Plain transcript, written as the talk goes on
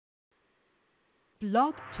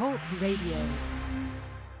Blog Talk Radio.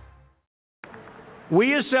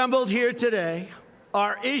 We assembled here today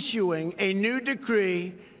are issuing a new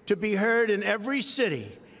decree to be heard in every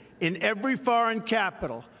city, in every foreign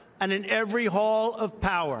capital, and in every hall of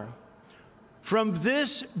power. From this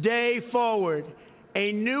day forward,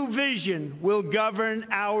 a new vision will govern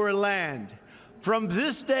our land. From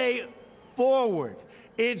this day forward,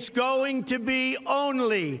 it's going to be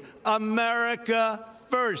only America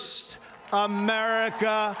first.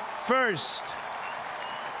 America first.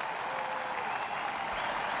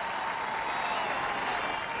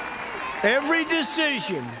 Every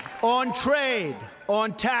decision on trade,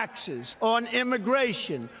 on taxes, on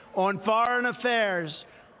immigration, on foreign affairs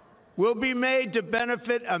will be made to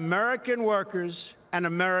benefit American workers and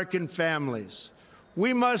American families.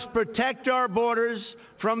 We must protect our borders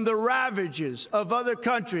from the ravages of other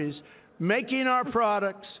countries making our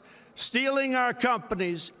products, stealing our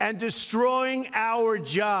companies, and destroying our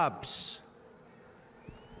jobs.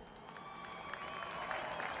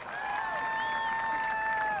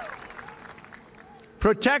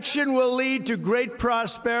 Protection will lead to great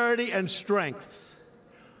prosperity and strength.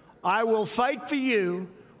 I will fight for you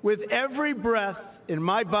with every breath in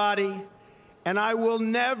my body, and I will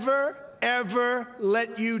never, ever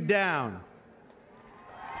let you down.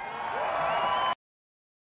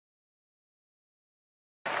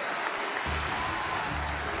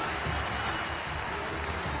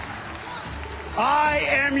 I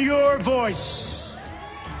am your voice.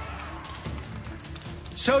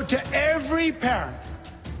 So to every parent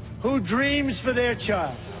who dreams for their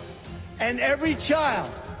child, and every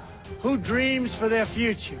child who dreams for their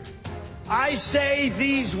future, I say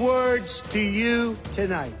these words to you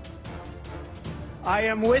tonight. I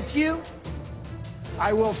am with you,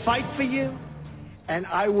 I will fight for you, and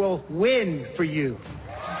I will win for you.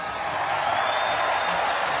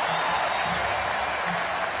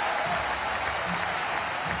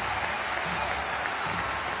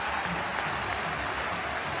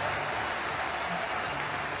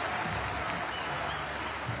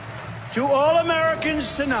 To all Americans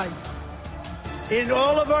tonight, in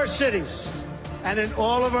all of our cities and in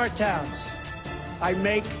all of our towns, I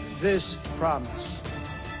make this promise.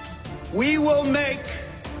 We will make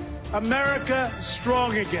America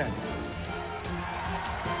strong again.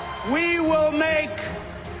 We will make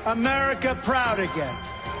America proud again.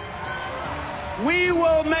 We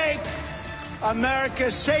will make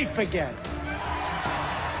America safe again.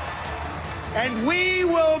 And we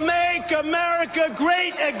will make America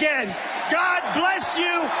great again. God bless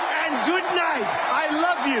you and good night. I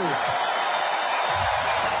love you.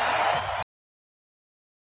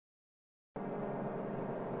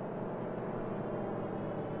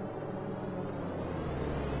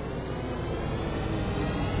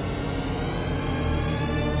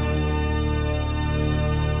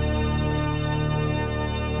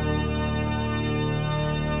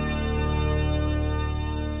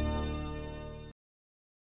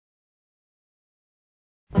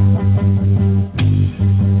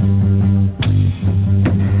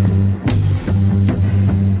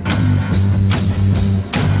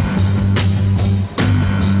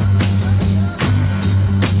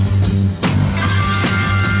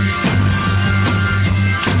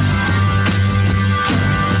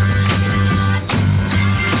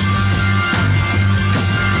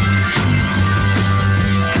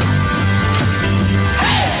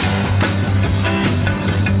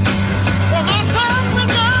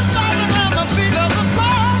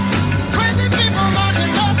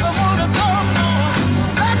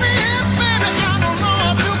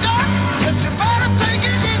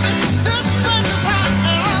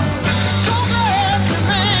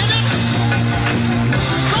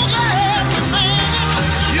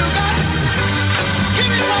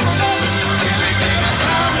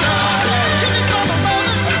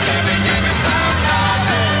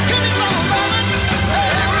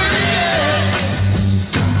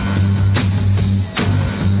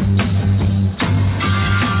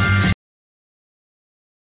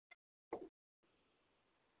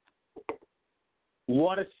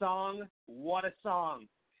 What a song, what a song.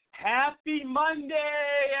 Happy Monday,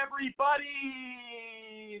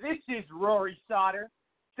 everybody. This is Rory Sauter.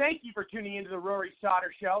 Thank you for tuning into the Rory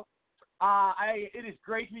Sauter Show. It is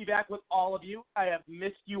great to be back with all of you. I have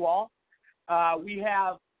missed you all. We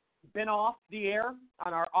have been off the air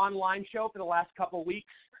on our online show for the last couple of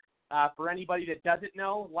weeks. For anybody that doesn't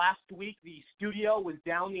know, last week the studio was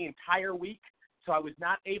down the entire week, so I was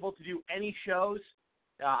not able to do any shows.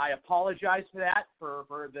 I apologize for that, for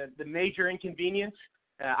the major inconvenience.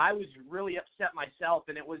 I was really upset myself,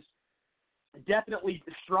 and it was definitely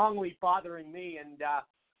strongly bothering me. And,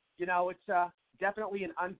 it's definitely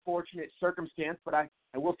an unfortunate circumstance, but I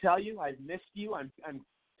will tell you, I've missed you. I'm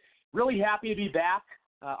really happy to be back.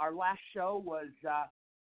 Our last show was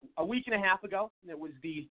a week and a half ago. It was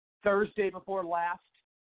the Thursday before last.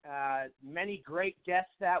 Many great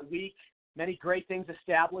guests that week. Many great things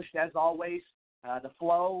established, as always. The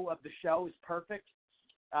flow of the show is perfect,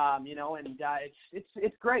 and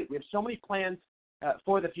it's great. We have so many plans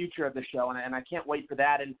for the future of the show, and I can't wait for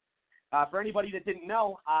that. And for anybody that didn't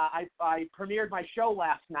know, I premiered my show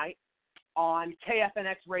last night on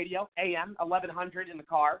KFNX Radio, AM 1100 in the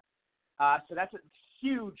car. So that's a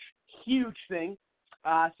huge, huge thing.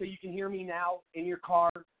 So you can hear me now in your car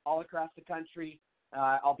all across the country.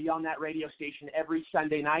 I'll be on that radio station every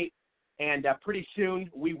Sunday night, and pretty soon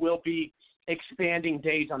we will be expanding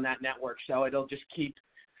days on that network. So it'll just keep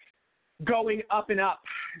going up and up.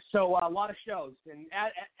 So a lot of shows. And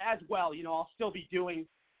as well, I'll still be doing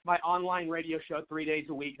my online radio show 3 days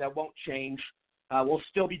a week. That won't change. We'll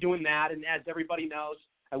still be doing that. And as everybody knows,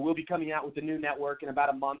 I will be coming out with the new network in about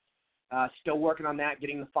a month. Still working on that,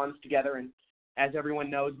 getting the funds together. And as everyone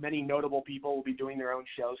knows, many notable people will be doing their own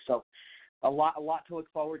shows. So a lot to look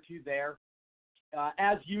forward to there.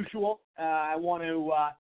 As usual, I want to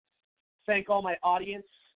thank all my audience,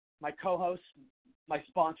 my co-hosts, my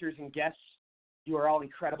sponsors, and guests. You are all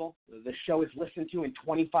incredible. The show is listened to in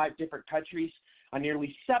 25 different countries on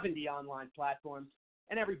nearly 70 online platforms.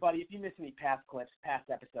 And everybody, if you miss any past clips, past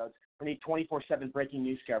episodes, or need 24/7 breaking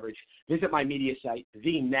news coverage, visit my media site,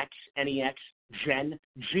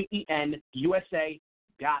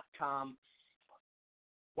 GenUSA.com.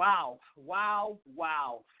 Wow.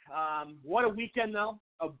 What a weekend, though.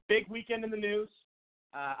 A big weekend in the news.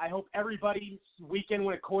 I hope everybody's weekend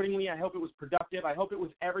went accordingly. I hope it was productive. I hope it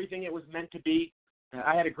was everything it was meant to be.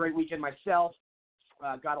 I had a great weekend myself.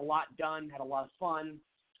 Got a lot done, had a lot of fun,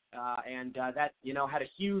 and that, had a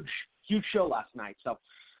huge show last night. So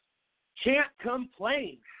can't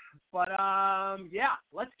complain. But,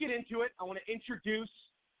 let's get into it. I want to introduce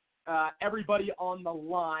everybody on the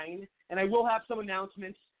line, and I will have some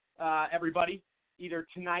announcements, everybody, either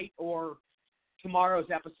tonight or tomorrow's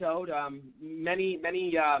episode. Many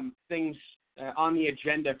things on the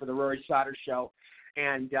agenda for the Rory Sauter Show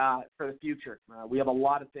and for the future. We have a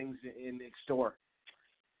lot of things in store.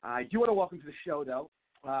 I do want to welcome to the show, though.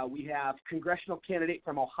 We have congressional candidate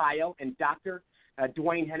from Ohio and Dr.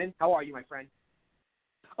 Dwayne Hennon. How are you, my friend?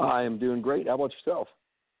 I am doing great. How about yourself?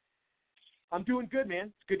 I'm doing good, man.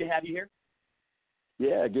 It's good to have you here.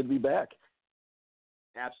 Yeah, good to be back.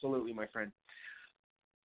 Absolutely, my friend.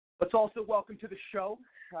 Let's also welcome to the show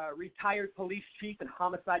retired police chief and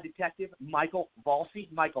homicide detective Michael Valsey.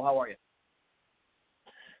 Michael, how are you?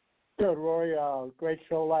 Good, Rory. Great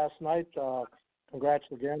show last night.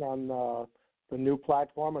 Congrats again on the new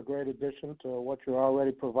platform, a great addition to what you're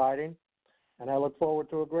already providing. And I look forward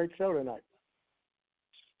to a great show tonight.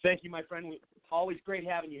 Thank you, my friend. Always great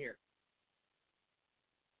having you here.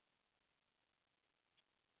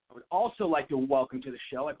 I would also like to welcome to the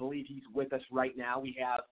show, I believe he's with us right now, we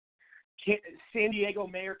have San Diego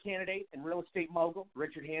mayor candidate and real estate mogul,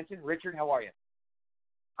 Richard Hansen. Richard, how are you?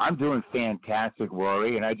 I'm doing fantastic,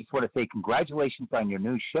 Rory, and I just want to say congratulations on your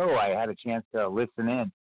new show. I had a chance to listen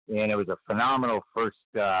in, and it was a phenomenal first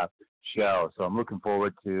show, so I'm looking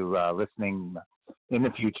forward to listening in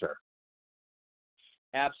the future.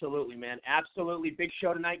 Absolutely, man. Absolutely. Big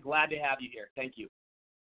show tonight. Glad to have you here. Thank you.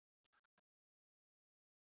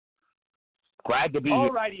 Glad to be All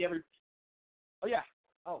here. righty, everybody. Oh, yeah.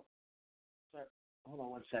 Oh, sorry. Hold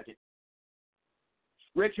on one second.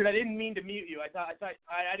 Richard, I didn't mean to mute you. I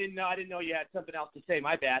didn't know you had something else to say.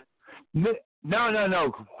 My bad. No.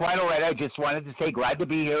 Quite all right. I just wanted to say glad to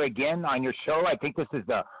be here again on your show. I think this is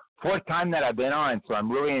the fourth time that I've been on, so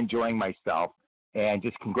I'm really enjoying myself. And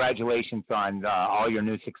just congratulations on all your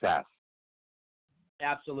new success.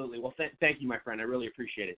 Absolutely. Well, thank you, my friend. I really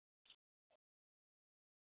appreciate it.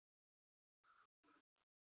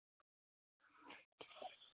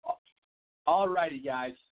 All righty,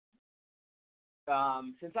 guys.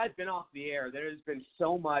 Since I've been off the air, there has been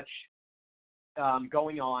so much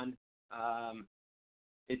going on.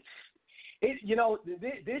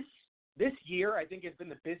 This year I think has been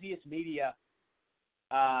the busiest media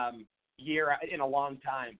year in a long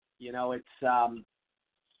time.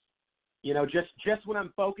 Just when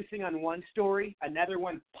I'm focusing on one story, another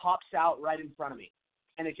one pops out right in front of me,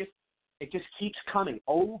 and it just keeps coming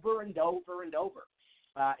over and over and over.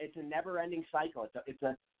 It's a never-ending cycle. It's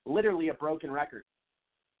literally a broken record.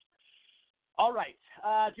 All right,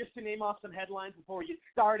 just to name off some headlines before we get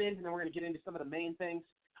started, and then we're going to get into some of the main things.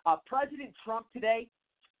 President Trump today,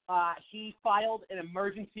 he filed an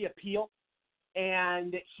emergency appeal,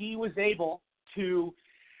 and he was able to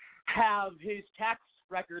have his tax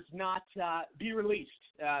records not be released.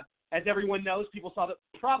 As everyone knows, people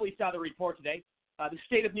probably saw the report today. The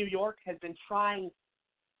state of New York has been trying,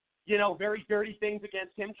 very dirty things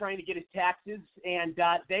against him, trying to get his taxes, and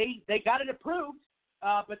they got it approved.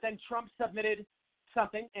 But then Trump submitted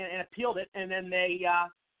something and appealed it, and then they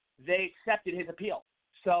accepted his appeal.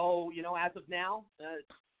 So, as of now,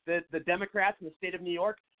 the Democrats in the state of New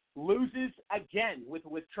York loses again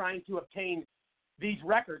with trying to obtain these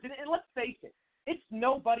records. And let's face it, it's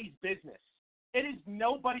nobody's business. It is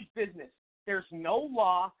nobody's business. There's no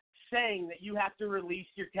law saying that you have to release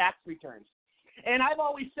your tax returns. And I've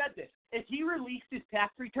always said this. If he released his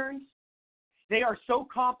tax returns, they are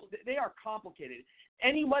complicated.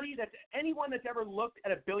 Anyone that's ever looked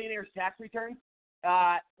at a billionaire's tax returns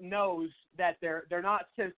knows that they're not.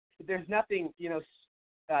 There's nothing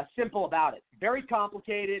simple about it. Very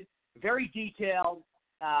complicated, very detailed,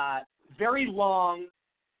 very long.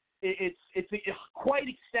 It's quite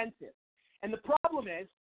extensive. And the problem is,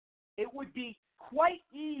 it would be quite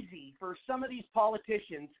easy for some of these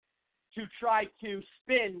politicians to try to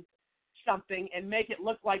spin something and make it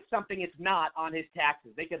look like something it's not on his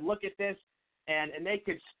taxes. They could look at this and they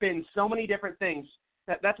could spin so many different things.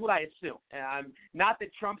 That's what I assume. Not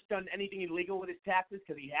that Trump's done anything illegal with his taxes,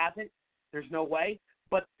 because he hasn't. There's no way.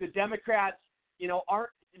 But the Democrats, aren't.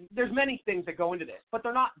 There's many things that go into this, but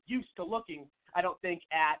they're not used to looking, I don't think,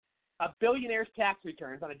 at a billionaire's tax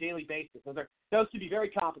returns on a daily basis. Those could be very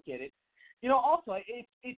complicated. Also,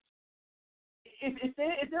 if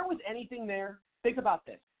there was anything there, think about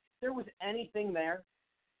this. If there was anything there,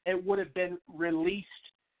 it would have been released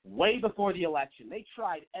way before the election. They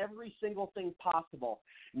tried every single thing possible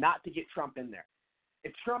not to get Trump in there.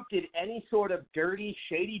 If Trump did any sort of dirty,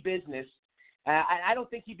 shady business, I don't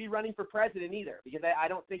think he'd be running for president either, because I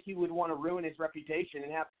don't think he would want to ruin his reputation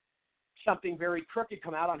and have something very crooked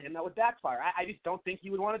come out on him that would backfire. I just don't think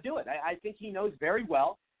he would want to do it. I think he knows very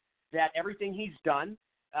well that everything he's done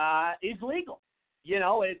is legal.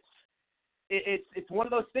 It's one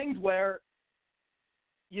of those things where,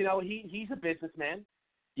 he's a businessman.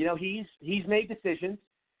 He's made decisions.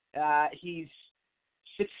 He's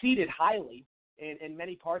succeeded highly in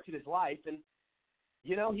many parts of his life, and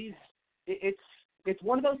it's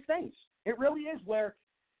one of those things. It really is where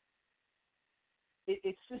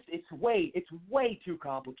it's way too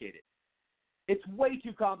complicated. It's way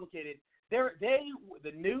too complicated.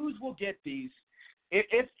 The news will get these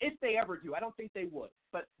if they ever do. I don't think they would,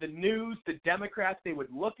 but the news, the Democrats, they would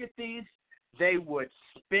look at these. They would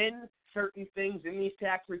spin certain things in these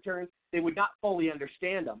tax returns. They would not fully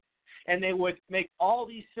understand them, and they would make all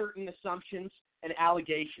these certain assumptions and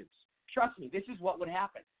allegations. Trust me, this is what would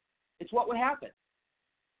happen. It's what would happen.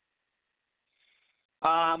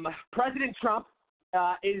 President Trump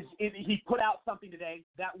he put out something today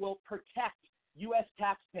that will protect U.S.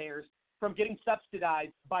 taxpayers from getting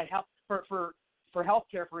subsidized by for health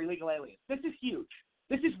care for illegal aliens. This is huge.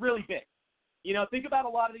 This is really big. Think about a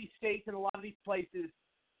lot of these states and a lot of these places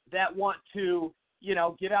that want to,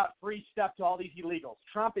 give out free stuff to all these illegals.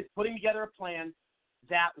 Trump is putting together a plan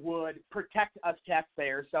that would protect us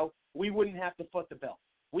taxpayers, so we wouldn't have to foot the bill.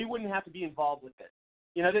 We wouldn't have to be involved with this.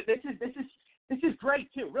 This is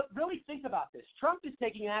great too. Really think about this. Trump is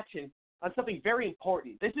taking action on something very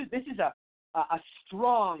important. This is a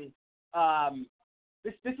strong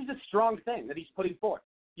this is a strong thing that he's putting forth.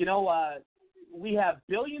 We have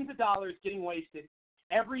billions of dollars getting wasted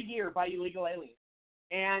every year by illegal aliens,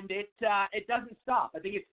 and it doesn't stop. I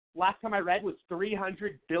think it's last time I read was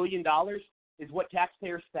 $300 billion is what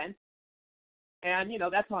taxpayers spent, and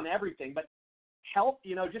that's on everything. But health,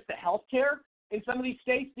 just the health care in some of these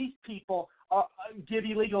states, these people give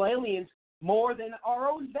illegal aliens more than our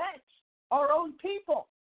own vets, our own people,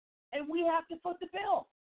 and we have to foot the bill.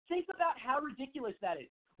 Think about how ridiculous that is.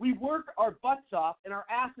 We work our butts off and our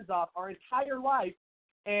asses off our entire life,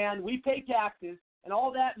 and we pay taxes, and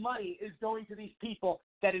all that money is going to these people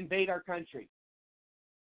that invade our country.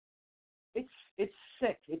 It's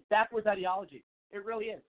sick. It's backwards ideology. It really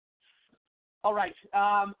is. All right.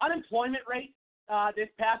 Unemployment rate this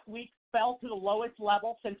past week fell to the lowest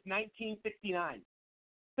level since 1969.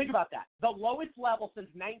 Think about that. The lowest level since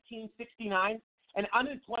 1969, and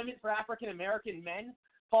unemployment for African American men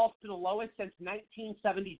falls to the lowest since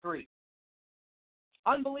 1973.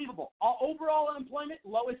 Unbelievable. Overall unemployment,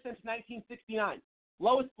 lowest since 1969.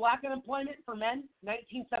 Lowest black unemployment for men,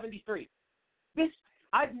 1973.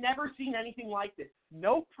 I've never seen anything like this.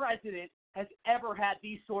 No president has ever had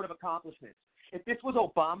these sort of accomplishments. If this was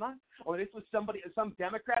Obama or this was some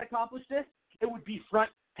Democrat accomplished this, it would be front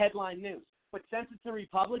headline news. But since it's a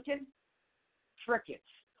Republican, crickets.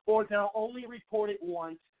 or they'll only report it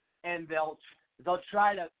once, and they'll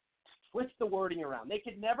try to twist the wording around. They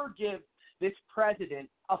could never give this president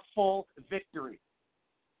a full victory.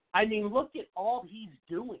 I mean, look at all he's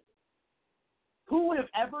doing. Who would have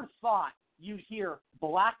ever thought you'd hear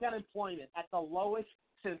black unemployment at the lowest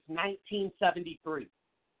since 1973?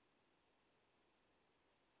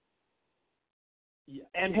 Yeah.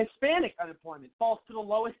 And Hispanic unemployment falls to the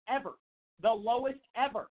lowest ever. The lowest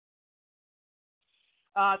ever.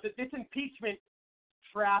 This impeachment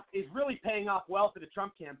trap is really paying off well for the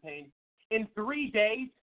Trump campaign. In 3 days,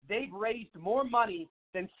 they've raised more money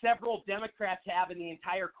than several Democrats have in the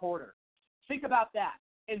entire quarter. Think about that.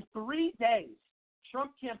 In 3 days,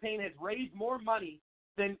 Trump campaign has raised more money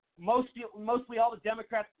than mostly all the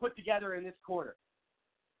Democrats put together in this quarter.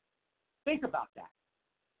 Think about that.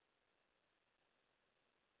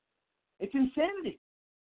 It's insanity.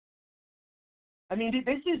 I mean,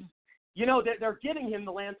 this is, they're giving him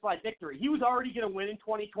the landslide victory. He was already going to win in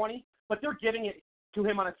 2020, but they're giving it to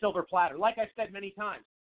him on a silver platter. Like I've said many times,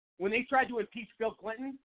 when they tried to impeach Bill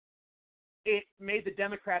Clinton, it made the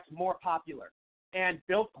Democrats more popular. And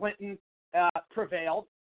Bill Clinton prevailed,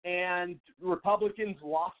 and Republicans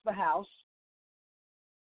lost the House.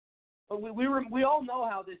 But we all know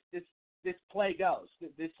how this play goes,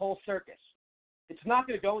 this whole circus. It's not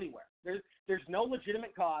going to go anywhere. There's no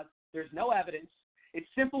legitimate cause. There's no evidence. It's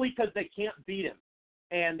simply because they can't beat him,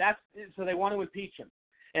 and so they want to impeach him.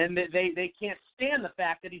 And they can't stand the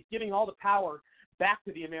fact that he's giving all the power back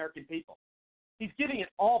to the American people. He's giving it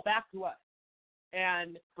all back to us.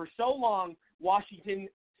 And for so long, Washington,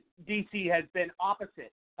 D.C. has been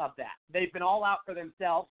opposite of that. They've been all out for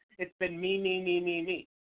themselves. It's been me, me, me, me, me.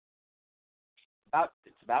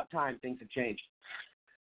 It's about time things have changed.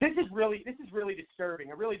 This is really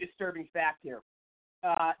disturbing, a really disturbing fact here.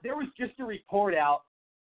 There was just a report out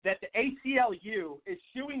that the ACLU is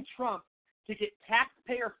suing Trump to get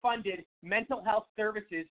taxpayer-funded mental health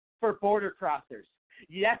services for border crossers.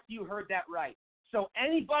 Yes, you heard that right. So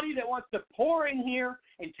anybody that wants to pour in here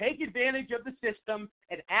and take advantage of the system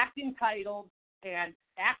and act entitled and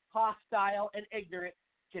act hostile and ignorant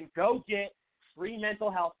can go get free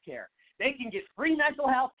mental health care. They can get free mental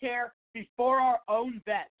health care before our own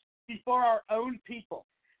vets, before our own people.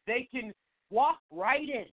 They can walk right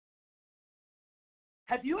in.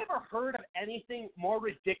 Have you ever heard of anything more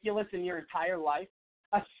ridiculous in your entire life?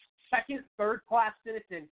 A second, third-class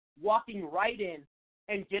citizen walking right in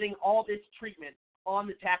and getting all this treatment on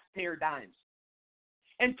the taxpayer dimes.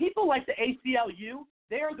 And people like the ACLU,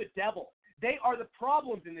 they are the devil. They are the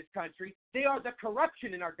problems in this country. They are the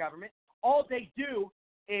corruption in our government. All they do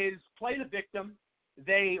is play the victim.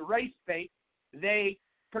 They race bait. They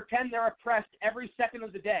pretend they're oppressed every second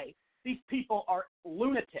of the day. These people are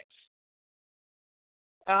lunatics.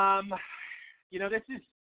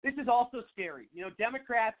 This is also scary.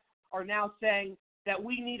 Democrats are now saying that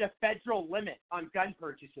we need a federal limit on gun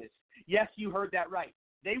purchases. Yes, you heard that right.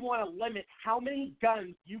 They want to limit how many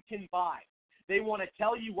guns you can buy. They want to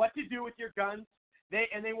tell you what to do with your guns,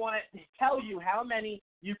 and they want to tell you how many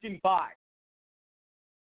you can buy.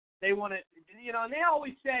 They want to, and they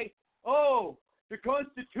always say, oh, the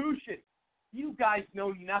Constitution. You guys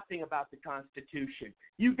know nothing about the Constitution.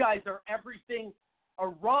 You guys are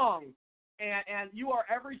wrong, and you are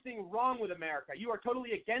everything wrong with America. You are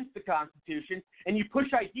totally against the Constitution, and you push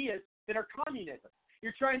ideas that are communism.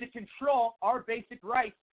 You're trying to control our basic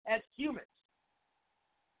rights as humans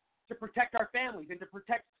to protect our families and to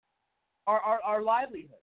protect our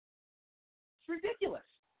livelihood. It's ridiculous.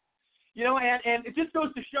 And it just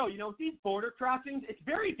goes to show, these border crossings, it's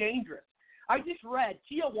very dangerous. I just read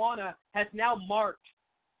Tijuana has now marked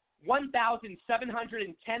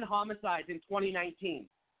 1,710 homicides in 2019.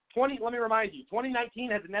 Let me remind you,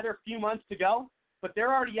 2019 has another few months to go, but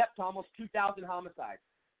they're already up to almost 2,000 homicides.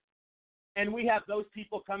 And we have those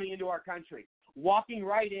people coming into our country, walking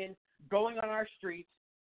right in, going on our streets,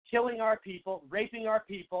 killing our people, raping our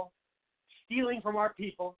people, stealing from our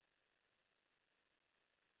people.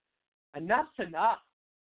 Enough's enough.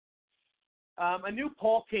 A new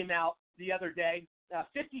poll came out the other day.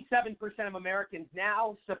 57% of Americans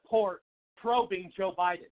now support probing Joe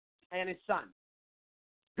Biden and his son.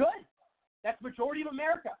 Good. That's majority of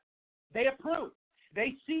America. They approve.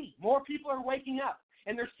 They see more people are waking up,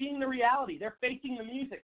 and they're seeing the reality. They're facing the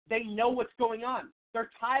music. They know what's going on. They're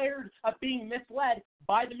tired of being misled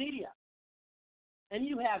by the media. And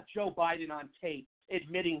you have Joe Biden on tape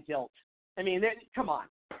admitting guilt. I mean, come on.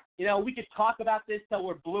 We could talk about this till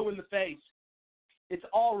we're blue in the face. It's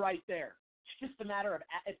all right there. It's just a matter of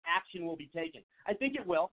if action will be taken. I think it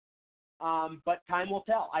will, but time will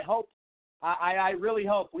tell. I hope. I really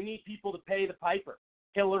hope. We need people to pay the piper.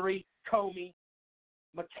 Hillary, Comey,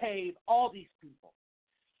 McCabe, all these people.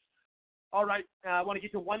 All right, I want to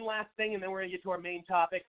get to one last thing, and then we're going to get to our main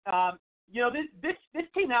topic. This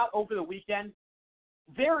came out over the weekend.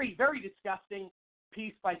 Very, very disgusting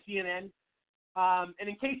piece by CNN. And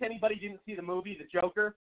in case anybody didn't see the movie, The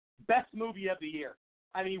Joker, best movie of the year.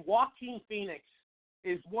 I mean, Joaquin Phoenix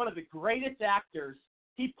is one of the greatest actors.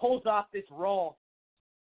 He pulls off this role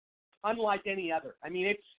unlike any other. I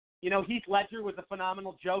mean, Heath Ledger was a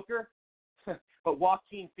phenomenal Joker, but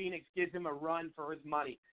Joaquin Phoenix gives him a run for his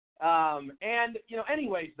money.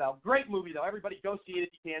 Anyways, though, great movie, though. Everybody go see it if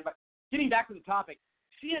you can. But getting back to the topic,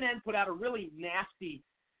 CNN put out a really nasty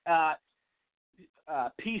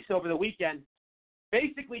piece over the weekend,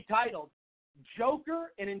 basically titled,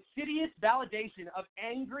 Joker, an insidious validation of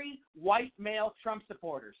angry white male Trump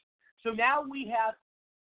supporters. So now we have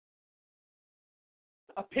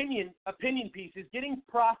opinion pieces getting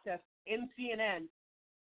processed in CNN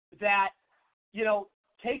that,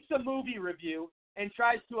 takes a movie review and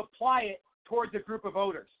tries to apply it towards a group of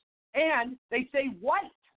voters. And they say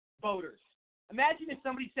white voters. Imagine if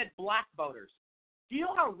somebody said black voters. Do you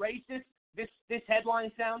know how racist this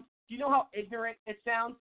headline sounds? Do you know how ignorant it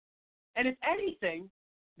sounds? And if anything,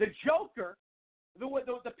 the Joker,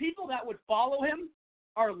 the people that would follow him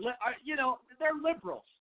are they're liberals.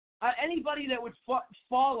 Anybody that would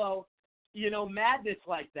follow, madness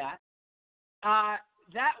like that,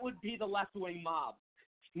 that would be the left-wing mob,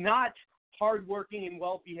 not hardworking and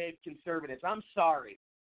well-behaved conservatives. I'm sorry.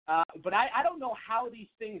 But I don't know how these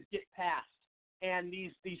things get passed and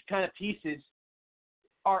these kind of pieces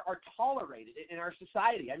are tolerated in our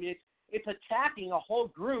society. I mean, it's attacking a whole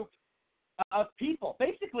group of people.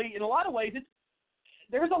 Basically, in a lot of ways,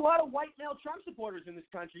 there's a lot of white male Trump supporters in this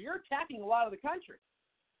country. You're attacking a lot of the country.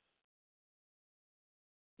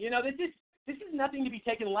 This is nothing to be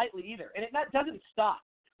taken lightly either, and that doesn't stop.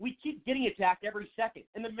 We keep getting attacked every second,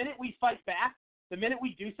 and the minute we fight back, the minute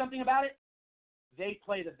we do something about it, they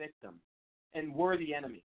play the victim, and we're the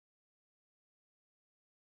enemy.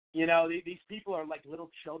 These people are like little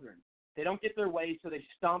children. They don't get their way, so they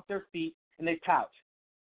stomp their feet and they pout.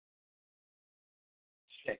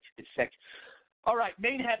 It's sick. All right,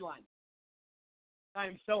 main headline. I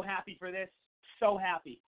am so happy for this. So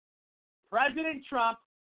happy. President Trump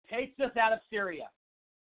takes us out of Syria.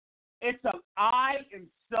 I am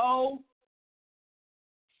so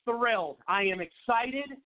thrilled. I am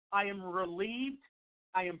excited. I am relieved.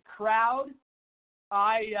 I am proud.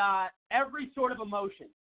 Every sort of emotion.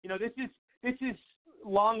 This is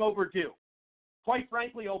long overdue. Quite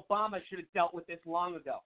frankly, Obama should have dealt with this long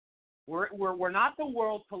ago. We're not the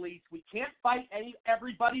world police. We can't fight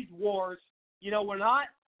everybody's wars.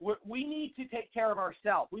 We need to take care of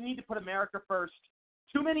ourselves. We need to put America first.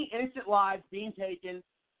 Too many innocent lives being taken.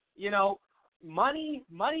 Money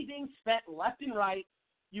being spent left and right.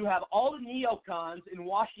 You have all the neocons in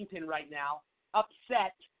Washington right now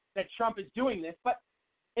upset that Trump is doing this. But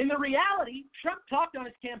in the reality, Trump talked on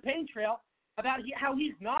his campaign trail about how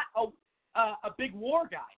he's not a big war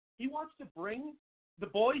guy. He wants to bring the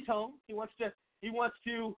boys home. He wants to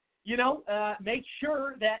make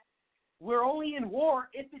sure that we're only in war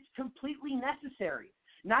if it's completely necessary,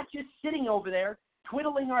 not just sitting over there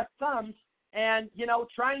twiddling our thumbs and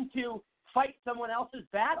trying to fight someone else's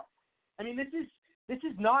battle. I mean, this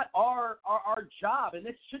is not our job, and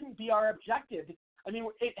this shouldn't be our objective. I mean,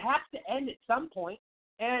 it has to end at some point,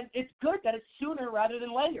 and it's good that it's sooner rather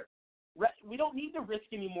than later. We don't need to risk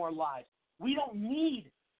any more lives. We don't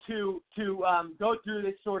need to go through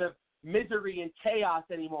this sort of misery and chaos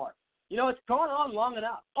anymore. It's gone on long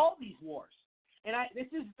enough, all these wars. And this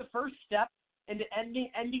is the first step into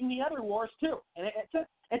ending the other wars too. And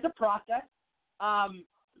it's a process.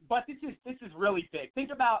 But this is really big.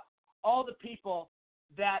 Think about all the people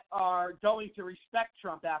that are going to respect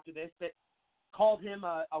Trump after this, that called him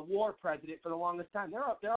a war president for the longest time. There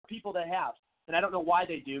are people that have, and I don't know why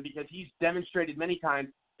they do, because he's demonstrated many times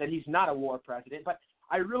that he's not a war president. But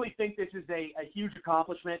I really think this is a huge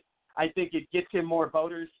accomplishment. I think it gets him more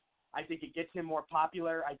voters. I think it gets him more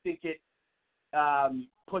popular. I think it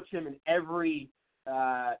puts him in every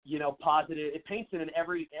positive. It paints him in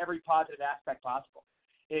every positive aspect possible.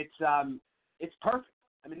 It's perfect.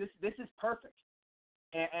 I mean, this is perfect.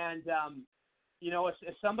 And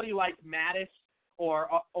if somebody like Mattis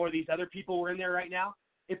or these other people were in there right now,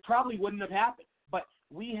 it probably wouldn't have happened. But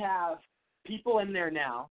we have people in there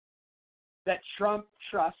now that Trump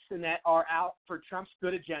trusts and that are out for Trump's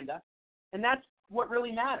good agenda, and that's what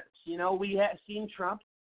really matters. We have seen Trump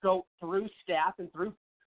go through staff and through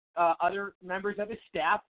other members of his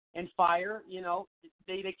staff and fire.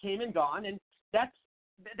 They came and gone, and that's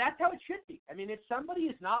that's how it should be. I mean, if somebody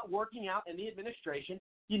is not working out in the administration,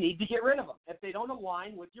 you need to get rid of them. If they don't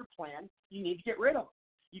align with your plan, you need to get rid of them.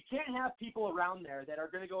 You can't have people around there that are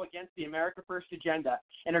going to go against the America First agenda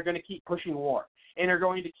and are going to keep pushing war and are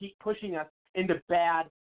going to keep pushing us into bad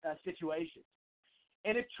situations.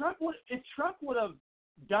 And if Trump would have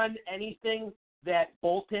done anything that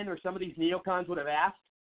Bolton or some of these neocons would have asked,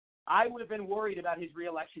 I would have been worried about his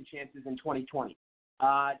reelection chances in 2020.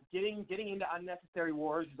 Getting into unnecessary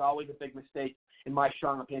wars is always a big mistake, in my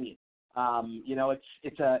strong opinion.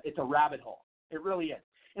 It's a rabbit hole. It really is.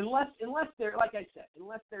 Unless there, like I said,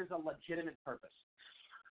 unless there's a legitimate purpose.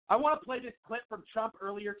 I want to play this clip from Trump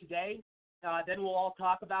earlier today. Then we'll all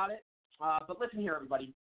talk about it. But listen here,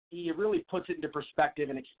 everybody. He really puts it into perspective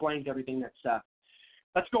and explains everything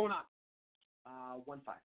that's going on. 1-5.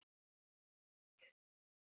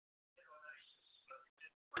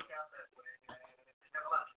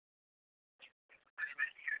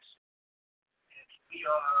 We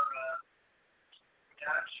are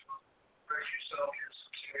very few soldiers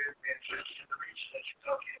here. We have churches in the region that you're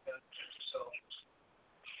talking about, 50 soldiers.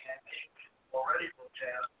 And they've already moved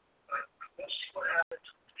out. But let's see what happens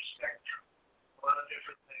with respect to a lot of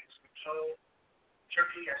different things. We told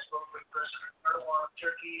Turkey, I spoke with President Erdogan of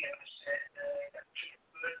Turkey, and I said,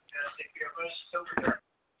 good, take care of us. Don't forget,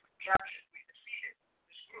 we captured, we defeated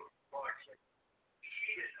this group, largely.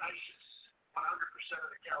 Defeated ISIS, 100% of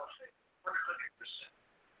the caliphate. 100%, and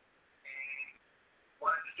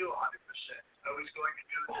wanted to do 100%. I was going to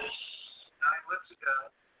do this 9 months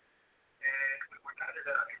ago, and we were not at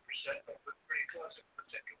 100%, but we're pretty close. We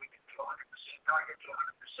said we can do 100%, target to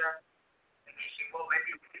 100%. And they said, well,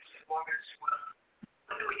 maybe we can as long as,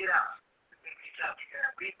 when do we get out?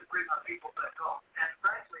 We need to bring our people back home. And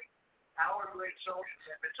frankly, our great soldiers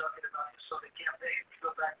have been talking about this on the campaign. We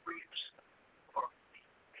go back 3 years.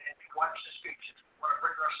 And we watch the speeches. We want to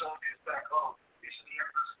bring our soldiers back home. These are the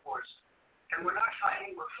Emperor's force. And we're not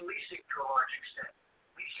fighting, we're policing to a large extent.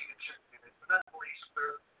 Policing in certain units. We're not police,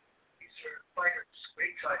 these are fighters,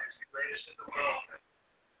 great fighters, the greatest in the world.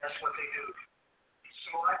 That's what they do.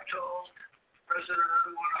 So I've told President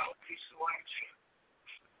Erdogan, I hope he's going to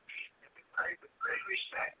fight with great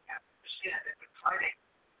respect and understand they've been fighting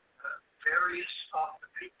various of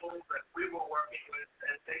the people that we were working with,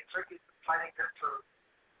 and they've been fighting them for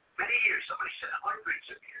many years. Somebody said hundreds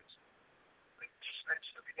of years. We just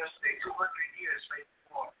mentioned them yesterday, 200 years, maybe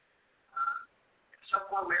more. At some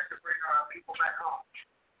point, we have to bring our people back home.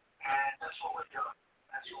 And that's what we're doing.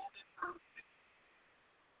 That's what we're doing.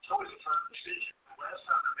 It's always a firm decision. The last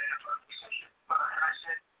time I made a firm decision, and I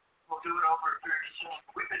said, we'll do it over a period of time.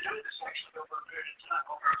 We've been doing this actually over a period of time,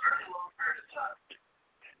 over a very long period of time.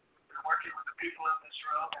 We've been working with the people in this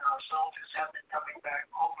room, and our soldiers have been coming back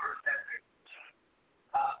over that period of time.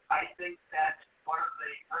 I think that one of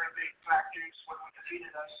the very big factors when we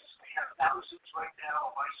defeated ISIS, we have thousands right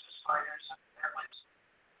now of ISIS fighters and families.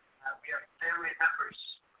 We have family members,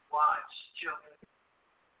 wives, children,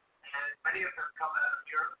 and many of them come out of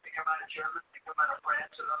Europe. They come out of Germany, they come out of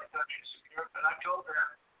France and other countries in Europe. And I told them,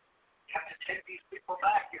 you have to take these people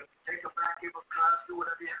back. You have to take them back, give them jobs, do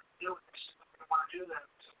whatever you have to do. And they said, we don't want to do that.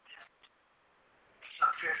 It's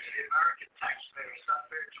not fair to the American taxpayer. It's not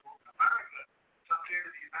fair to America. It's not fair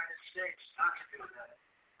to the United States not to do that.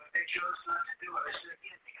 But they chose not to do it. I said,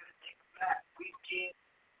 again, you got to take them back. We can't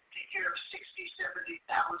take care of 60,000, 70,000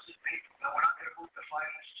 people. Now, we're not going to move the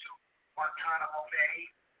fighters to Guantanamo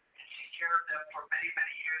Bay and take care of them for many,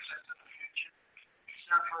 many years into the future. It's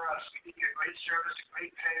not for us. We did you a great service, a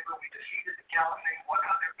great favor. We defeated the caliphate 100%.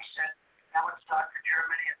 Now it's time for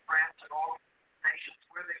Germany and France and all nations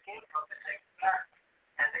where they came from to take it back.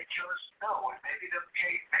 And they chose no. And maybe they'll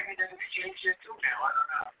change their tune now. I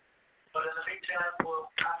don't know. But in the meantime, we'll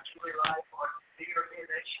have to rely on the European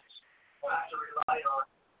nations. We'll have to rely on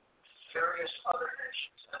various other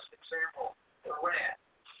nations. As an example, Iran,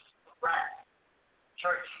 Iraq,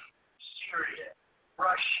 Turkey, Syria,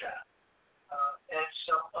 Russia, and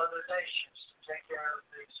some other nations to take care of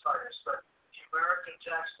these fighters. But the American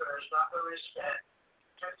taxpayer is not going to spend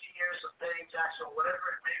 50 years of paying tax or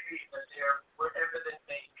whatever it may be that they're wherever they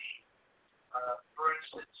may be. For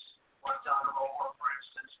instance, Guantanamo or, for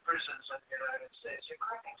instance, prisons in the United States. The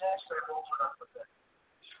American taxpayer won't put up with that.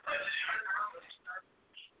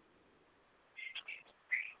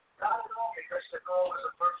 Not at all, because the goal is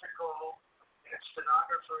a perfect goal. And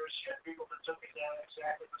stenographers and people that took it down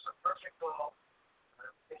exactly. It was a perfect goal.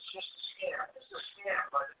 It's just a scam. It's a scam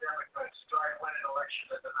by the Democrats to try and win an election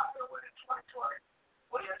that they're not going to win in 2020.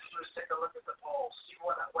 What you have to do is take a look at the polls, see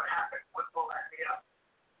what happened. What poll had me up?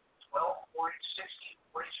 12 points, 16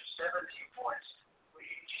 points, or 17 points.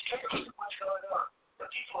 You just take a look at what's going on. But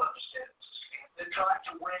the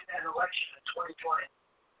an election in 2020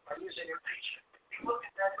 by using impeachment. You look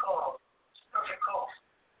at that call, it's a perfect call.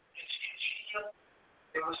 It's congenial.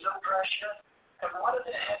 There was no pressure. And what did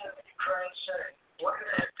the head of Ukraine say? What did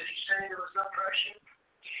he say there was no pressure?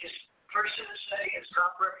 His person say, his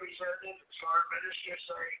top representative, his foreign minister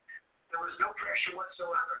say, there was no pressure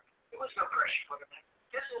whatsoever. There was no pressure for them.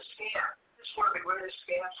 This is a scam. This is one of the greatest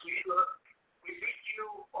scams we beat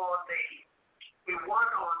you on we won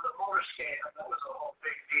on the motor scam. That was a whole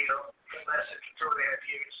big deal. It lasted for 2.5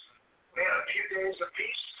 years. We had a few days of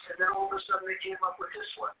peace, and then all of a sudden they came up with this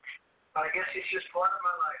one. I guess it's just part of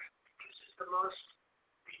my life. This is the most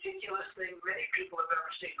ridiculous thing many people have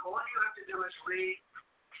ever seen. All you have to do is read.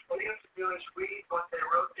 All you have to do is read what they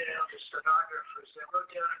wrote down, the stenographers. They wrote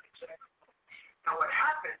down exactly. Now what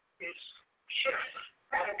happened is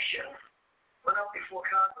Adam Schiff, went up before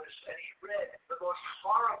Congress and he read the most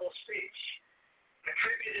horrible speech,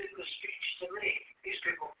 attributed the speech to me. These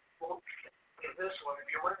people won't believe this one.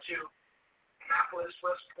 If you went to Annapolis,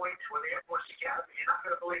 West Point, or the Air Force Academy, you're not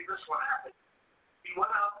going to believe this one happened. He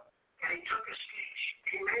went up and he took a speech.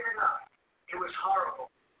 He made it up. It was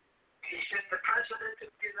horrible. He said the President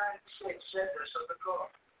of the United States said this on the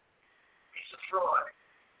call. He's a fraud.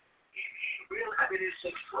 He really, it's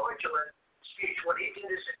a fraudulent speech. What he did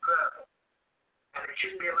is incredible. And it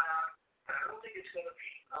shouldn't be allowed. And I don't think it's going to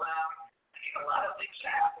be allowed. I think a lot of things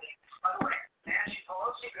are happening. By the way, Nancy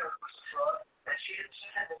Pelosi was a fraud, and she didn't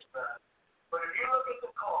say anything about it. But if you look at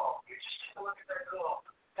the call, you just take a look at that call.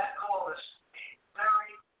 That call is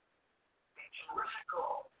a terrific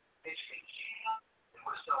call. It's congenial. There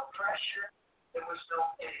was no pressure. There was no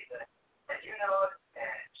anything. And you know it,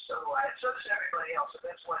 and so do I. And so does everybody else. And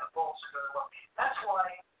that's why the polls are going well. That's why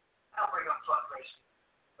I don't bring up fundraising.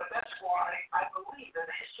 But that's why I believe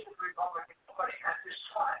that the history of the Republican Party at this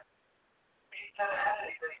time, we never had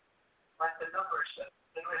anything like the numbers.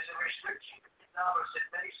 There was a restriction in numbers and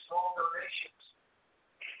many small donations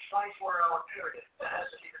in a 24-hour period. That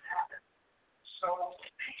hasn't even happened. So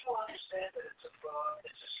people understand that it's a fraud,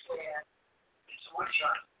 it's a scam, it's a witch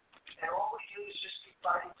hunt. And all we do is just keep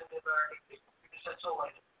fighting to the American people because that's all I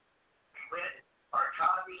do. We win. Our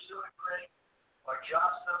economy is doing great. Our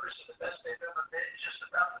jobs numbers are the best they've ever been, just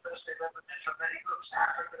about the best they've ever been for many groups,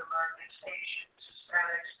 African Americans, Asians,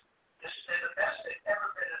 Hispanics. They're the best they've ever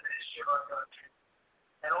been in the history of our country.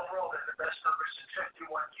 And overall, they're the best numbers in 51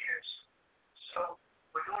 years. So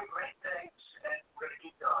we're doing great things, and we're going to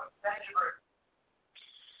keep going. Thank you very much.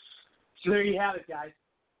 So there you have it, guys.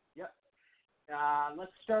 Yep.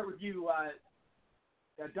 Let's start with you,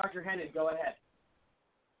 Dr. Hennon. Go ahead.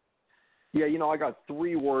 Yeah, I got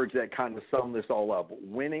 3 words that kind of sum this all up: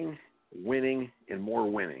 winning, winning, and more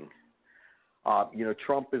winning.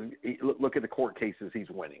 Trump look at the court cases he's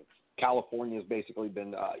winning. California has basically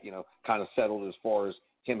been, kind of settled as far as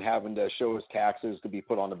him having to show his taxes to be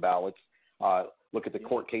put on the ballots. Look at the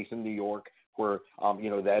court case in New York where,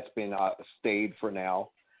 that's been stayed for now.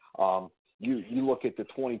 You look at the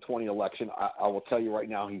 2020 election, I will tell you right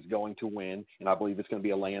now he's going to win, and I believe it's going to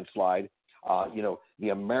be a landslide. The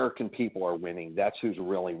American people are winning. That's who's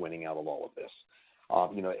really winning out of all of this.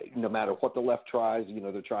 No matter what the left tries,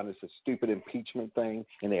 they're trying this stupid impeachment thing,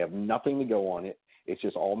 and they have nothing to go on it. It's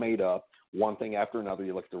just all made up, one thing after another.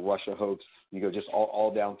 You look at the Russia hoax, you go just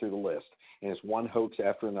all down through the list, and it's one hoax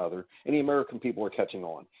after another, and the American people are catching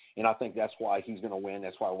on. And I think that's why he's going to win.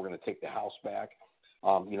 That's why we're going to take the House back.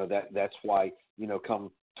 That's why,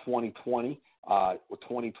 come 2020, or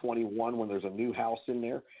 2021, when there's a new House in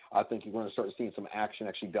there, I think you're going to start seeing some action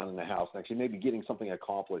actually done in the House, and actually maybe getting something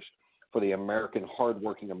accomplished for the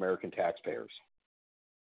hardworking American taxpayers.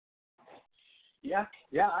 Yeah,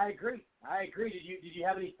 I agree. Did you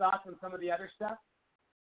have any thoughts on some of the other stuff?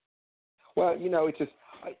 Well, it's just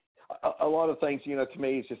a lot of things. To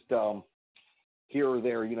me, it's just here or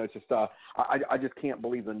there. It's just I just can't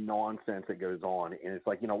believe the nonsense that goes on, and it's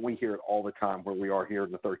like we hear it all the time where we are here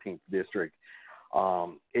in the 13th district,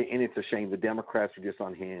 and it's a shame. The Democrats are just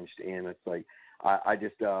unhinged, and it's like I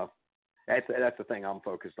just that's the thing I'm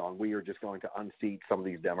focused on. We are just going to unseat some of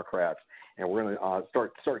these Democrats, and we're going to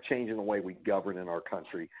start changing the way we govern in our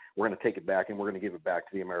country. We're going to take it back, and we're going to give it back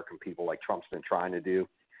to the American people, like Trump's been trying to do.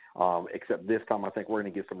 Except this time, I think we're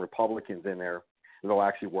going to get some Republicans in there that'll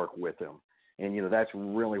actually work with him. And, that's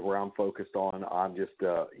really where I'm focused on. I'm just,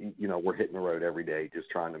 we're hitting the road every day, just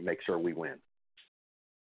trying to make sure we win.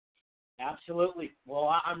 Absolutely.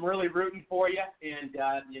 Well, I'm really rooting for you, and,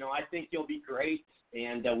 I think you'll be great,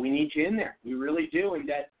 and we need you in there. We really do, and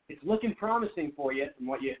that it's looking promising for you from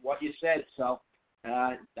what you said. So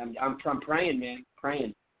I'm praying, man,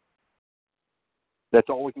 praying. That's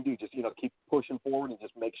all we can do. Just, keep pushing forward and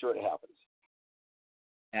just make sure it happens.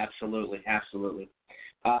 Absolutely.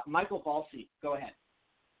 Michael Balsi, go ahead.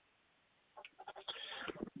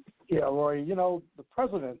 Yeah, Rory, the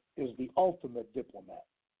president is the ultimate diplomat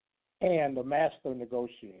and a master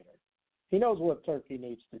negotiator. He knows what Turkey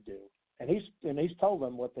needs to do, and he's told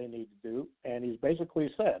them what they need to do, and he's basically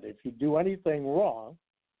said, if you do anything wrong,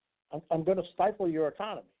 I'm going to stifle your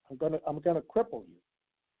economy. I'm going to cripple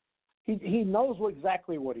you. He knows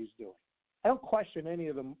exactly what he's doing. I don't question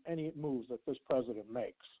any moves that this president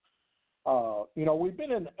makes. We've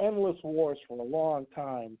been in endless wars for a long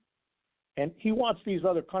time, and he wants these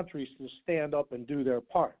other countries to stand up and do their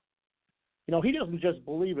part. He doesn't just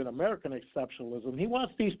believe in American exceptionalism. He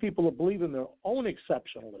wants these people to believe in their own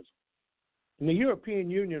exceptionalism. In the European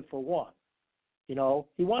Union, for one, he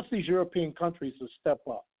wants these European countries to step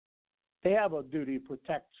up. They have a duty to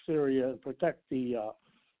protect Syria and protect the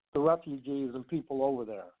refugees and people over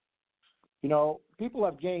there. People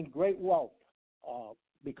have gained great wealth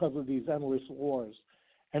because of these endless wars.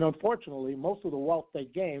 And unfortunately, most of the wealth they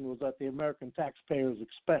gained was at the American taxpayers'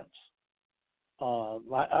 expense.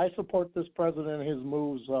 I support this president and his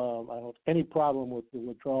moves. I don't have any problem with the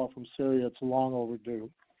withdrawal from Syria. It's long overdue.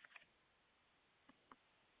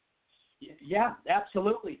 Yeah,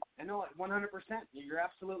 absolutely. I know 100%. You're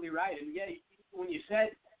absolutely right. And yeah, when you said,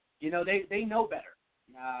 they know better.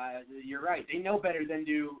 You're right. They know better than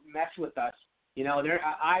to mess with us.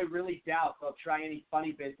 I really doubt they'll try any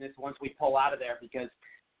funny business once we pull out of there, because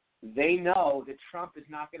they know that Trump is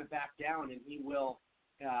not going to back down, and he will,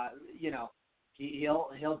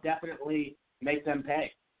 he'll definitely make them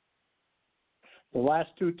pay. The last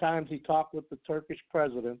two times he talked with the Turkish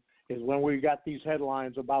president is when we got these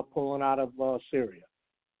headlines about pulling out of Syria.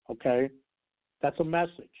 Okay? That's a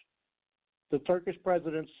message. The Turkish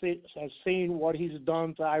president has seen what he's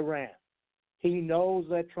done to Iran. He knows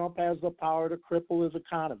that Trump has the power to cripple his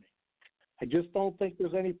economy. I just don't think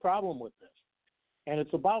there's any problem with this. And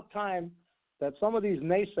it's about time that some of these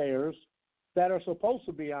naysayers that are supposed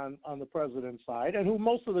to be on the president's side, and who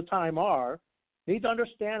most of the time are, need to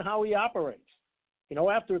understand how he operates.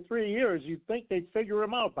 After 3 years, you'd think they'd figure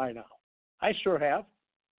him out by now. I sure have.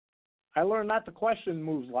 I learned not to question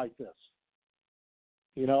moves like this.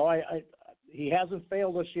 He hasn't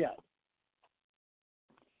failed us yet.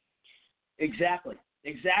 Exactly.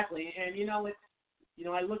 And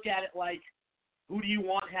I look at it like, who do you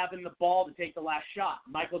want having the ball to take the last shot?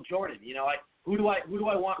 Michael Jordan. Who do I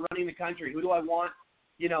want running the country? Who do I want?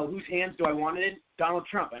 Whose hands do I want it in? Donald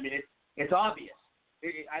Trump. I mean, it's obvious.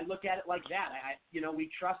 I look at it like that. We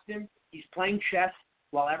trust him. He's playing chess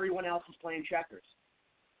while everyone else is playing checkers.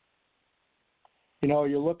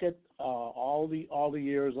 You look at all the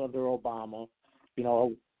years under Obama.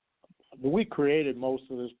 We created most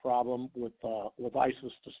of this problem with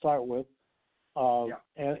ISIS to start with,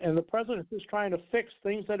 and the president is trying to fix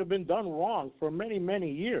things that have been done wrong for many,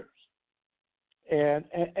 many years, and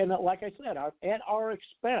like I said, at our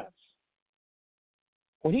expense.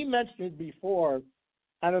 When he mentioned it before,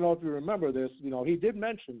 I don't know if you remember this. He did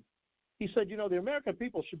mention. He said, the American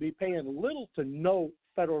people should be paying little to no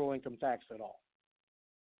federal income tax at all.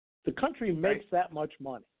 The country makes that much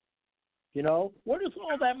money. Where does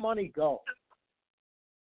all that money go?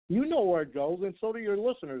 You know where it goes, and so do your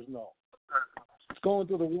listeners know. It's going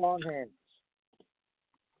to the wrong hands.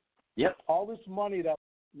 Yep. All this money that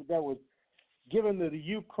was given to the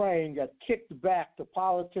Ukraine got kicked back to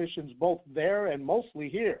politicians both there and mostly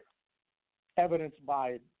here, evidenced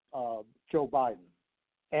by Joe Biden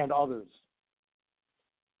and others.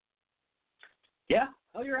 Yeah.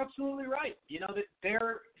 Oh, you're absolutely right.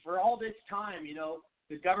 That for all this time,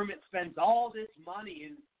 the government spends all this money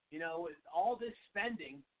and, all this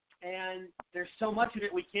spending, and there's so much of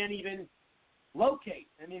it we can't even locate.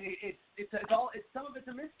 I mean, it's some of it's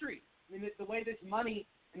a mystery. I mean, it's the way this money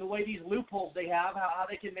and the way these loopholes they have, how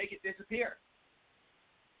they can make it disappear.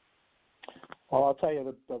 Well, I'll tell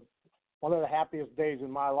you, one of the happiest days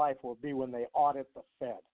in my life will be when they audit the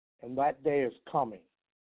Fed, and that day is coming.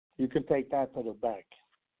 You can take that to the bank.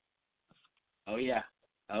 Oh, yeah.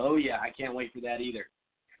 I can't wait for that either.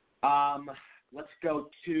 Let's go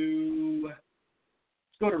to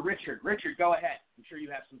Richard. Richard, go ahead. I'm sure you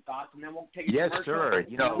have some thoughts, and then we'll take a Yes, commercial.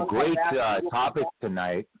 sir. Great topic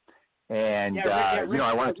tonight. And,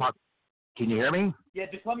 I want to talk. Can you hear me? Yeah,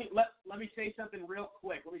 just let me say something real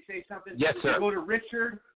quick. Yes, sir.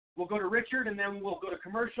 We'll go to Richard, and then we'll go to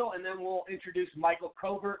commercial, and then we'll introduce Michael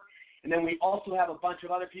Covert. And then we also have a bunch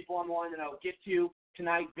of other people on the line that I'll get to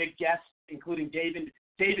tonight, big guests, including David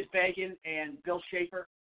Fagan and Bill Schaefer.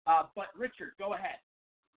 But, Richard, go ahead.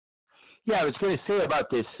 Yeah, I was going to say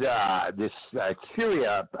about this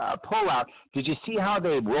Syria pullout. Did you see how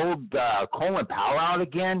they rolled Colin Powell out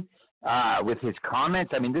again with his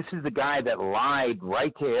comments? I mean, this is the guy that lied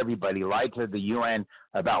right to everybody, lied to the UN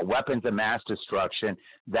about weapons of mass destruction.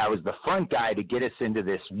 That was the front guy to get us into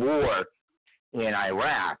this war in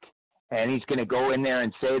Iraq. And he's going to go in there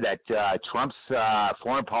and say that Trump's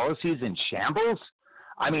foreign policy is in shambles?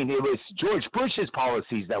 I mean, it was George Bush's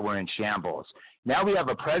policies that were in shambles. Now we have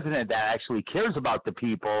a president that actually cares about the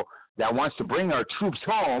people, that wants to bring our troops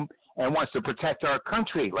home and wants to protect our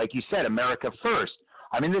country. Like you said, America first.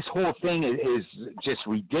 I mean, this whole thing is just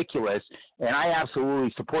ridiculous, and I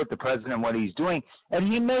absolutely support the president and what he's doing.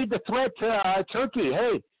 And he made the threat to Turkey.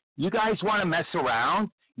 Hey, you guys want to mess around?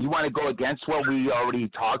 You want to go against what we already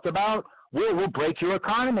talked about? We'll break your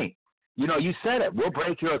economy. You know, you said it. We'll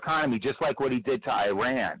break your economy, just like what he did to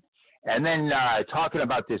Iran. And then talking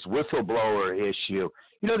about this whistleblower issue,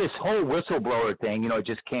 you know, this whole whistleblower thing, you know,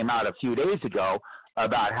 just came out a few days ago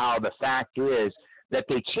about how the fact is that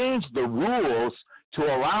they changed the rules to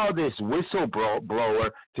allow this whistleblower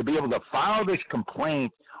to be able to file this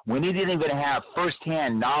complaint when he didn't even have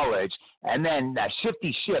firsthand knowledge. And then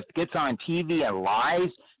Shifty Shift gets on TV and lies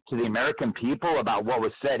to the American people about what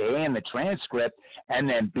was said, A, in the transcript, and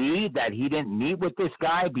then B, that he didn't meet with this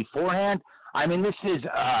guy beforehand. I mean, this is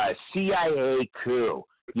a CIA coup,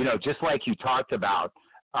 you know, just like you talked about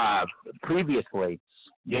previously,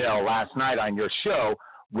 you know, last night on your show,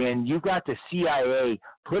 when you got the CIA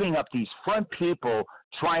putting up these front people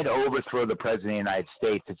trying to overthrow the president of the United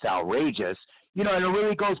States. It's outrageous. You know, and it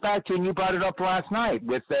really goes back to, and you brought it up last night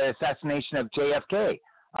with the assassination of JFK.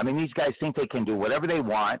 I mean, these guys think they can do whatever they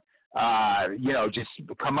want, you know, just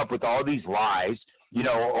come up with all these lies, you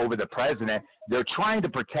know, over the president. They're trying to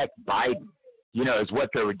protect Biden, you know, is what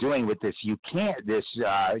they were doing with this Ukrainian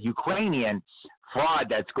fraud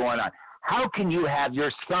that's going on. How can you have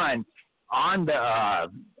your son on the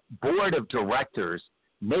board of directors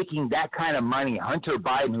making that kind of money, Hunter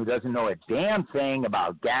Biden, who doesn't know a damn thing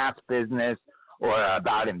about gas business or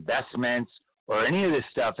about investments or any of this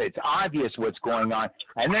stuff? It's obvious what's going on.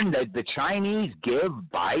 And then the Chinese give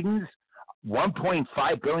Biden's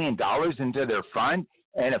 $1.5 billion into their fund,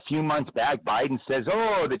 and a few months back, Biden says,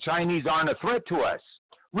 oh, the Chinese aren't a threat to us.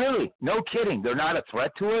 Really? No kidding. They're not a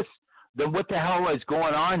threat to us? Then what the hell is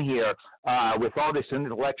going on here with all this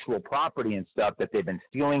intellectual property and stuff that they've been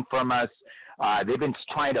stealing from us? They've been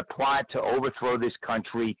trying to plot to overthrow this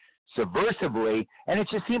country subversively, and it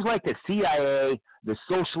just seems like the CIA, the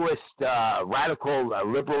socialist, radical,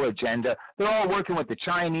 liberal agenda, they're all working with the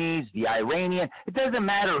Chinese, the Iranian. It doesn't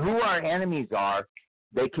matter who our enemies are.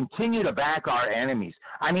 They continue to back our enemies.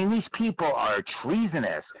 I mean, these people are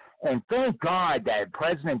treasonous, and thank God that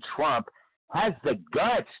President Trump has the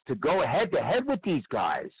guts to go head-to-head with these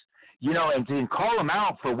guys, you know, and to call them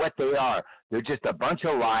out for what they are. They're just a bunch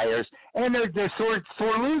of liars, and they're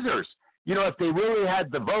sore losers. You know, if they really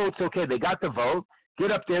had the votes, okay, they got the vote.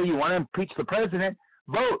 Get up there. You want to impeach the president,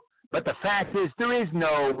 vote. But the fact is there is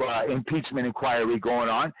no impeachment inquiry going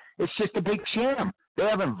on. It's just a big sham. They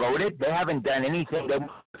haven't voted. They haven't done anything. They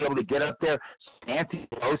won't be able to get up there. Nancy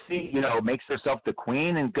Pelosi, you know, makes herself the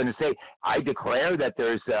queen and going to say, I declare that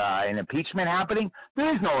there's an impeachment happening.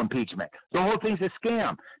 There is no impeachment. The whole thing's a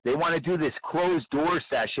scam. They want to do this closed-door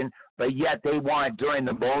session, but yet they want, during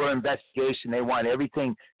the Mueller investigation, they want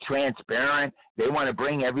everything transparent. They want to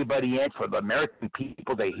bring everybody in for the American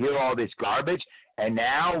people to hear all this garbage, and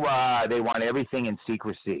now they want everything in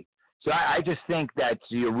secrecy. So I just think that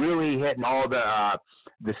you're really hitting all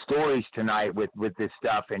the stories tonight with this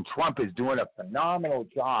stuff, and Trump is doing a phenomenal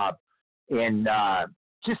job in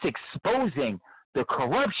just exposing the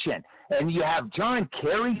corruption. And you have John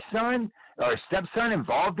Kerry's son or stepson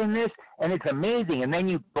involved in this, and it's amazing. And then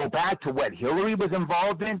you go back to what Hillary was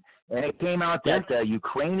involved in, and it came out that the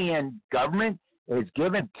Ukrainian government has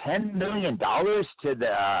given $10 million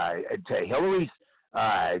to Hillary's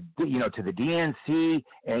you know, to the DNC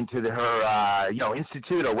and to her, you know,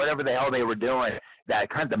 institute or whatever the hell they were doing, that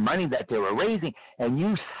kind of the money that they were raising. And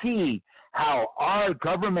you see how our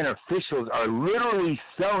government officials are literally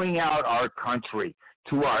selling out our country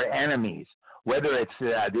to our enemies, whether it's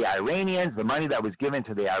the Iranians, the money that was given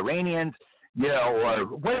to the Iranians, you know, or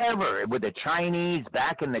whatever, with the Chinese,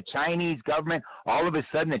 back in the Chinese government, all of a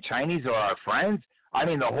sudden the Chinese are our friends. I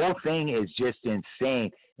mean, the whole thing is just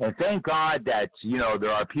insane. And thank God that, you know,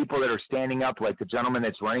 there are people that are standing up, like the gentleman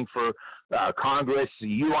that's running for Congress,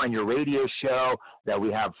 you on your radio show, that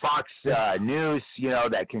we have Fox News, you know,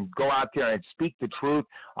 that can go out there and speak the truth.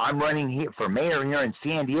 I'm running here for mayor here in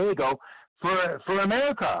San Diego for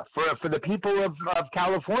America, for the people of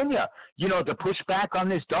California, to push back on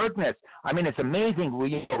this darkness. I mean, it's amazing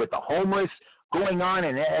with the homeless going on,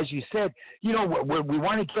 and as you said, we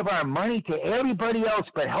want to give our money to everybody else,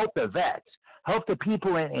 but help the vets, help the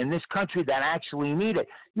people in this country that actually need it.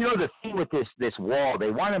 The thing with this wall, they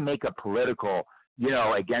want to make it political,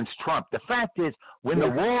 against Trump. The fact is, when the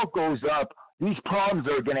wall goes up, these problems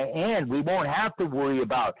are going to end. We won't have to worry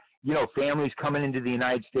about families coming into the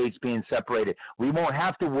United States being separated. We won't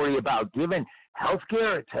have to worry about giving health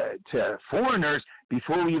care to foreigners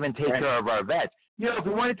before we even take care of our vets. If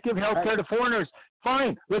we wanted to give health care to foreigners,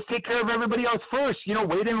 fine. Let's take care of everybody else first.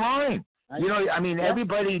 Wait in line.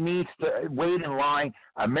 Everybody needs to wait in line.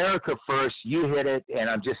 America first. You hit it, and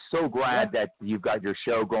I'm just so glad that you've got your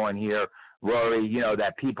show going here, Rory,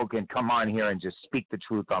 that people can come on here and just speak the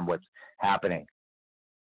truth on what's happening.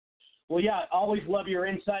 Well, yeah, always love your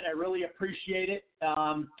insight. I really appreciate it.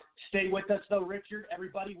 Stay with us, though, Richard.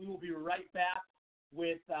 Everybody, we will be right back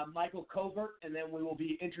with Michael Covert, and then we will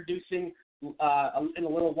be introducing in a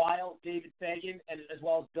little while David Fagan and as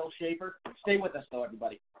well as Bill Schaefer. Stay with us, though,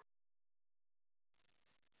 everybody.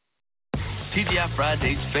 TGI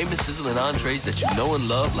Fridays' famous sizzling entrees that you know and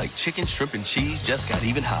love, like chicken, shrimp, and cheese, just got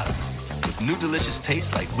even hotter. With new delicious tastes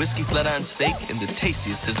like whiskey flat iron steak and the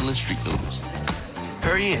tastiest sizzling street noodles.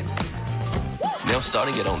 Hurry in. Now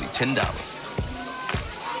starting at only $10.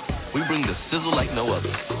 We bring the sizzle like no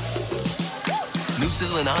other. New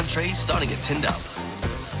sizzling entrees starting at $10.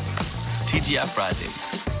 TGI Fridays,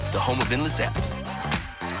 the home of endless apps.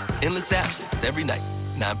 Endless apps every night,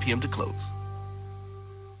 9 p.m. to close.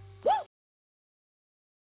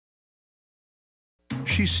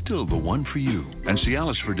 She's still the one for you, and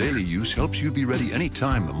Cialis for daily use helps you be ready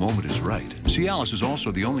anytime the moment is right. Cialis is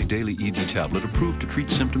also the only daily ED tablet approved to treat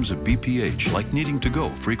symptoms of BPH, like needing to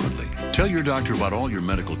go frequently. Tell your doctor about all your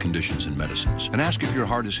medical conditions and medicines, and ask if your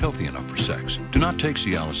heart is healthy enough for sex. Do not take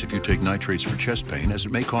Cialis if you take nitrates for chest pain, as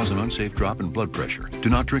it may cause an unsafe drop in blood pressure. Do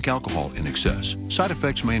not drink alcohol in excess. Side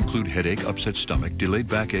effects may include headache, upset stomach, delayed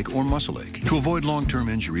backache, or muscle ache. To avoid long-term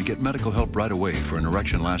injury, get medical help right away for an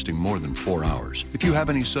erection lasting more than 4 hours. If you have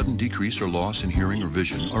any sudden decrease or loss in hearing or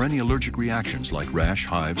vision, or any allergic reactions like rash,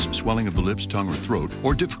 hives, swelling of the lips, tongue, or throat,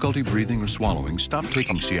 or difficulty breathing or swallowing, stop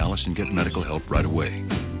taking Cialis and get medical help right away.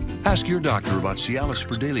 Ask your doctor about Cialis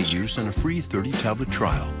for daily use and a free 30-tablet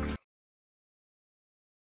trial.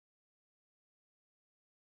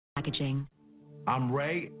 Packaging. I'm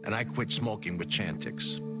Ray, and I quit smoking with Chantix.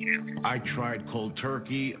 I tried cold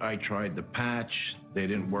turkey, I tried the patch, they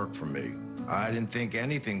didn't work for me. I didn't think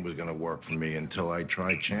anything was going to work for me until I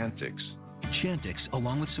tried Chantix. Chantix,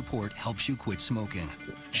 along with support, helps you quit smoking.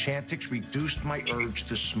 Chantix reduced my urge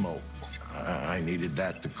to smoke. I needed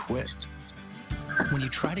that to quit. When you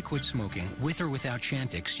try to quit smoking, with or without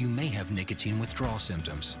Chantix, you may have nicotine withdrawal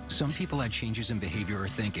symptoms. Some people had changes in behavior or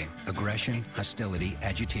thinking, aggression, hostility,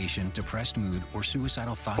 agitation, depressed mood, or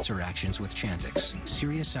suicidal thoughts or actions with Chantix.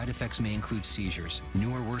 Serious side effects may include seizures,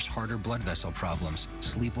 new or worse heart or blood vessel problems,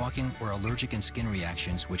 sleepwalking, or allergic and skin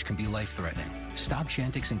reactions, which can be life-threatening. Stop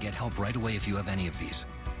Chantix and get help right away if you have any of these.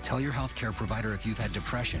 Tell your healthcare provider if you've had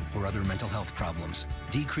depression or other mental health problems.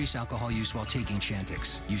 Decrease alcohol use while taking Chantix.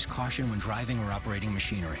 Use caution when driving or operating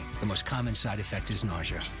machinery. The most common side effect is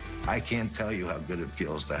nausea. I can't tell you how good it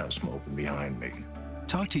feels to have smoking behind me.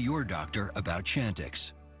 Talk to your doctor about Chantix.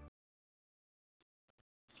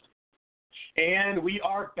 And we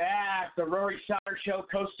are back. The Rory Sauter Show,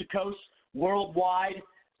 coast to coast, worldwide.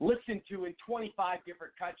 Listened to in 25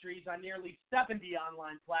 different countries on nearly 70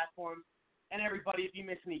 online platforms. And everybody, if you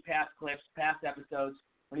miss any past clips, past episodes,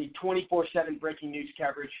 or need 24/7 breaking news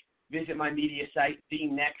coverage, visit my media site,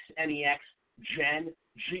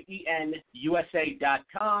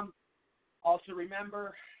 TheNextGenUSA.com. Also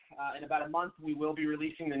remember, in about a month, we will be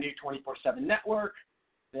releasing the new 24/7 network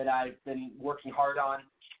that I've been working hard on.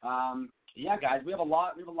 Yeah, guys, we have a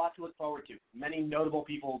lot to look forward to. Many notable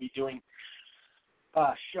people will be doing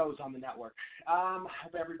shows on the network.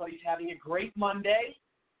 Hope everybody's having a great Monday.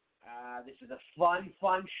 This is a fun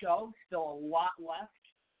show. Still a lot left.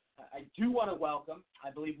 I do want to welcome,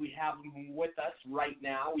 I believe we have him with us right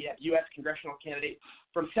now. We have U.S. congressional candidate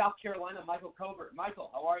from South Carolina, Michael Covert.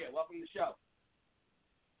 Michael, how are you? Welcome to the show.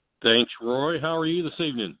 Thanks, Roy. How are you this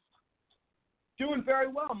evening? Doing very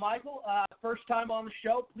well, Michael. First time on the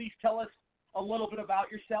show. Please tell us a little bit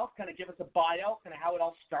about yourself. Kind of give us a bio, kind of how it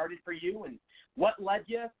all started for you, and what led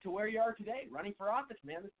you to where you are today, running for office,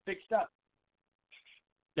 man. This is big stuff.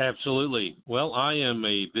 Absolutely. Well, I am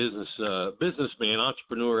a businessman,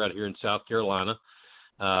 entrepreneur out here in South Carolina.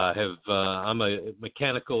 I'm a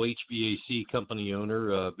mechanical HVAC company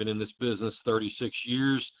owner. Been in this business 36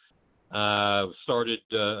 years. Started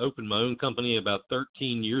opened my own company about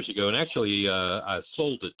 13 years ago, and actually I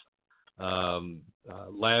sold it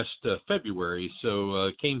last February,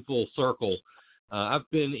 so came full circle. I've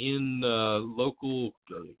been in local,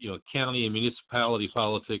 county and municipality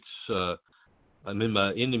politics. I'm in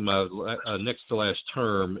my ending my next to last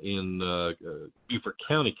term in Beaufort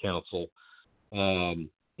County Council, and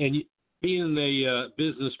being a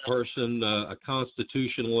business person, a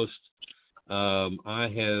constitutionalist. I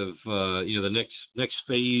have, the next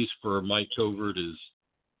phase for Mike Covert is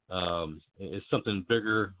something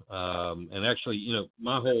bigger. And actually,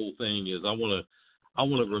 my whole thing is I want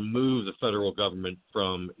to remove the federal government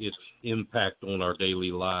from its impact on our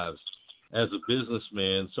daily lives. As a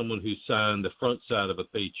businessman, someone who signed the front side of a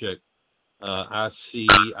paycheck, I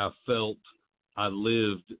felt, I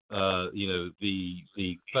lived,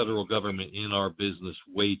 the federal government in our business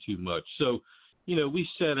way too much. So, we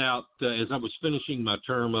set out, as I was finishing my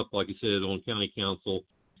term up, like I said, on county council,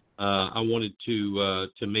 I wanted to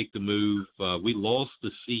make the move. We lost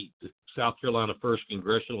the seat, the South Carolina 1st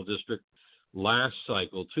Congressional District last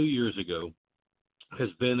cycle, 2 years ago, has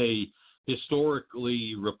been a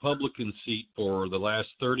historically Republican seat for the last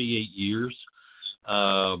 38 years.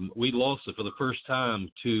 We lost it for the first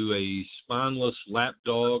time to a spineless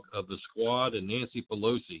lapdog of the squad and Nancy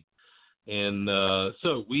Pelosi. And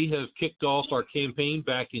so we have kicked off our campaign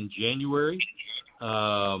back in January,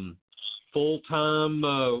 full-time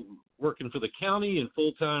working for the county and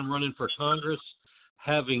full-time running for Congress,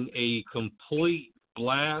 having a complete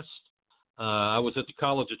blast. I was at the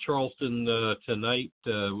College of Charleston tonight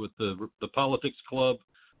with the Politics Club,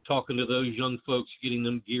 talking to those young folks, getting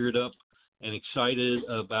them geared up and excited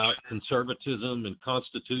about conservatism and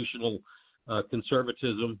constitutional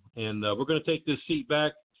conservatism. And we're going to take this seat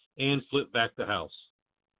back and flip back the House.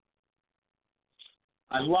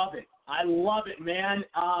 I love it. I love it, man.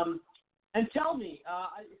 And tell me,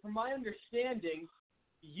 from my understanding,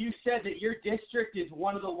 you said that your district is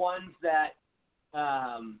one of the ones that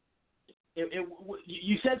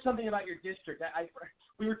you said something about your district.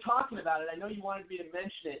 We were talking about it. I know you wanted me to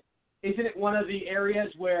mention it. Isn't it one of the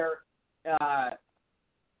areas where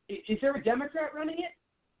is there a Democrat running it?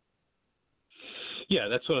 Yeah,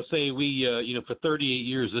 that's what I'm saying. We, for 38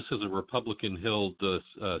 years, this is a Republican-held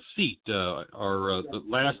seat. The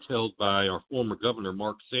last held by our former governor,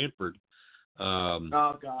 Mark Sanford. Oh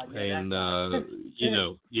God! Yeah, and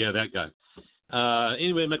that guy.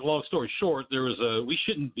 Anyway, make a long story short, we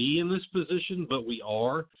shouldn't be in this position, but we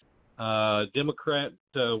are. Democrat,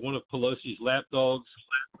 one of Pelosi's lapdogs,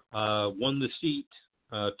 won the seat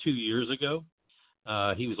 2 years ago.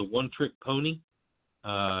 He was a one-trick pony.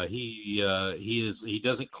 He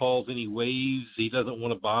doesn't cause any waves. He doesn't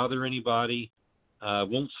want to bother anybody.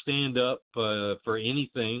 Won't stand up for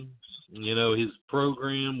anything. His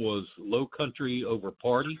program was low country over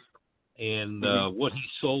party, and what he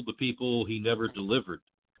sold the people, he never delivered.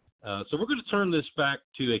 So we're going to turn this back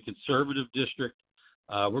to a conservative district.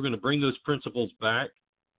 We're going to bring those principles back.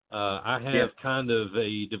 I have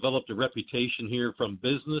developed a reputation here from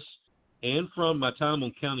business and from my time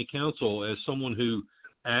on county council as someone who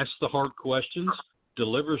asks the hard questions,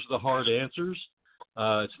 delivers the hard answers.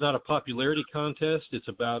 It's not a popularity contest. It's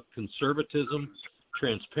about conservatism,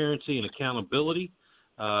 transparency, and accountability.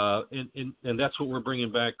 And that's what we're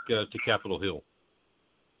bringing back to Capitol Hill.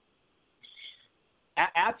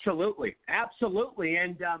 Absolutely.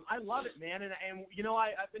 And I love it, man. And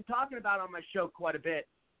I've been talking about on my show quite a bit,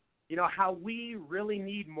 how we really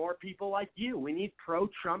need more people like you. We need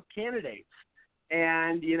pro-Trump candidates.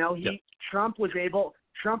 And, Trump was able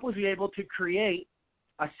to create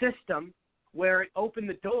a system where it opened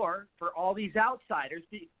the door for all these outsiders.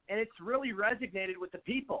 And it's really resonated with the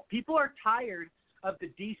people. People are tired of the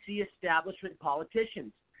D.C. establishment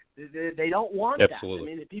politicians. They don't want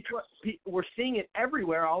Absolutely. that. I mean, we're seeing it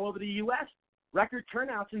everywhere all over the U.S. Record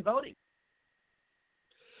turnouts in voting.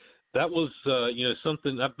 That was,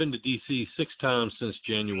 something. I've been to D.C. 6 times since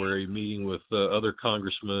January, meeting with other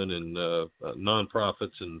congressmen and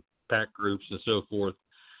nonprofits and PAC groups and so forth.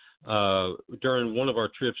 During one of our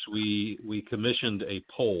trips, we commissioned a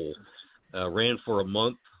poll, ran for a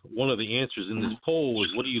month. One of the answers in this poll was,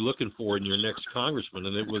 what are you looking for in your next congressman?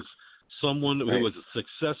 And it was someone who was a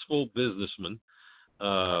successful businessman.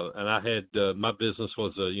 And I had, my business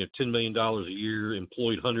was, $10 million a year,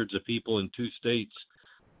 employed hundreds of people in 2 states.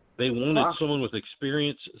 They wanted someone with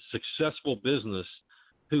experience, successful business,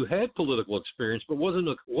 who had political experience, but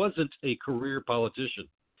wasn't a career politician.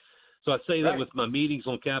 So I say that with my meetings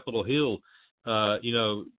on Capitol Hill,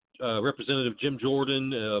 Representative Jim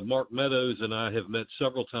Jordan, Mark Meadows, and I have met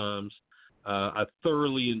several times. I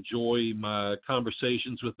thoroughly enjoy my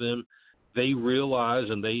conversations with them. They realize,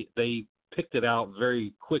 and they picked it out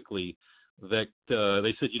very quickly, that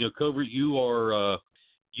they said, Covert, you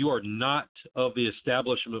are not of the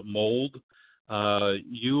establishment mold.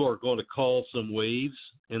 You are going to call some waves,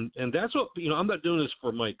 and that's what I'm not doing this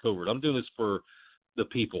for Mike Covert. I'm doing this for the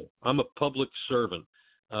people. I'm a public servant.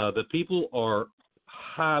 The people are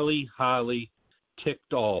highly, highly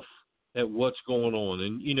ticked off at what's going on,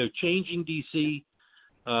 and changing DC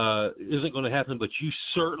isn't going to happen. But you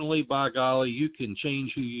certainly, by golly, you can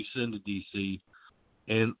change who you send to DC,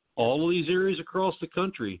 and all of these areas across the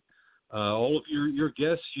country. All of your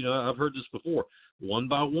guests, I've heard this before. One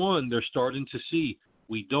by one, they're starting to see,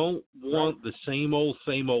 we don't want the same old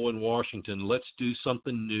in Washington. Let's do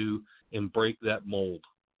something new and break that mold.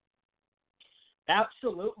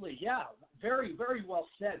 Absolutely, yeah. Very, very well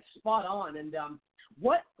said. Spot on. And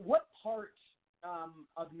what parts of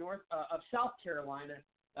South Carolina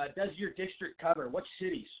does your district cover? What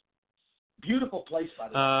cities? Beautiful place, by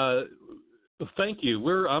the way. Thank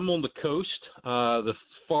you. I'm on the coast. The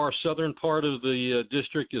far southern part of the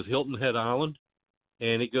district is Hilton Head Island,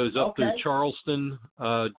 and it goes up through Charleston,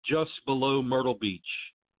 just below Myrtle Beach.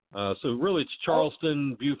 So really, it's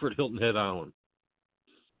Charleston, Beaufort, Hilton Head Island.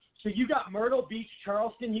 So you got Myrtle Beach,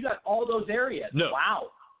 Charleston. You got all those areas. No,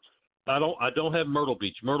 wow. I don't have Myrtle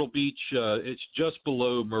Beach. Myrtle Beach, it's just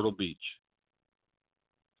below Myrtle Beach.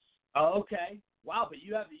 Oh, okay. Wow, but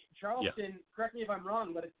you have Charleston. Yeah. Correct me if I'm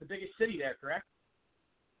wrong, but it's the biggest city there, correct?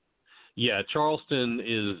 Yeah, Charleston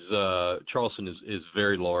is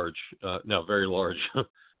very large. No, very large.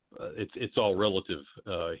 It's all relative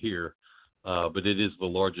here, but it is the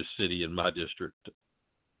largest city in my district.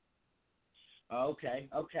 Okay.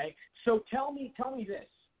 So tell me this.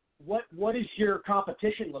 What is your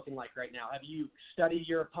competition looking like right now? Have you studied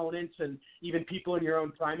your opponents and even people in your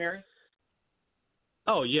own primary?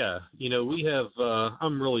 Oh yeah, we have.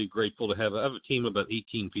 I'm really grateful to have. I have a team of about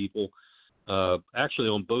 18 people, actually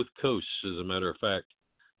on both coasts, as a matter of fact,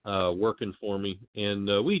 working for me,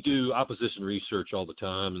 and we do opposition research all the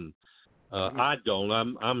time. And I don't.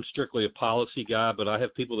 I'm strictly a policy guy, but I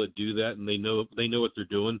have people that do that, and they know what they're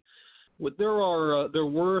doing. There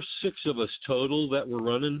were 6 of us total that were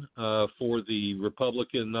running for the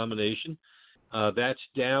Republican nomination. That's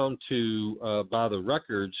down to, by the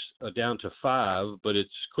records, down to 5, but it's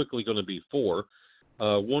quickly going to be 4.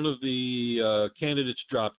 One of the candidates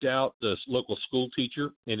dropped out, the local school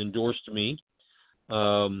teacher, and endorsed me.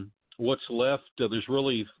 What's left, there's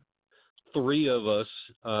really 3 of us,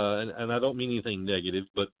 and I don't mean anything negative,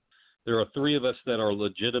 but there are 3 of us that are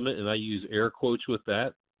legitimate, and I use air quotes with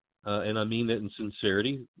that. And I mean that in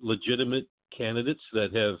sincerity, legitimate candidates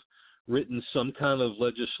that have written some kind of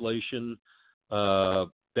legislation that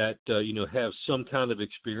have some kind of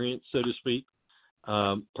experience, so to speak.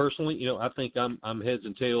 Personally, I think I'm heads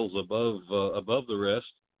and tails above the rest.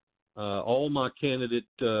 All my candidate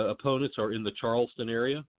opponents are in the Charleston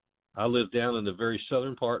area. I live down in the very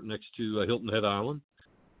southern part next to Hilton Head Island,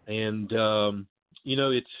 and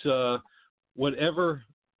it's whatever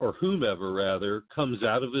or whomever rather comes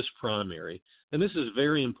out of this primary, and this is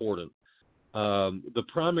very important. The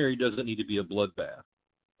primary doesn't need to be a bloodbath.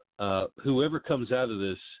 Whoever comes out of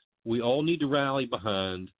this, we all need to rally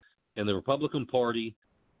behind, and the Republican Party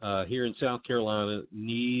here in South Carolina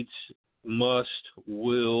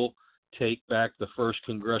will take back the 1st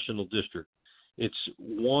congressional district. It's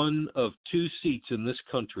one of 2 seats in this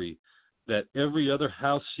country that every other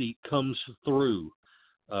House seat comes through.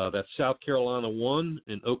 That's South Carolina 1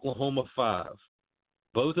 and Oklahoma 5.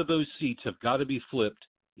 Both of those seats have got to be flipped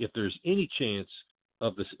if there's any chance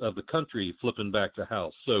of the country flipping back the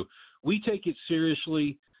House. So we take it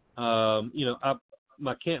seriously. My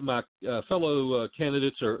fellow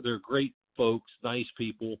candidates they're great folks, nice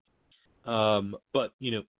people. But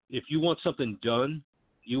if you want something done,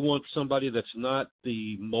 you want somebody that's not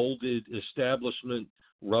the molded establishment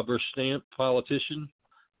rubber stamp politician,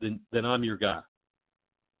 then I'm your guy.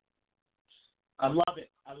 I love it.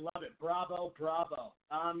 Bravo.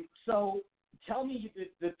 So tell me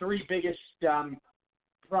the 3 biggest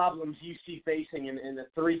problems you see facing and the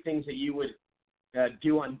 3 things that you would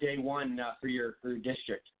do on day one for your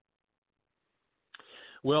district.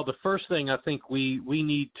 Well, the first thing I think we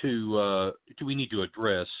need to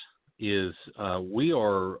address is we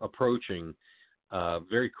are approaching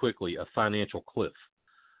very quickly a financial cliff.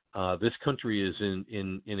 This country is in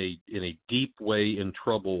a deep way in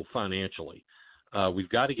trouble financially. We've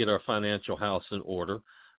got to get our financial house in order.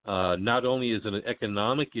 Not only is it an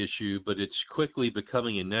economic issue, but it's quickly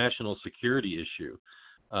becoming a national security issue.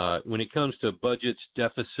 When it comes to budgets,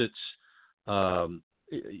 deficits,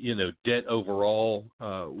 debt overall.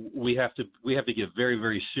 We have to get very,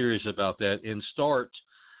 very serious about that and start,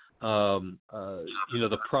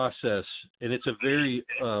 the process. And it's a very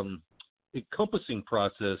encompassing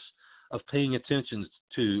process of paying attention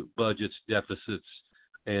to budgets, deficits,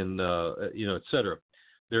 and et cetera.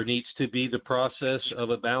 There needs to be the process of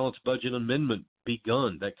a balanced budget amendment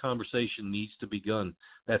begun. That conversation needs to begun.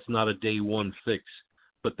 That's not a day one fix,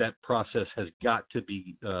 but that process has got to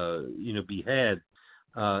be,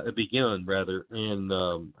 begun rather, and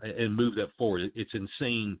move that forward. It's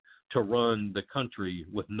insane to run the country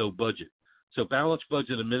with no budget. So balanced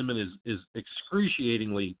budget amendment is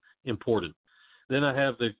excruciatingly important. Then I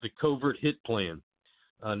have the covert hit plan.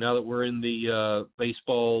 Now that we're in the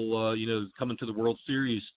baseball, coming to the World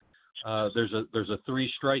Series, there's a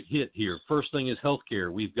 3-strike hit here. First thing is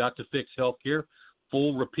healthcare. We've got to fix healthcare,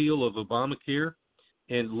 full repeal of Obamacare,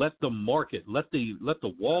 and let the market, let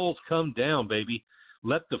the walls come down, baby.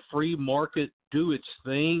 Let the free market do its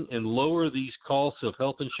thing and lower these costs of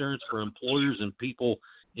health insurance for employers and people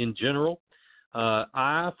in general.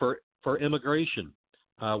 For immigration.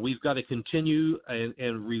 We've got to continue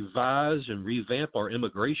and revise and revamp our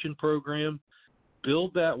immigration program,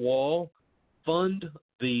 build that wall, fund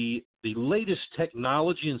the latest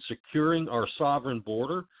technology in securing our sovereign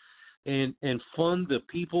border, and fund the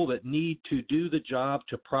people that need to do the job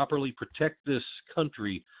to properly protect this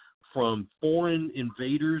country from foreign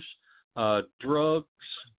invaders, drugs,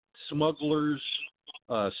 smugglers,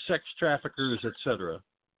 sex traffickers, etc.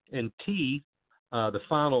 And the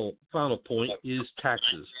final point is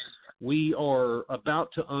taxes. We are about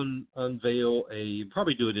to unveil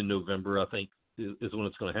probably do it in November, I think, is when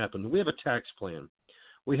it's going to happen. We have a tax plan.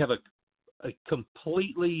 We have a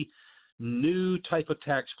completely new type of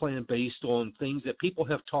tax plan based on things that people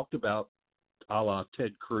have talked about, a la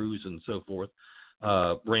Ted Cruz and so forth,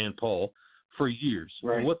 Rand Paul, for years.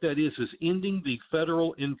 Right. And what that is ending the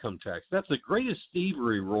federal income tax. That's the greatest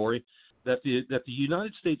thievery, Rory, that the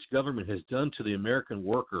United States government has done to the American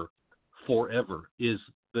worker forever, is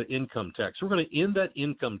the income tax. We're going to end that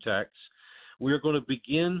income tax. We are going to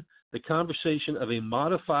begin the conversation of a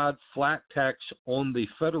modified flat tax on the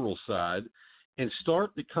federal side and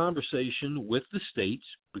start the conversation with the states,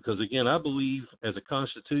 because, again, I believe as a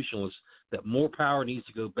constitutionalist that more power needs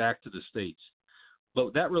to go back to the states.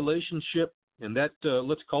 But that relationship and that,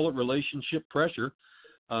 let's call it relationship pressure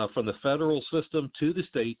from the federal system to the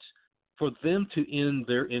states, for them to end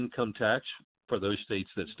their income tax for those states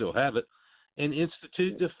that still have it and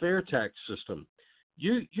institute the fair tax system.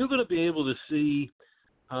 You're going to be able to see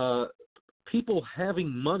people having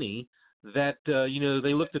money that,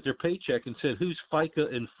 they looked at their paycheck and said, who's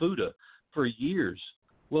FICA and FUTA for years?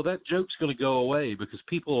 Well, that joke's going to go away because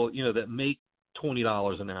people, that make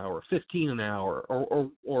 $20 an hour, $15 an hour,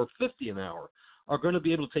 or $50 an hour are going to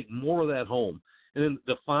be able to take more of that home. And then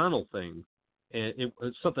the final thing, and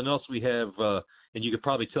it's something else we have, and you could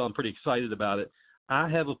probably tell I'm pretty excited about it. I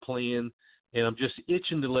have a plan, and I'm just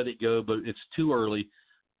itching to let it go, but it's too early.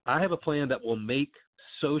 I have a plan that will make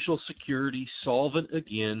Social Security solvent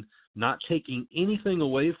again, not taking anything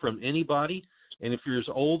away from anybody. And if you're as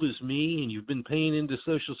old as me and you've been paying into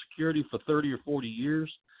Social Security for 30 or 40 years,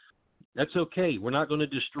 that's okay. We're not going to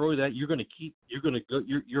destroy that.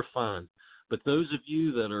 You're fine. But those of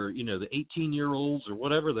you that are, the 18-year-olds or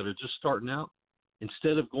whatever that are just starting out,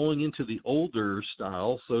 instead of going into the older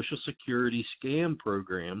style Social Security scam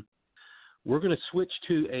program, we're going to switch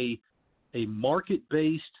to a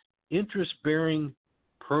market-based, interest-bearing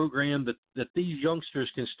program that these youngsters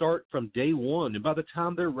can start from day one. And by the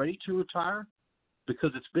time they're ready to retire,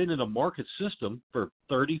 because it's been in a market system for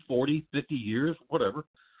 30, 40, 50 years, whatever,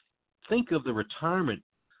 think of the retirement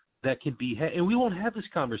that can be had. And we won't have this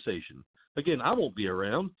conversation. Again, I won't be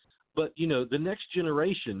around, but, the next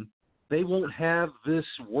generation, they won't have this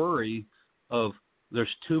worry of there's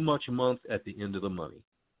too much a month at the end of the money.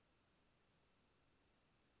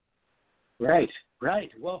 Right.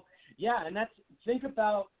 Well, yeah, and think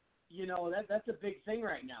about, that's a big thing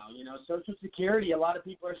right now. Social Security, a lot of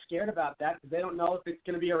people are scared about that because they don't know if it's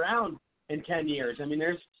going to be around in 10 years. I mean,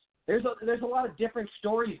 there's a lot of different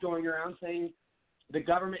stories going around saying the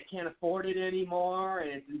government can't afford it anymore,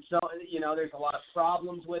 and so there's a lot of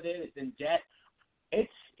problems with it. It's in debt.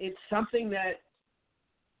 It's something that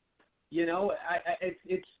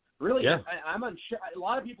it's really. Yeah. I'm unsure. A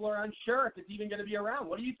lot of people are unsure if it's even going to be around.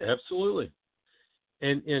 What do you think? Absolutely.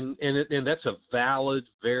 And that's a valid,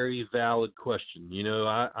 very valid question.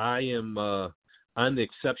 I'm the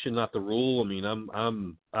exception, not the rule. I mean,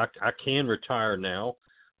 I can retire now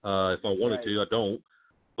if I wanted to. I don't.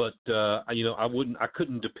 But I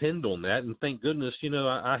couldn't depend on that. And thank goodness,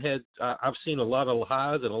 I've seen a lot of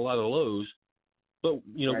highs and a lot of lows. But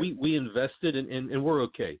Right. we invested and we're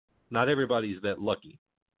okay. Not everybody's that lucky.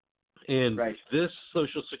 And Right. this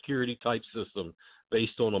Social Security type system,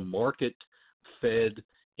 based on a market fed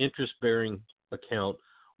interest bearing account,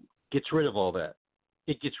 gets rid of all that.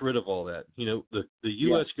 It gets rid of all that. The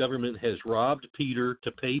U.S. government has robbed Peter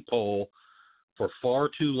to pay Paul for far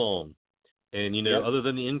too long. And, other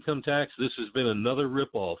than the income tax, this has been another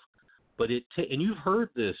ripoff. But and you've heard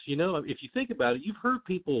this, if you think about it, you've heard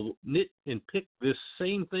people knit and pick this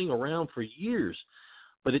same thing around for years.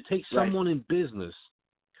 But it takes someone in business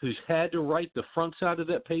who's had to write the front side of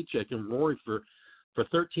that paycheck. And Rory, for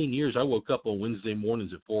 13 years, I woke up on Wednesday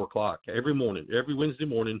mornings at 4 o'clock every Wednesday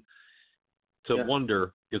morning to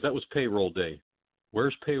wonder, because that was payroll day.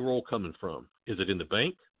 Where's payroll coming from? Is it in the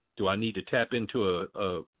bank? Do I need to tap into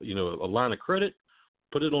a line of credit,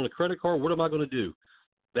 put it on a credit card? What am I going to do?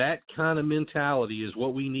 That kind of mentality is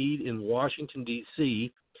what we need in Washington,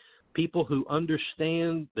 D.C., people who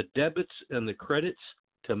understand the debits and the credits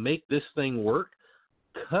to make this thing work.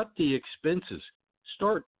 Cut the expenses.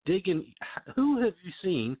 Start digging. Who have you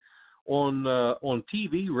seen on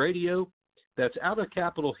TV, radio, that's out of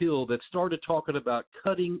Capitol Hill that started talking about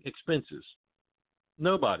cutting expenses?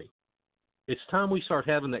 Nobody. It's time we start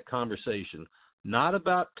having that conversation. Not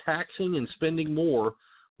about taxing and spending more.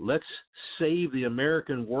 Let's save the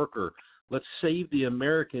American worker. Let's save the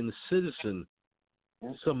American citizen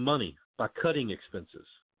some money by cutting expenses.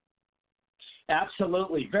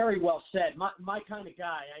 Absolutely. Very well said. My kind of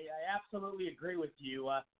guy. I absolutely agree with you.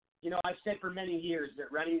 I've said for many years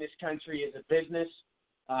that running this country is a business.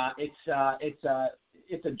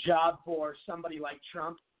 It's a job for somebody like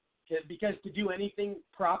Trump, because to do anything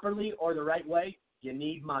properly or the right way, you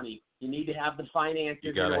need money. You need to have the finances.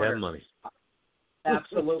 You got to have money.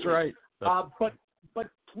 Absolutely. That's right. But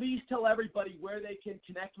please tell everybody where they can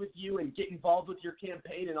connect with you and get involved with your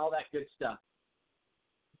campaign and all that good stuff.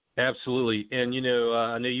 Absolutely. And,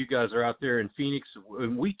 I know you guys are out there in Phoenix,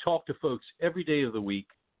 and we talk to folks every day of the week,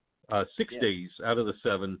 6 days out of the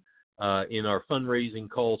 7, in our fundraising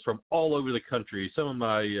calls from all over the country. Some of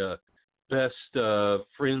my best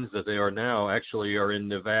friends that they are now actually are in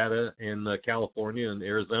Nevada and California and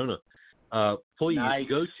Arizona. Please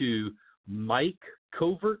go to Mike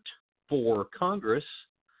Covert for Congress.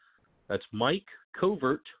 That's Mike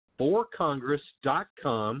Covert for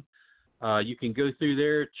Congress.com. You can go through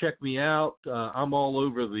there, check me out. I'm all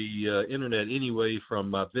over the internet anyway from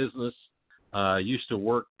my business. I used to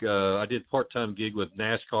work, I did part-time gig with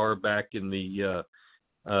NASCAR back in the,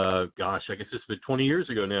 I guess it's been 20 years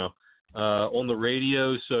ago now, on the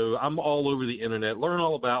radio. So I'm all over the internet. Learn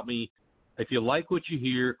all about me. If you like what you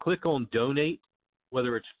hear, click on donate,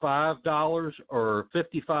 whether it's $5 or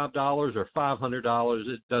 $55 or $500,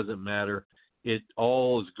 it doesn't matter. It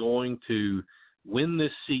all is going to win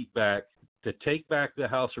this seat back, to take back the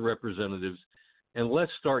House of Representatives, and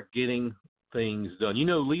let's start getting things done.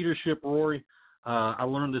 Leadership, Rory, I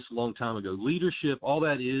learned this a long time ago. Leadership, all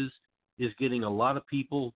that is getting a lot of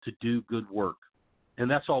people to do good work. And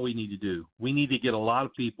that's all we need to do. We need to get a lot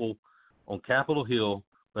of people on Capitol Hill.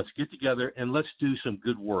 Let's get together and let's do some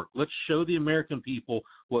good work. Let's show the American people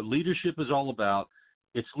what leadership is all about.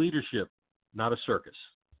 It's leadership, not a circus.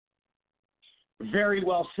 Very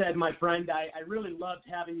well said, my friend. I really loved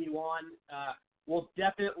having you on. We'll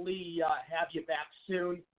definitely have you back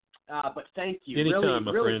soon. But thank you. Anytime,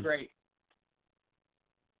 my really friend. Great.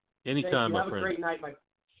 Anytime, my friend. Have a great night,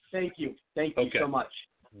 Thank you. Thank you so much.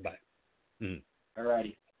 Bye. All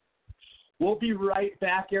righty. We'll be right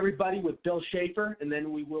back, everybody, with Bill Schaefer, and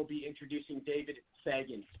then we will be introducing David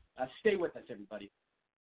Fagan. Stay with us, everybody.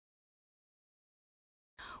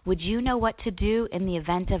 Would you know what to do in the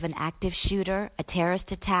event of an active shooter, a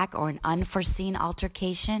terrorist attack, or an unforeseen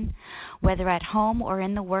altercation? Whether at home or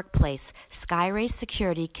in the workplace, Skyray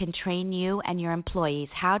Security can train you and your employees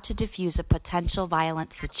how to defuse a potential violent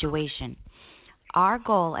situation. Our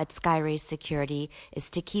goal at Skyray Security is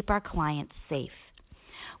to keep our clients safe.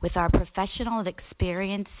 With our professional and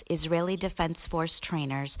experienced Israeli Defense Force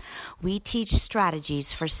trainers, we teach strategies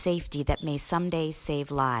for safety that may someday save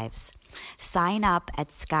lives. Sign up at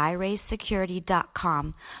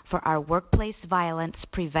skyraysecurity.com for our workplace violence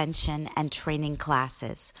prevention and training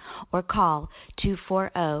classes, or call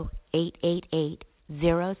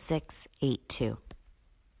 240-888-0682.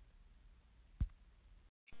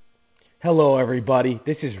 Hello, everybody.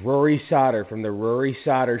 This is Rory Sauter from The Rory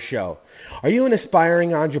Sauter Show. Are you an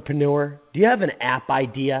aspiring entrepreneur? Do you have an app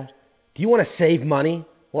idea? Do you want to save money?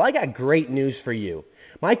 Well, I got great news for you.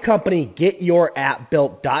 My company,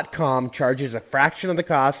 GetYourAppBuilt.com, charges a fraction of the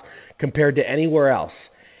cost compared to anywhere else.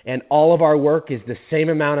 And all of our work is the same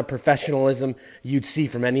amount of professionalism you'd see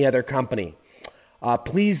from any other company.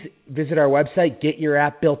 Please visit our website,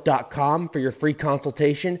 GetYourAppBuilt.com, for your free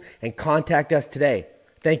consultation and contact us today.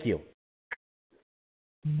 Thank you.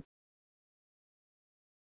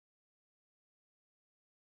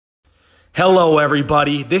 Hello,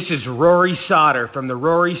 everybody. This is Rory Sauter from The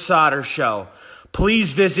Rory Sauter Show.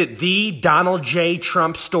 Please visit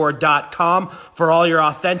thedonaldjtrumpstore.com for all your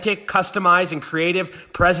authentic, customized, and creative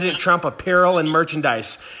President Trump apparel and merchandise.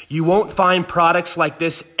 You won't find products like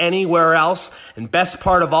this anywhere else, and best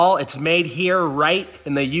part of all, it's made here right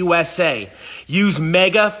in the USA. Use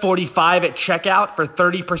MEGA45 at checkout for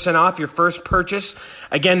 30% off your first purchase.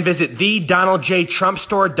 Again, visit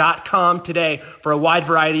thedonaldjtrumpstore.com today for a wide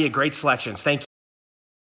variety of great selections. Thank you.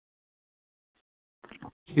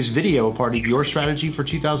 Is video a part of your strategy for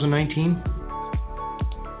 2019?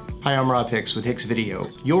 Hi, I'm Rob Hicks with Hicks Video,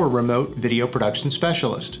 your remote video production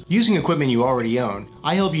specialist. Using equipment you already own,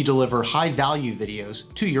 I help you deliver high-value videos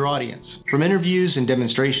to your audience. From interviews and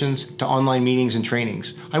demonstrations to online meetings and trainings,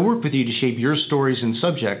 I work with you to shape your stories and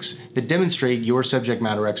subjects that demonstrate your subject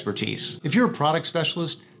matter expertise. If you're a product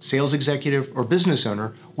specialist, sales executive, or business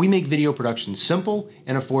owner, we make video production simple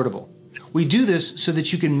and affordable. We do this so that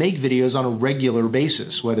you can make videos on a regular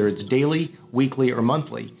basis, whether it's daily, weekly, or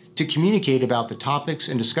monthly, to communicate about the topics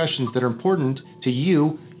and discussions that are important to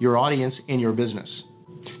you, your audience, and your business.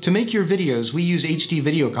 To make your videos, we use HD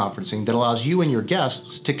video conferencing that allows you and your guests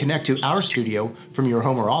to connect to our studio from your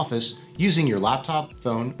home or office using your laptop,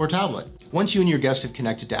 phone, or tablet. Once you and your guests have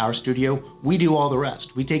connected to our studio, we do all the rest.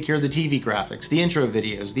 We take care of the TV graphics, the intro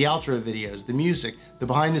videos, the outro videos, the music, the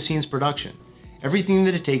behind-the-scenes production. Everything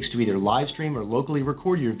that it takes to either live stream or locally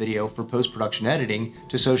record your video for post-production editing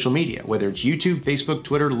to social media, whether it's YouTube, Facebook,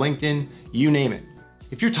 Twitter, LinkedIn, you name it.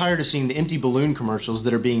 If you're tired of seeing the empty balloon commercials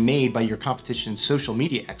that are being made by your competition's social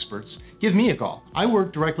media experts, give me a call. I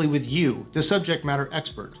work directly with you, the subject matter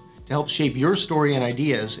expert, to help shape your story and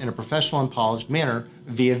ideas in a professional and polished manner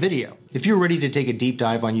via video. If you're ready to take a deep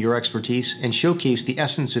dive on your expertise and showcase the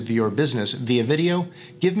essence of your business via video,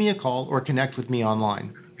 give me a call or connect with me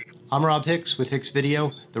online. I'm Rob Hicks with Hicks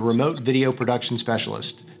Video, the remote video production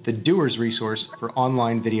specialist, the doer's resource for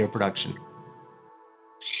online video production.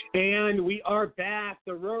 And we are back,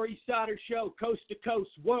 the Rory Sauter Show, coast to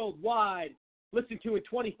coast, worldwide. Listened to in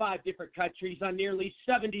 25 different countries on nearly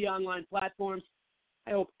 70 online platforms.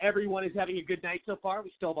 I hope everyone is having a good night so far.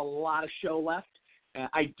 We still have a lot of show left.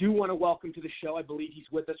 I do want to welcome to the show, I believe he's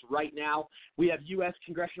with us right now. We have U.S.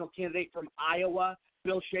 congressional candidate from Iowa,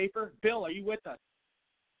 Bill Schaefer. Bill, are you with us?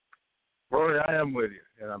 Rory, I am with you,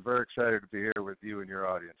 and I'm very excited to be here with you and your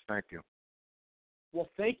audience. Thank you. Well,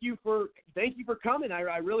 thank you for coming.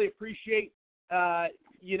 I really appreciate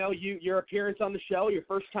your appearance on the show, your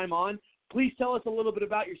first time on. Please tell us a little bit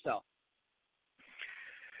about yourself.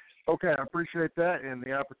 Okay, I appreciate that, and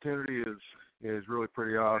the opportunity is really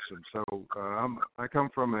pretty awesome. So I come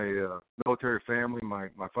from a military family.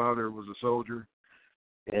 My father was a soldier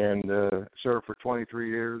and served for 23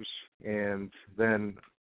 years, and then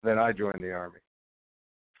I joined the Army.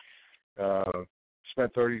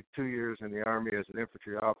 Spent 32 years in the Army as an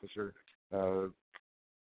infantry officer,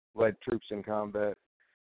 led troops in combat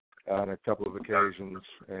on a couple of occasions,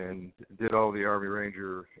 and did all the Army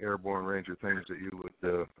Ranger, Airborne Ranger things that you would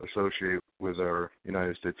associate with our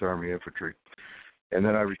United States Army infantry. And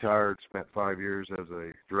then I retired, spent 5 years as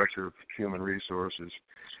a director of human resources.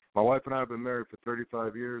 My wife and I have been married for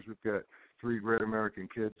 35 years. We've got 3 great American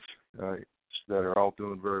kids that are all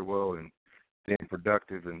doing very well and being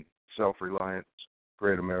productive and self-reliant,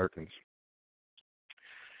 great Americans.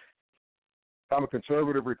 I'm a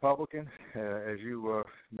conservative Republican. As you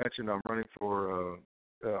mentioned, I'm running for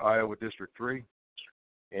Iowa District 3,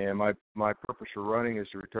 and my purpose for running is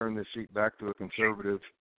to return this seat back to a conservative,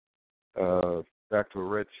 back to a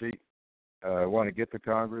red seat. I want to get to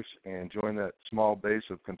Congress and join that small base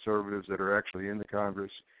of conservatives that are actually in the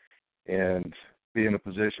Congress and be in a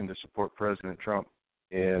position to support President Trump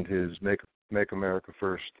and his Make America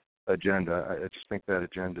First agenda. I just think that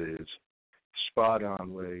agenda is spot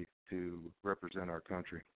on way to represent our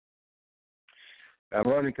country. I'm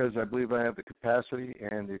running because I believe I have the capacity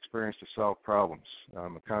and the experience to solve problems. I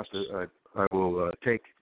will take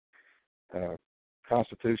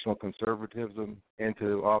constitutional conservatism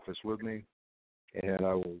into office with me, and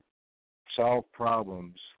I will solve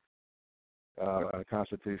problems on a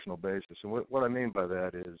constitutional basis. And what I mean by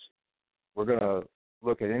that is we're going to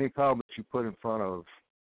look at any problem that you put in front of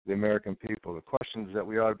the American people. The questions that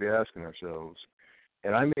we ought to be asking ourselves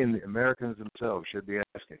and I mean the Americans themselves, should be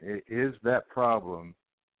asking, is that problem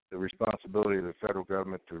the responsibility of the federal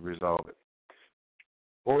government to resolve it?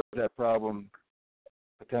 Or is that problem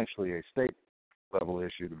potentially a state-level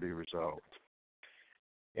issue to be resolved?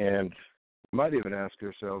 And we might even ask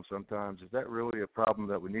ourselves sometimes, is that really a problem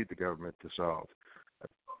that we need the government to solve?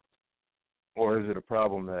 Or is it a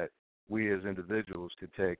problem that we as individuals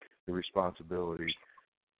could take the responsibility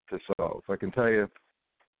to solve? I can tell you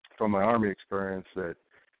from my Army experience that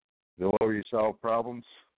the longer you solve problems,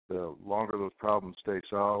 the longer those problems stay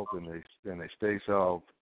solved, and they stay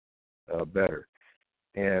solved better.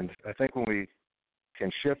 And I think when we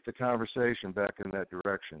can shift the conversation back in that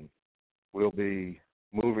direction, we'll be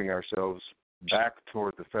moving ourselves back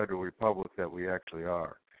toward the federal republic that we actually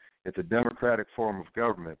are. It's a democratic form of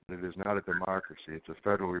government, but it is not a democracy. It's a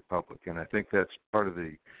federal republic, and I think that's part of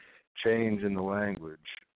the change in the language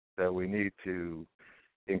that we need to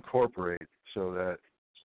incorporate so that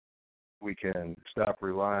we can stop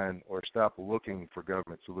relying or stop looking for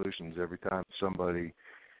government solutions every time somebody,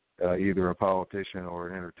 either a politician or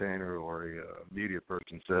an entertainer or a media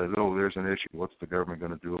person says, oh, there's an issue. What's the government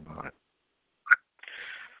going to do about it?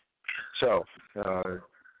 So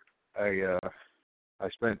I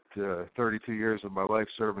spent 32 years of my life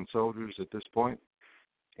serving soldiers at this point,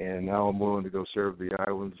 and now I'm willing to go serve the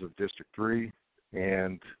islands of District 3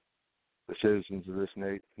 and the citizens of this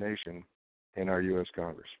nation in our U.S.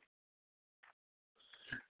 Congress.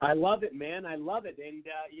 I love it, man. I love it. And,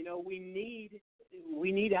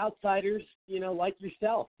 we need outsiders, like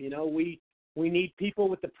yourself. We need people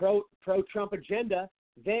with the pro-Trump agenda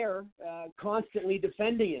there constantly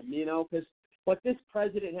defending him, because what this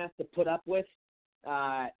president has to put up with,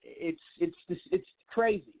 it's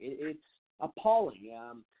crazy. It's appalling.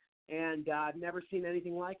 And I've never seen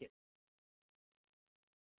anything like it.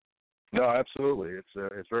 No, absolutely.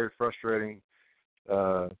 It's very frustrating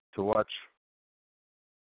to watch,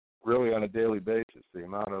 really on a daily basis, the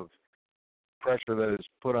amount of pressure that is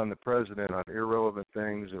put on the president on irrelevant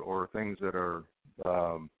things or things that are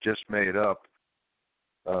just made up.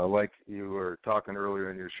 Like you were talking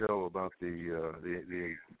earlier in your show about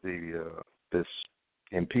this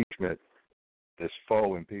impeachment, this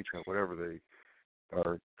faux impeachment, whatever they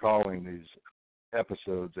are calling these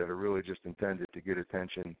episodes that are really just intended to get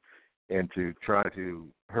attention and to try to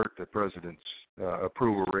hurt the president's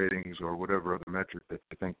approval ratings or whatever other metric that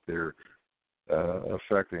they think they're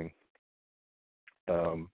affecting.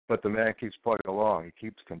 But the man keeps plugging along.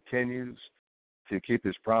 He continues to keep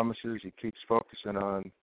his promises. He keeps focusing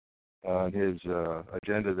on his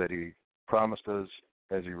agenda that he promised us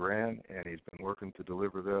as he ran, and he's been working to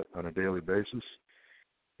deliver that on a daily basis.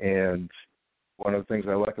 And one of the things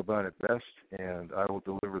I like about it best, and I will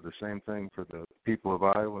deliver the same thing for the people of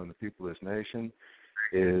Iowa and the people of this nation,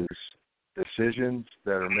 is decisions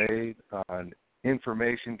that are made on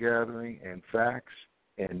information gathering and facts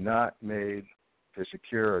and not made to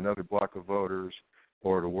secure another block of voters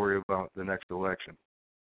or to worry about the next election.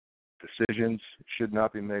 Decisions should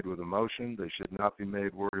not be made with emotion. They should not be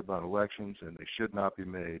made worried about elections, and they should not be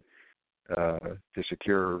made to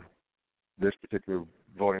secure this particular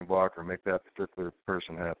voting block or make that particular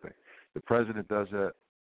person happy. The president does that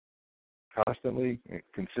constantly and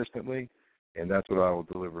consistently, and that's what I will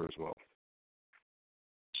deliver as well.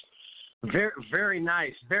 Very, very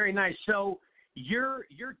nice. Very nice. So your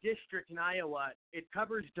district in Iowa, it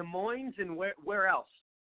covers Des Moines and where else?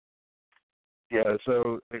 Yeah,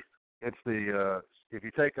 so it's if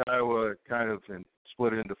you take Iowa kind of and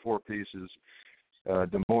split it into four pieces,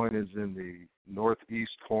 Des Moines is in the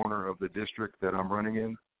northeast corner of the district that I'm running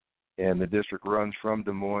in, and the district runs from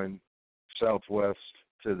Des Moines southwest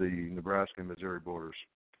to the Nebraska and Missouri borders.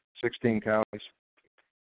 16 counties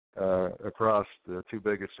across the two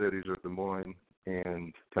biggest cities are Des Moines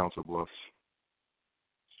and Council Bluffs.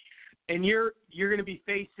 And you're going to be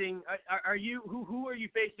facing. Who are you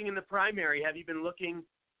facing in the primary? Have you been looking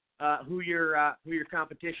who your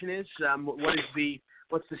competition is?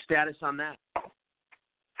 What's the status on that?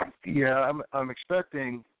 Yeah, I'm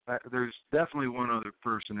expecting. There's definitely one other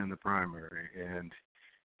person in the primary, and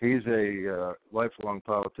he's a lifelong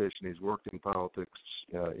politician. He's worked in politics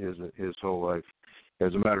his whole life.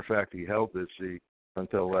 As a matter of fact, he held this seat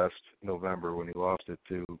until last November when he lost it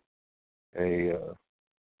to a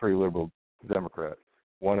pretty liberal Democrat,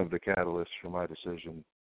 one of the catalysts for my decision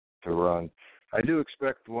to run. I do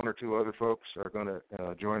expect one or two other folks are going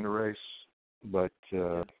to join the race, but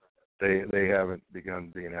they haven't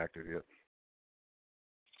begun being active yet.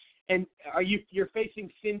 And you're facing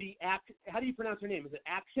Cindy how do you pronounce her name? Is it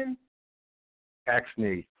Axon?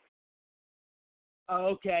 Axney. Oh,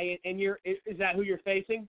 okay. And is that who you're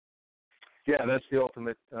facing? Yeah, that's the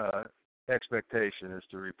ultimate expectation, is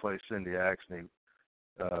to replace Cindy Axne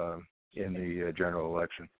in the general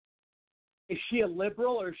election. Is she a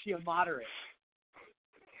liberal or is she a moderate?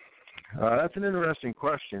 That's an interesting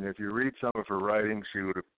question. If you read some of her writings, she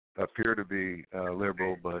would appear to be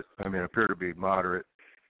liberal, appear to be moderate.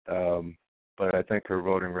 But I think her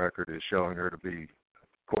voting record is showing her to be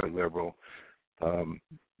quite liberal.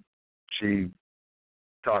 She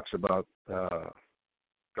talks about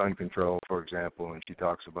gun control, for example, and she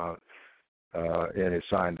talks about and is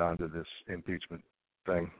signed onto this impeachment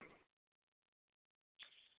thing.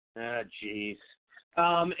 Jeez.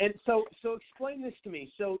 And so explain this to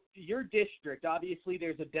me. So your district, obviously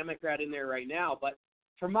there's a Democrat in there right now, but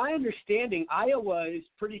from my understanding, Iowa is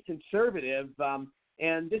pretty conservative,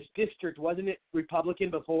 and this district, wasn't it Republican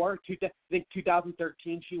before? I think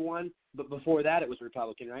 2013 she won, but before that it was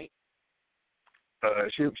Republican, right?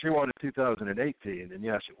 She won in 2018, and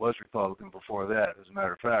yes, it was Republican before that. As a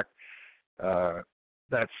matter of fact,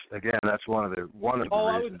 that's one of the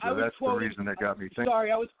reasons. That's the reason that got me thinking.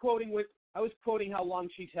 Sorry, I was quoting how long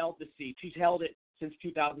she's held the seat. She's held it since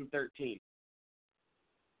 2013.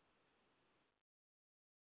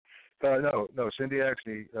 No. Cindy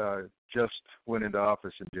Axne just went into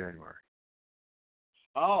office in January.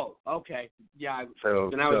 Oh, okay. Yeah. So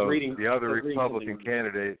reading the other Republican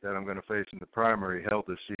candidate that I'm going to face in the primary held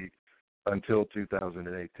the seat until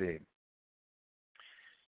 2018.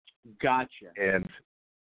 Gotcha. And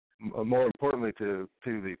more importantly, to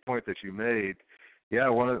the point that you made,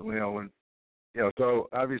 so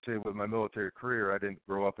obviously with my military career, I didn't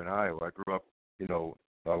grow up in Iowa. I grew up,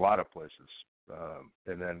 a lot of places,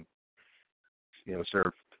 and then,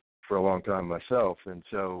 served for a long time myself. And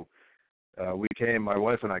so my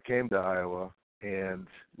wife and I came to Iowa and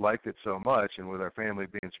liked it so much, and with our family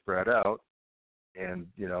being spread out, and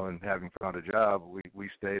and having found a job, we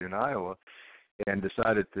stayed in Iowa and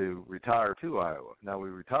decided to retire to Iowa. Now, we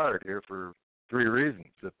retired here for 3 reasons.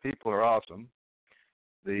 The people are awesome,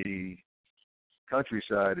 the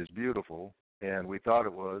countryside is beautiful, and we thought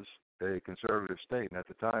it was a conservative state. And at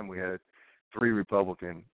the time, we had 3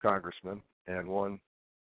 Republican congressmen and 1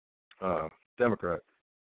 Democrat.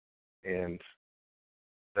 And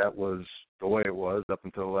that was the way it was up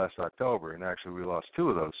until last October. And actually, we lost 2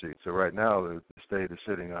 of those seats. So right now, the state is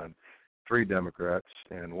sitting on 3 Democrats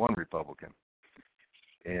and 1 Republican.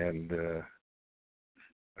 And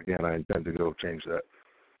again, I intend to go change that.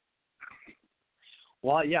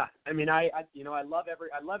 Well, yeah. I mean, I love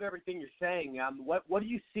everything you're saying. What do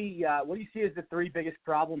you see? What do you see as the 3 biggest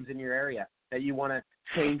problems in your area that you want to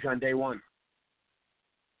change on day one?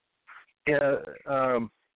 Yeah.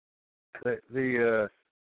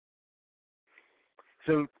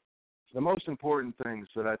 So the most important things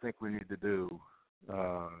that I think we need to do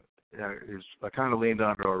is, I kind of leaned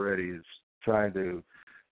on it already, is trying to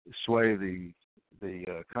sway the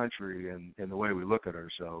country and the way we look at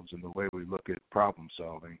ourselves and the way we look at problem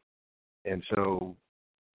solving. And so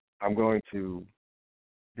I'm going to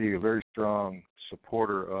be a very strong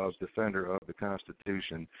supporter of, defender of the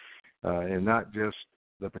Constitution, and not just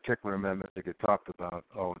the particular amendments that get talked about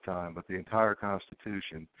all the time, but the entire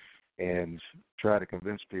Constitution, and try to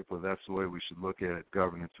convince people that's the way we should look at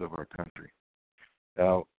governance of our country.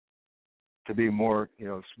 Now, to be more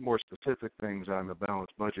specific things, I'm a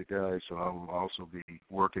balanced budget guy, so I will also be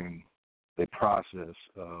working the process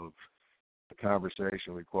of the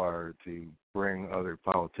conversation required to bring other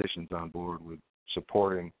politicians on board with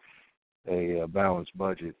supporting a balanced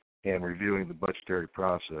budget and reviewing the budgetary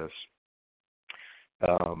process.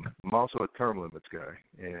 I'm also a term limits guy,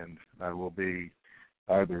 and I will be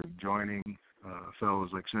either joining fellows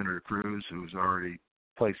like Senator Cruz, who's already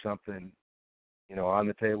placed something, on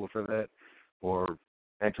the table for that, or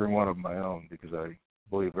entering one of my own, because I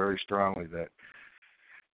believe very strongly that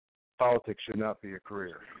politics should not be a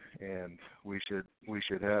career, and we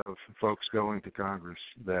should have folks going to Congress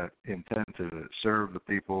that intend to serve the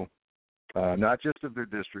people, not just of their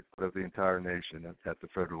district, but of the entire nation at the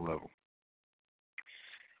federal level.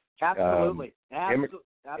 Absolutely.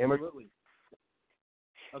 Absolutely.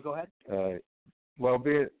 Oh, go ahead. Well,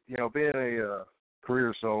 being a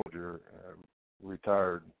career soldier,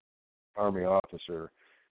 retired Army officer,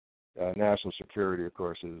 national security, of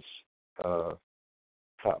course, is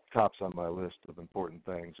tops on my list of important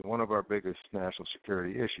things. And one of our biggest national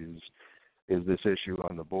security issues is this issue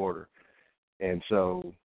on the border. And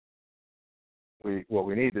so what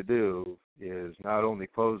we need to do is not only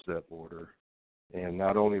close that border and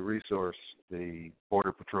not only resource the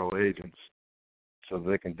Border Patrol agents so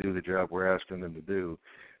they can do the job we're asking them to do,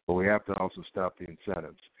 but we have to also stop the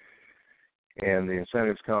incentives. And the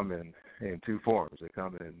incentives come in 2 forms. They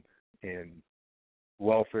come in in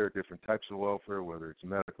welfare, different types of welfare, whether it's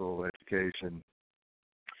medical, education,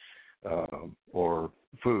 or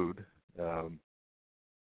food.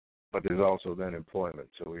 But there's also then employment.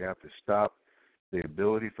 So we have to stop the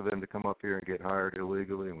ability for them to come up here and get hired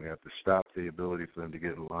illegally, and we have to stop the ability for them to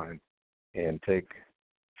get in line and take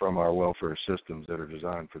from our welfare systems that are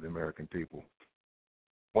designed for the American people.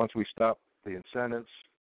 Once we stop the incentives,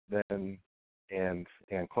 then and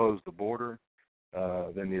close the border,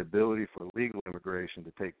 then the ability for legal immigration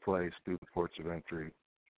to take place through the ports of entry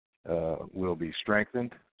will be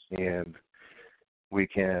strengthened, and we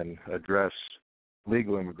can address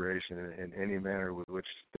legal immigration in any manner with which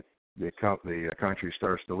the country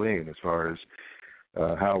starts to lean, as far as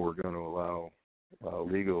how we're going to allow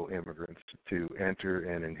legal immigrants to enter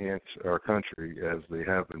and enhance our country, as they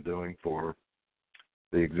have been doing for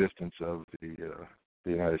the existence of the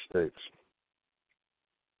United States.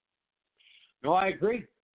 No, I agree.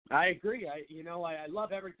 I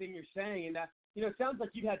love everything you're saying, and it sounds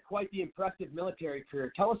like you had quite the impressive military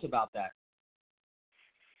career. Tell us about that.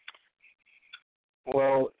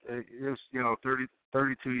 Well, it was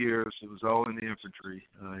 32 years. It was all in the infantry.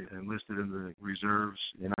 I enlisted in the reserves,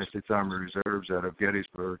 United States Army Reserves, out of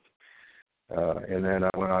Gettysburg, and then I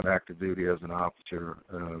went on active duty as an officer.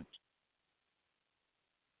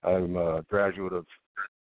 I'm a graduate of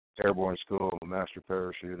Airborne School, a master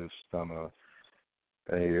parachutist. I'm a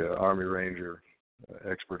Army Ranger,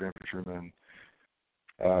 expert infantryman.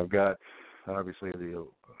 I've got obviously the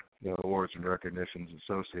awards and recognitions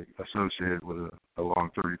associated with a long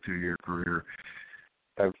 32-year career.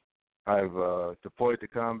 I've deployed to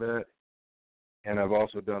combat, and I've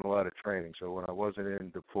also done a lot of training. So when I wasn't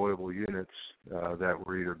in deployable units that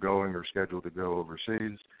were either going or scheduled to go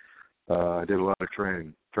overseas, I did a lot of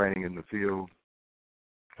training in the field,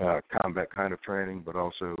 combat kind of training, but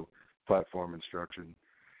also platform instruction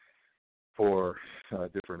for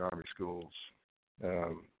different Army schools.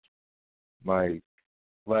 My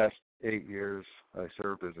last 8 years, I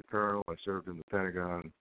served as a colonel. I served in the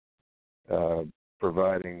Pentagon,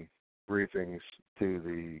 providing briefings to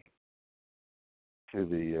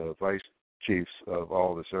the vice chiefs of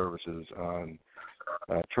all the services on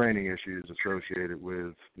training issues associated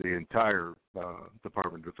with the entire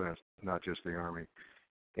Department of Defense, not just the Army,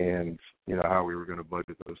 and how we were going to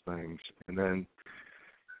budget those things. And then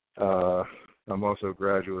I'm also a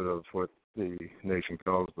graduate of what the nation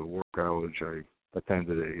calls the War College. I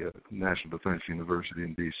attended a National Defense University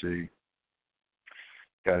in D.C.,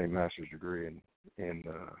 got a master's degree in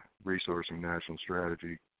resourcing national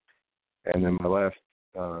strategy. And then my last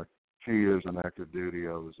 2 years on active duty,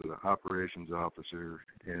 I was an operations officer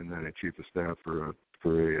and then a chief of staff for a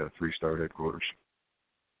 3-star headquarters.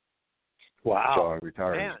 Wow. So I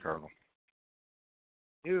retired as a colonel.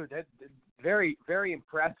 Dude, that's very, very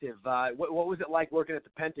impressive. What was it like working at the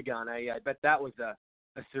Pentagon? I bet that was a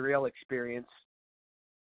surreal experience.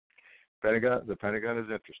 The Pentagon is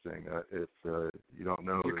interesting. If you don't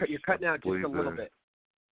know, you're cutting out just a little bit.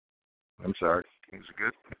 I'm sorry. Is it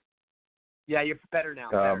good? Yeah, you're better now.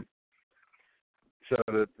 Better. So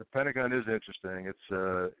the Pentagon is interesting. It's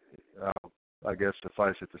I guess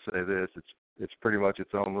suffice it to say this: it's pretty much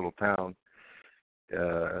its own little town.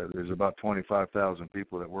 There's about 25,000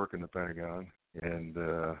 people that work in the Pentagon, and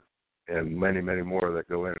many, many more that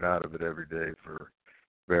go in and out of it every day for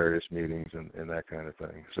various meetings and that kind of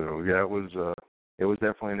thing. So yeah, it was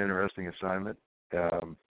definitely an interesting assignment,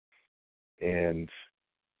 and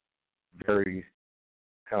very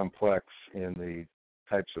complex in the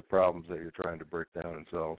types of problems that you're trying to break down and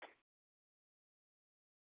solve.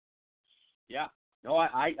 Yeah. No,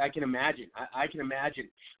 I can imagine. I can imagine.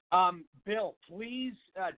 Bill, please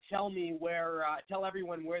tell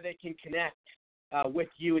everyone where they can connect with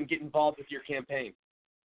you and get involved with your campaign.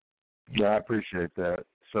 Yeah, I appreciate that.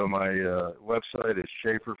 So my website is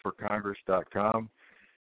SchaeferForCongress.com.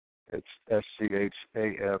 It's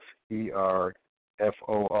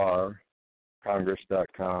SCHAFERFOR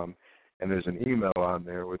Congress.com, and there's an email on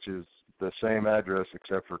there which is the same address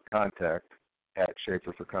except for contact at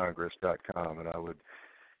SchaeferForCongress.com, and I would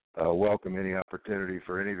welcome any opportunity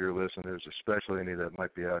for any of your listeners, especially any that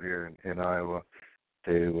might be out here in Iowa,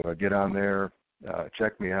 to get on there,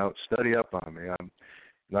 check me out, study up on me. I'm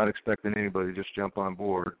not expecting anybody to just jump on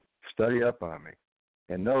board. Study up on me,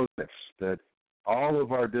 and know this, that all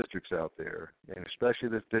of our districts out there, and especially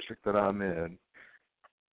this district that I'm in,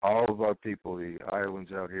 all of our people, the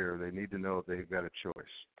Iowans out here, they need to know they've got a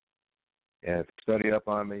choice. And study up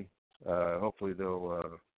on me. Hopefully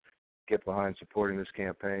they'll get behind supporting this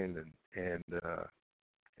campaign and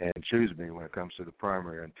choose me when it comes to the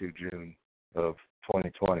primary on 2 June of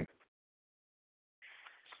 2020.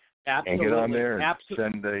 Absolutely. And get on there and Absolutely.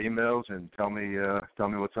 send emails and tell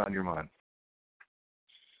me what's on your mind.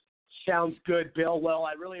 Sounds good, Bill. Well,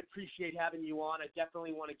 I really appreciate having you on. I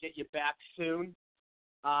definitely want to get you back soon.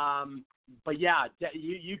 But yeah,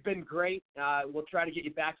 you've been great. We'll try to get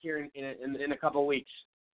you back here in a couple of weeks.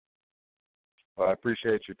 Well, I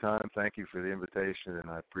appreciate your time. Thank you for the invitation, and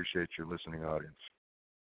I appreciate your listening audience.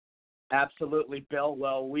 Absolutely, Bill.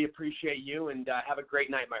 Well, we appreciate you, and have a great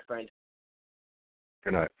night, my friend.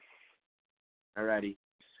 Good night. All righty.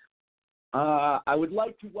 I would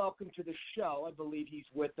like to welcome to the show, I believe he's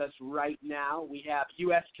with us right now, we have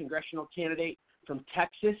U.S. congressional candidate from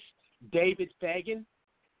Texas, David Fagan.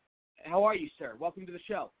 How are you, sir? Welcome to the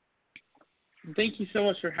show. Thank you so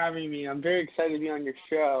much for having me. I'm very excited to be on your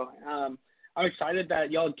show. I'm excited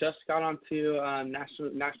that y'all just got onto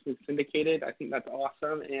nationally syndicated. I think that's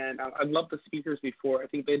awesome, and I love the speakers before. I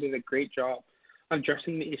think they did a great job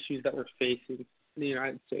addressing the issues that we're facing in the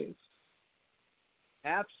United States.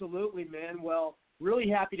 Absolutely, man. Well, really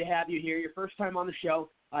happy to have you here. Your first time on the show.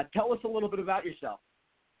 Tell us a little bit about yourself.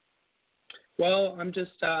 Well, I'm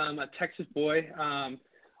just a Texas boy.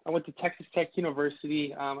 I went to Texas Tech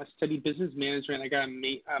University. I studied business management. I got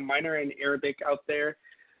a minor in Arabic out there.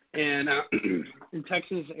 And in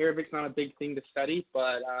Texas, Arabic's not a big thing to study,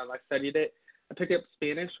 but I studied it. I picked up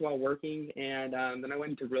Spanish while working, and then I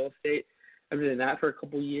went into real estate. I've been doing that for a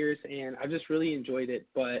couple of years, and I just really enjoyed it.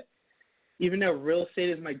 But even though real estate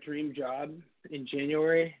is my dream job, in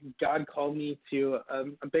January, God called me to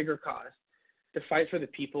a bigger cause, to fight for the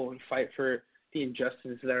people and fight for the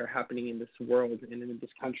injustices that are happening in this world and in this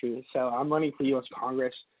country. So I'm running for U.S.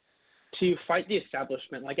 Congress to fight the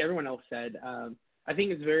establishment. Like everyone else said, I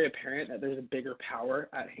think it's very apparent that there's a bigger power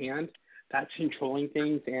at hand that's controlling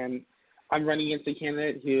things, and I'm running against a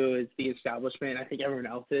candidate who is the establishment. I think everyone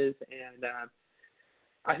else is, and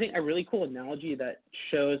I think a really cool analogy that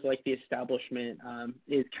shows like the establishment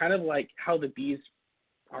is kind of like how the bees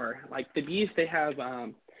are. Like the bees, they have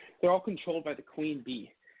they're all controlled by the queen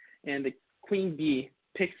bee, and the queen bee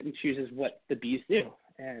picks and chooses what the bees do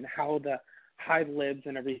and how the hive lives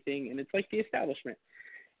and everything, and it's like the establishment.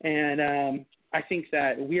 And I think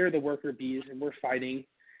that we are the worker bees, and we're fighting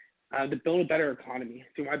to build a better economy.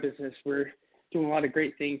 Through my business, we're doing a lot of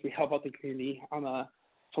great things. We help out the community. I'm a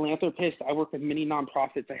philanthropist. I work with many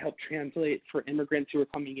nonprofits. I help translate for immigrants who are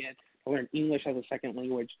coming in to learn English as a second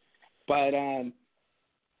language. But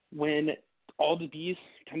when all the bees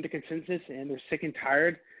come to consensus and they're sick and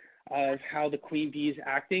tired of how the queen bee is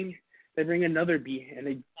acting, they bring another bee,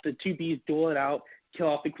 and the two bees duel it out, kill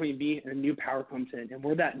off the queen bee, and a new power comes in, and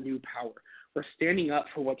we're that new power. We're standing up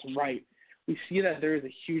for what's right. We see that there is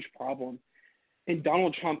a huge problem, and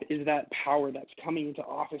Donald Trump is that power that's coming into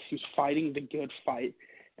office who's fighting the good fight,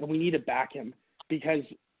 and we need to back him because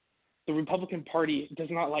the Republican Party does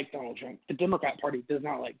not like Donald Trump. The Democrat Party does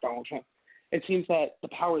not like Donald Trump. It seems that the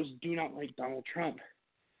powers do not like Donald Trump,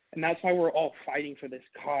 and that's why we're all fighting for this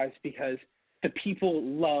cause, because the people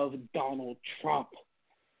love Donald Trump,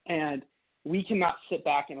 and we cannot sit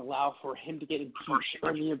back and allow for him to get impeached or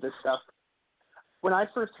any of this stuff. When I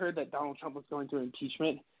first heard that Donald Trump was going through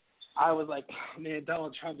impeachment, I was like, oh, man,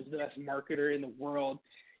 Donald Trump is the best marketer in the world.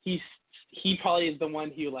 He probably is the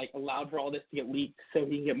one who like allowed for all this to get leaked so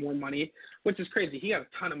he can get more money, which is crazy. He got a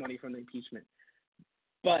ton of money from the impeachment.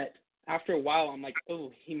 But after a while, I'm like,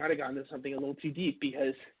 oh, he might have gotten into something a little too deep,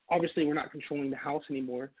 because obviously we're not controlling the House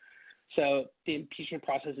anymore. So the impeachment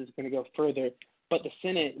process is going to go further. But the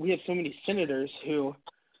Senate, we have so many senators who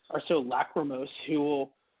are so lachrymose, who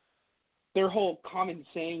will, their whole common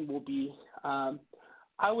saying will be,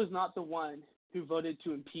 I was not the one who voted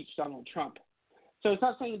to impeach Donald Trump. So it's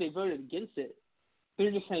not saying they voted against it.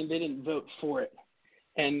 They're just saying they didn't vote for it.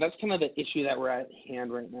 And that's kind of the issue that we're at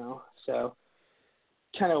hand right now. So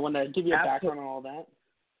kind of want to give you a background on all that.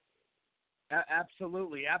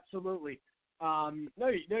 Absolutely. No,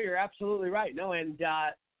 you're absolutely right. No, and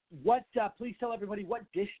please tell everybody what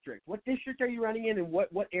district are you running in, and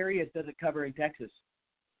what areas does it cover in Texas?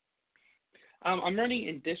 I'm running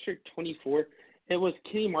in District 24. It was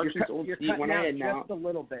Kenny Martin's old seat when I announced. Just a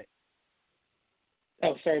little bit.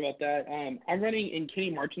 Oh, sorry about that. I'm running in Kenny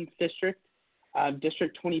Martin's district,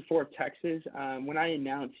 District 24 of Texas. When I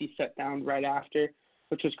announced, he stepped down right after,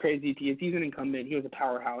 which was crazy because he's an incumbent. He was a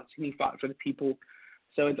powerhouse, and he fought for the people.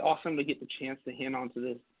 So it's awesome to get the chance to hand on to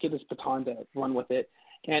this, get this baton to run with it.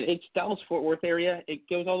 And it's Dallas-Fort Worth area. It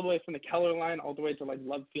goes all the way from the Keller line all the way to like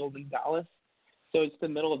Love Field in Dallas. So it's the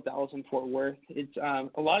middle of Dallas and Fort Worth. It's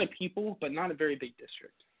a lot of people, but not a very big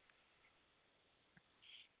district.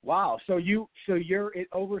 Wow. So it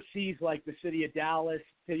oversees like the city of Dallas,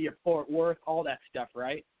 city of Fort Worth, all that stuff,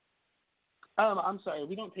 right? I'm sorry,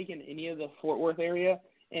 we don't take in any of the Fort Worth area,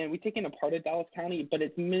 and we take in a part of Dallas County, but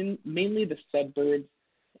it's mainly the suburbs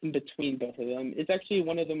in between both of them. It's actually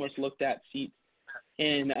one of the most looked at seats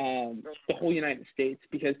in the whole United States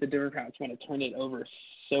because the Democrats want to turn it over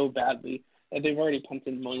so badly that they've already pumped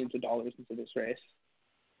in millions of dollars into this race.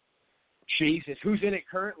 Jesus, who's in it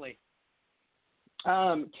currently?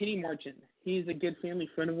 Kenny Marchant. He's a good family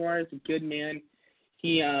friend of ours, a good man.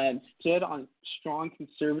 He stood on strong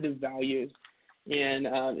conservative values, and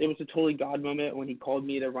it was a totally God moment when he called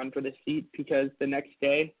me to run for the seat because the next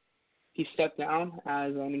day he stepped down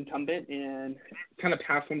as an incumbent and kind of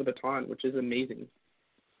passed on the baton, which is amazing.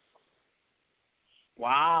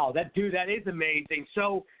 Wow, that is amazing.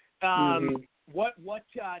 So, what?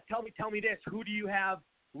 Tell me this: who do you have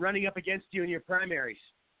running up against you in your primaries?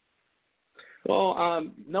 Well,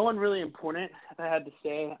 no one really important, I had to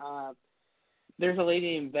say. There's a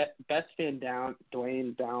lady named Beth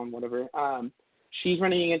Dwayne Down, whatever. She's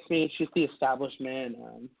running against me. She's the establishment.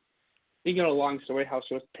 You know, long story how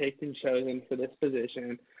she was picked and chosen for this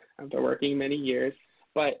position after working many years.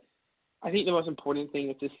 But I think the most important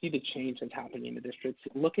thing is to see the change that's happening in the districts.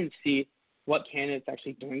 Look and see what candidate's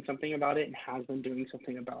actually doing something about it and has been doing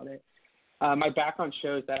something about it. My background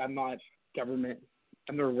shows that I'm not government.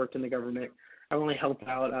 I've never worked in the government. I've only helped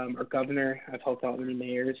out our governor. I've helped out many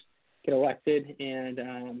mayors get elected.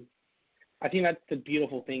 And I think that's the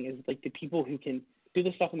beautiful thing is like the people who can do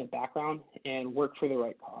the stuff in the background and work for the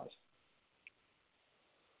right cause.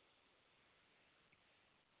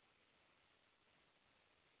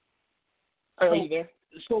 Are you there?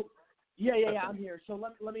 So, yeah, I'm here. So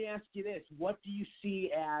let me ask you this: what do you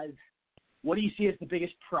see as the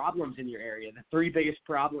biggest problems in your area? The three biggest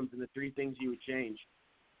problems and the three things you would change.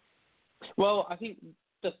 Well, I think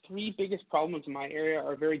the three biggest problems in my area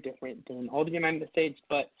are very different than all the United States,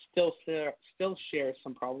 but still share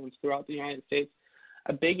some problems throughout the United States.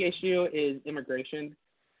 A big issue is immigration.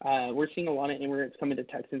 We're seeing a lot of immigrants coming to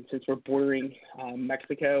Texas since we're bordering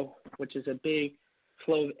Mexico, which is a big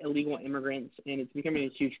flow of illegal immigrants, and it's becoming a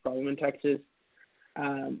huge problem in Texas.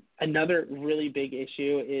 Another really big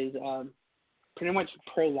issue is pretty much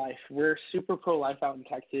pro-life. We're super pro-life out in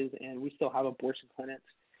Texas, and we still have abortion clinics,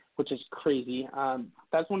 which is crazy.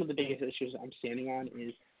 That's one of the biggest issues I'm standing on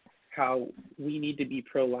is how we need to be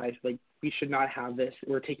pro-life. Like, we should not have this.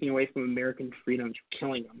 We're taking away from American freedoms,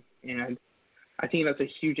 killing them. And I think that's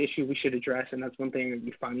a huge issue we should address, and that's one thing I'm going to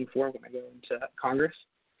be fighting for when I go into Congress.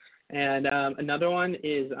 And another one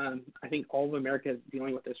is I think all of America is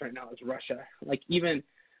dealing with this right now is Russia. Like, even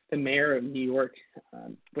the mayor of New York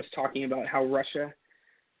was talking about how Russia,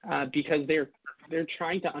 because they're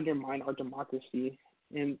trying to undermine our democracy,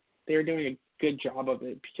 and they're doing a good job of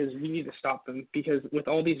it because we need to stop them. Because with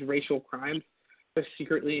all these racial crimes, they're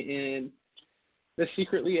secretly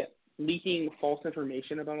leaking false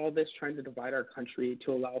information about all this, trying to divide our country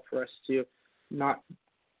to allow for us not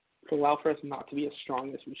to be as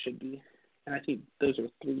strong as we should be. And I think those are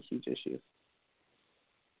three huge issues.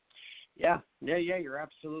 Yeah, you're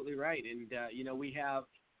absolutely right. And we have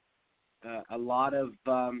a lot of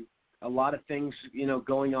things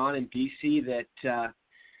going on in DC that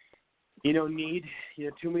need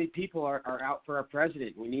too many people are out for our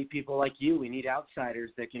president. We need people like you. We need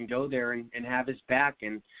outsiders that can go there and have his back.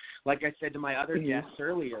 And like I said to my other guests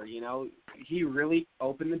earlier, he really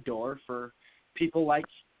opened the door for people like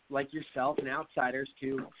yourself and outsiders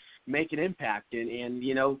to make an impact and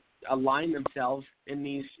align themselves in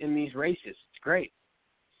these races. It's great.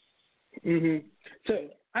 Mm-hmm. So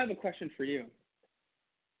I have a question for you.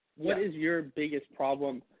 What is your biggest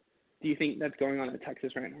problem, do you think, that's going on in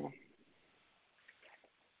Texas right now?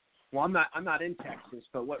 Well, I'm not in Texas,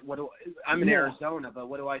 but I'm in Arizona. But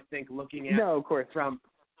what do I think? Looking at of course. From,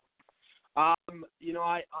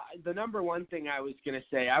 the number one thing I was going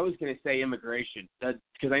to say immigration,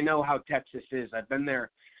 because I know how Texas is. I've been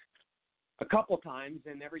there a couple times,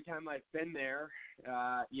 and every time I've been there,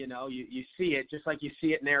 you see it just like you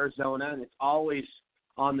see it in Arizona, and it's always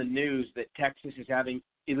on the news that Texas is having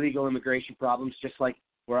illegal immigration problems, just like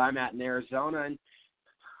where I'm at in Arizona. And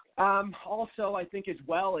also, I think as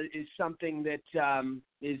well is something that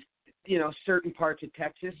is, certain parts of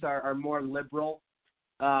Texas are more liberal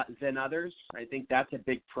than others. I think that's a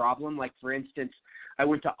big problem. Like, for instance, I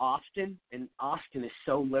went to Austin, and Austin is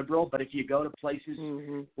so liberal, but if you go to places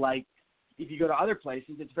if you go to other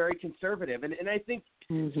places, it's very conservative. And I think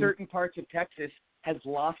certain parts of Texas has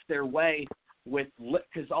lost their way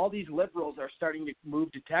because all these liberals are starting to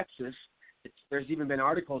move to Texas. There's even been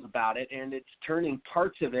articles about it, and it's turning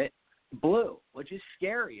parts of it blue, which is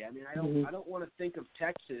scary. I mean, I don't want to think of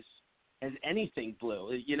Texas as anything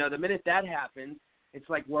blue. The minute that happens, It's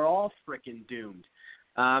like we're all frickin' doomed.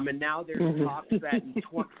 And now there's talks that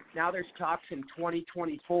there's talks in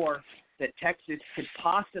 2024 that Texas could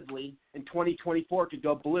possibly in 2024 could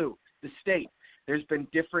go blue. The state. There's been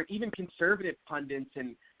different, even conservative pundits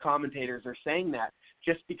and commentators are saying that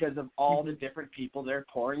just because of all the different people they're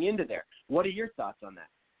pouring into there. What are your thoughts on that?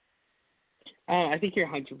 I think you're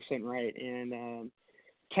 100% right. And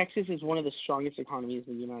Texas is one of the strongest economies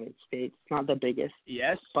in the United States. Not the biggest.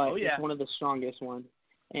 Yes. But it's one of the strongest ones.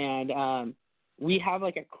 And we have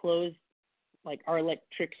like a closed, like our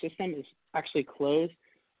electric system is actually closed.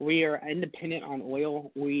 We are independent on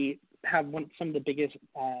oil. We have some of the biggest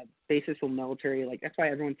bases for military. Like that's why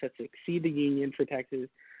everyone says to exceed the union for Texas,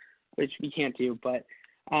 which we can't do. But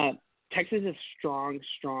Texas is a strong,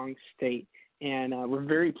 strong state, and we're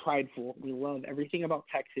very prideful. We love everything about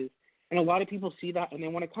Texas, and a lot of people see that and they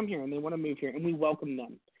want to come here and they want to move here, and we welcome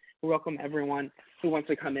them. We welcome everyone who wants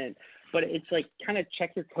to come in. But it's like kind of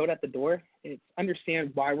check your code at the door. It's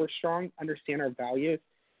understand why we're strong, understand our values,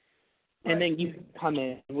 and then you can come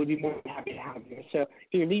in and we'll be more than happy to have you. So if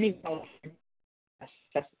you're leaving California,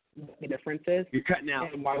 that's what the difference is. You're cutting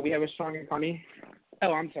out. And why we have a strong economy.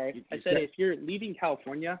 Oh, I'm sorry. I said if you're leaving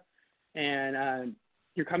California and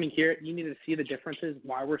you're coming here, you need to see the differences,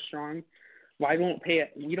 why we're strong, why we don't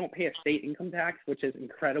pay a state income tax, which is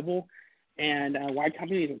incredible, and why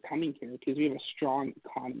companies are coming here because we have a strong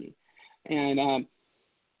economy. And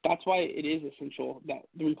that's why it is essential that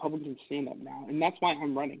the Republicans stand up now. And that's why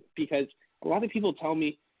I'm running, because a lot of people tell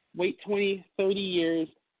me, wait 20, 30 years,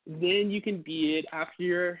 then you can be it after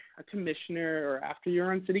you're a commissioner or after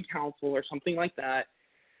you're on city council or something like that.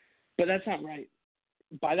 But that's not right.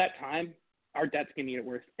 By that time, our debt's going to get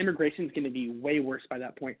worse. Immigration's going to be way worse by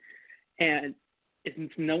that point. And if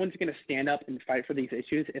no one's going to stand up and fight for these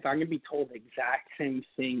issues, if I'm going to be told the exact same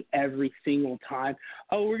thing every single time,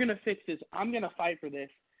 oh, we're going to fix this, I'm going to fight for this,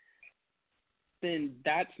 then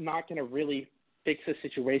that's not going to really fix the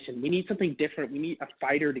situation. We need something different. We need a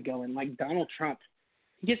fighter to go in, like Donald Trump.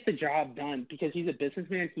 He gets the job done because he's a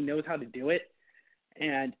businessman. He knows how to do it.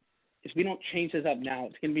 And if we don't change this up now,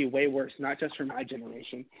 it's going to be way worse, not just for my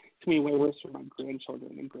generation. It's going to be way worse for my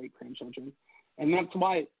grandchildren and great-grandchildren. And that's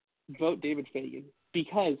why vote David Fagan,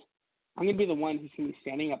 because I'm going to be the one who's going to be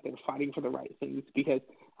standing up there fighting for the right things, because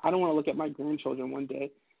I don't want to look at my grandchildren one day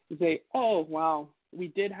and say, oh, wow, we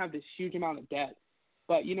did have this huge amount of debt,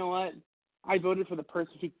 but you know what? I voted for the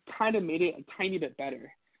person who kind of made it a tiny bit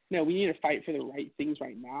better. No, we need to fight for the right things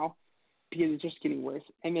right now because it's just getting worse.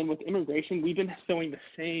 And then with immigration, we've been throwing the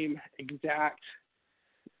same exact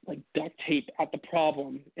like duct tape at the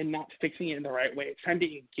problem and not fixing it in the right way. It's time to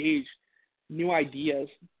engage new ideas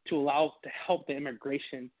to allow to help the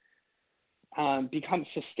immigration become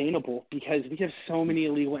sustainable, because we have so many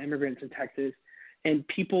illegal immigrants in Texas. And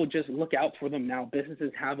people just look out for them now.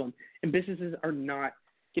 Businesses have them, and businesses are not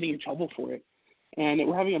getting in trouble for it. And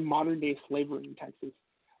we're having a modern-day slavery in Texas.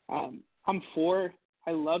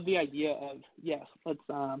 I love the idea of, yes, let's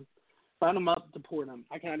round them up, deport them.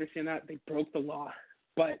 I can understand that. They broke the law.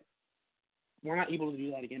 But we're not able to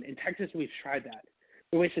do that again. In Texas, we've tried that.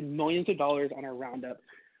 We wasted millions of dollars on our roundup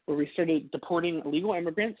where we started deporting illegal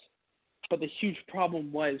immigrants. But the huge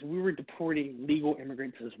problem was we were deporting legal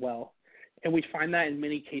immigrants as well. And we find that in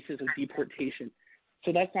many cases of deportation.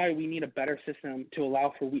 So that's why we need a better system to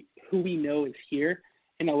allow for who we know is here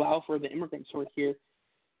and allow for the immigrants who are here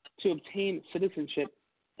to obtain citizenship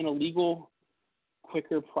in a legal,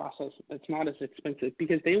 quicker process that's not as expensive,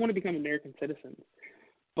 because they want to become American citizens.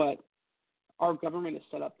 But our government is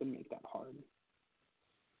set up to make that hard.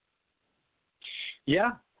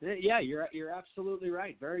 Yeah, you're absolutely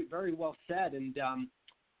right. Very, very well said. And,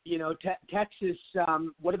 Texas,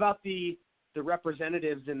 what about the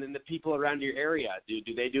representatives and then the people around your area?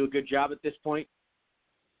 Do they do a good job at this point?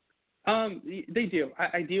 They do.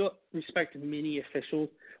 I do respect many officials.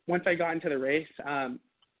 Once I got into the race,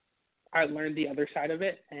 I learned the other side of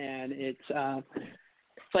it, and it's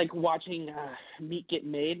like watching meat get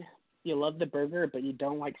made. You love the burger, but you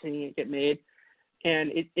don't like seeing it get made,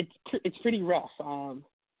 and it's pretty rough.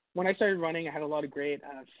 When I started running, I had a lot of great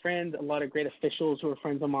friends, a lot of great officials who were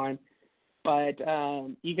friends of mine. But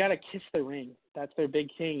you got to kiss the ring. That's their big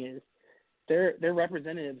thing, is they're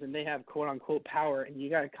representatives and they have quote unquote power, and you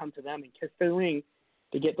got to come to them and kiss their ring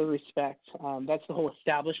to get the respect. That's the whole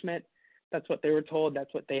establishment. That's what they were told.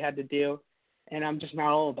 That's what they had to do. And I'm just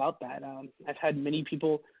not all about that. I've had many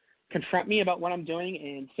people confront me about what I'm doing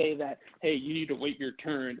and say that, hey, you need to wait your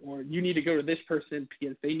turn, or you need to go to this person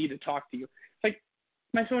because they need to talk to you. It's like,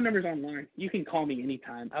 my phone number's online. You can call me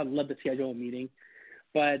anytime. I'd love to schedule a meeting.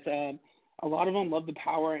 But a lot of them love the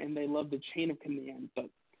power and they love the chain of command. But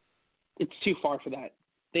it's too far for that.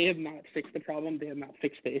 They have not fixed the problem. They have not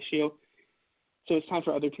fixed the issue. So it's time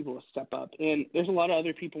for other people to step up. And there's a lot of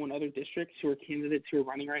other people in other districts who are candidates who are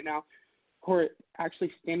running right now who are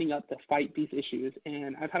actually standing up to fight these issues.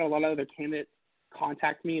 And I've had a lot of other candidates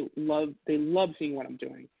contact me. They love seeing what I'm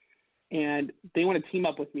doing. And they want to team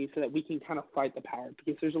up with me so that we can kind of fight the power,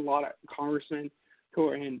 because there's a lot of congressmen who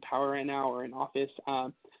are in power right now or in office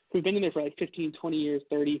who've been in there for like 15, 20 years,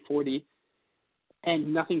 30, 40,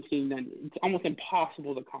 and nothing's getting done. It's almost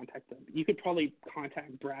impossible to contact them. You could probably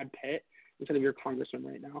contact Brad Pitt instead of your congressman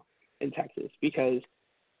right now in Texas, because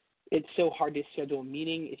it's so hard to schedule a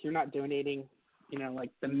meeting. If you're not donating,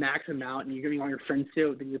 like the max amount and you're giving all your friends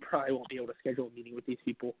to, then you probably won't be able to schedule a meeting with these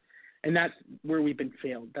people. And that's where we've been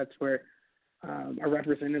failed. That's where our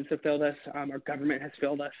representatives have failed us. Our government has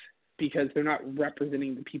failed us because they're not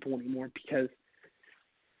representing the people anymore, because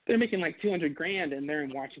they're making like $200,000 and they're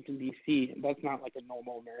in Washington, D.C. That's not like a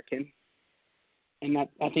normal American. And that,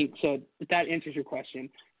 I think, so if that answers your question.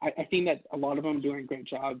 I think that a lot of them are doing a great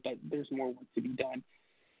job, but there's more work to be done.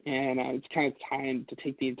 And it's kind of time to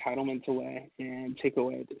take the entitlements away and take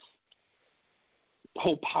away this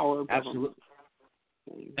whole power of government.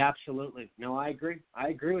 Absolutely. No, I agree. I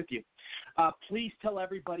agree with you. Please tell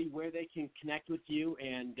everybody where they can connect with you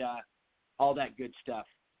and all that good stuff.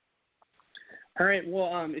 All right. Well,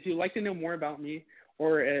 if you'd like to know more about me,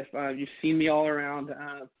 or if you've seen me all around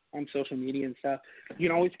on social media and stuff, you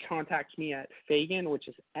can always contact me at Fagan, which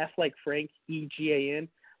is F like Frank, EGAN,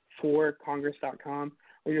 for Congress.com,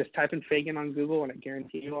 or just type in Fagan on Google, and I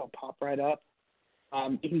guarantee you I'll pop right up.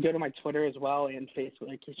 You can go to my Twitter as well and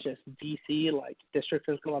Facebook. It's just DC, like District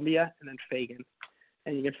of Columbia, and then Fagan.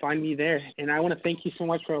 And you can find me there. And I want to thank you so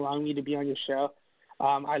much for allowing me to be on your show.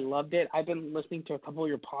 I loved it. I've been listening to a couple of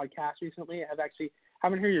your podcasts recently.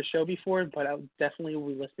 Haven't heard your show before, but I definitely will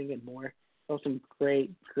be listening in more. There's some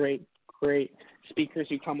great speakers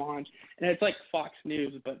who come on. And it's like Fox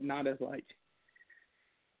News, but not as like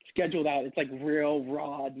scheduled out. It's like real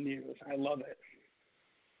raw news. I love it.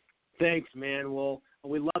 Thanks, man. Well,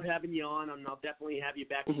 we love having you on, and I'll definitely have you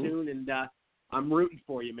back soon. And I'm rooting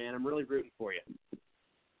for you, man. I'm really rooting for you.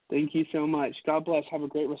 Thank you so much. God bless. Have a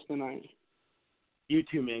great rest of the night. You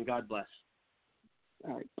too, man. God bless.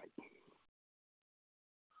 All right, bye.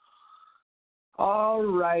 All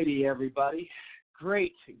righty, everybody.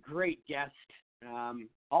 Great guest.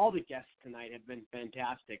 All the guests tonight have been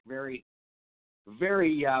fantastic. Very,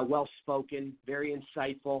 very well-spoken, very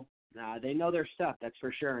insightful. They know their stuff, that's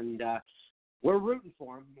for sure. And we're rooting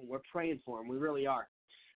for them. We're praying for them. We really are.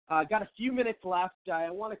 Got a few minutes left. I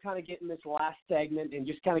want to kind of get in this last segment and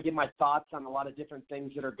just kind of give my thoughts on a lot of different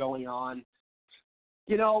things that are going on.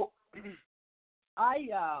 I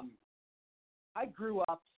grew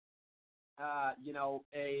up,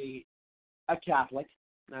 a Catholic.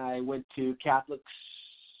 I went to Catholic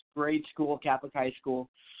grade school, Catholic high school.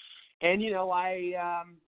 And, I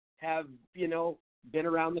have, been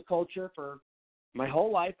around the culture for my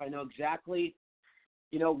whole life. I know exactly,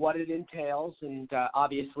 what it entails. And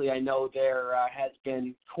obviously I know there has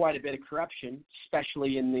been quite a bit of corruption,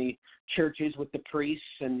 especially in the churches with the priests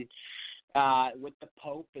and with the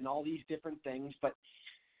Pope and all these different things. But,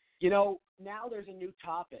 now there's a new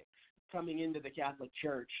topic coming into the Catholic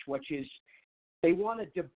Church, which is they want to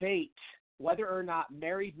debate whether or not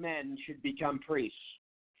married men should become priests.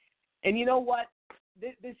 And you know what?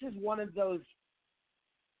 This is one of those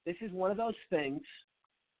things.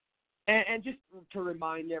 And just to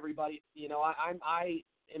remind everybody, I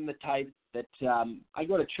am the type that I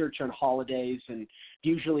go to church on holidays and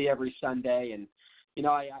usually every Sunday, and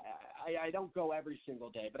I don't go every single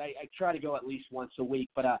day, but I try to go at least once a week.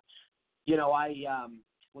 But when I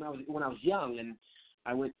was young, and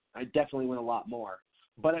I definitely went a lot more.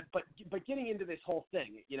 But getting into this whole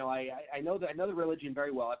thing, I know the religion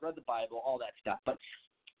very well. I've read the Bible, all that stuff. But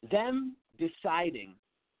them deciding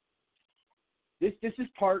this is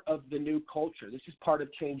part of the new culture. This is part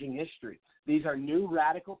of changing history. These are new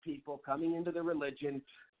radical people coming into the religion,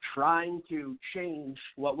 trying to change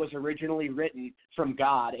what was originally written from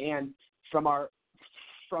God and from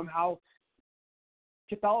how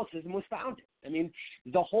Catholicism was founded. I mean,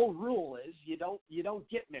 the whole rule is you don't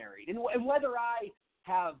get married. And whether I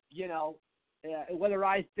have, whether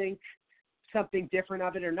I think something different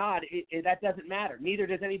of it or not, that doesn't matter. Neither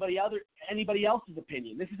does anybody else's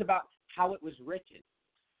opinion. This is about how it was written.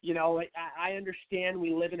 I understand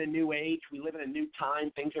we live in a new age. We live in a new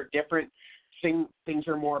time. Things are different. Things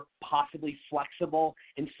are more possibly flexible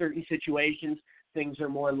in certain situations. Things are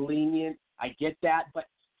more lenient. I get that. But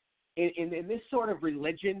in this sort of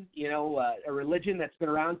religion, a religion that's been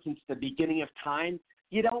around since the beginning of time,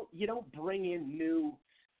 you don't bring in new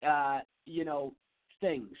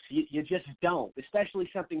things. You just don't, especially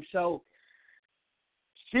something so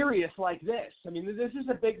serious like this. I mean, this is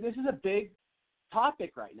a big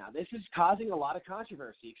topic right now. This is causing a lot of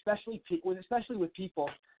controversy, especially with people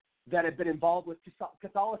that have been involved with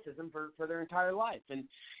Catholicism for their entire life. And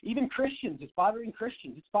even Christians, it's bothering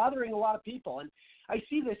Christians. It's bothering a lot of people. And I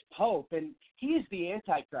see this Pope, and he is the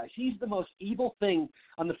Antichrist. He's the most evil thing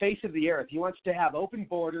on the face of the earth. He wants to have open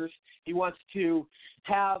borders. He wants to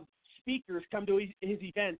have speakers come to his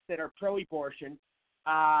events that are pro-abortion.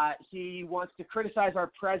 He wants to criticize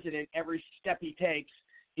our president every step he takes.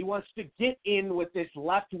 He wants to get in with this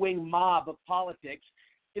left-wing mob of politics.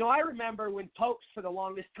 I remember when popes for the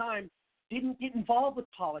longest time didn't get involved with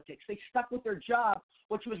politics. They stuck with their job,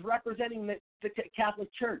 which was representing the Catholic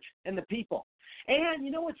Church and the people. And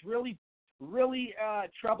what's really, really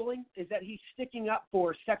troubling is that he's sticking up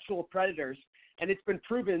for sexual predators, and it's been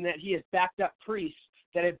proven that he has backed up priests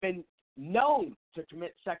that have been known to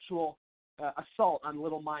commit sexual assault on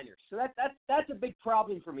little minors. So that's a big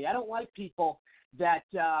problem for me. I don't like people that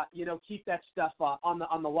keep that stuff on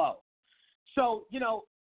the low. So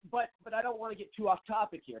but I don't want to get too off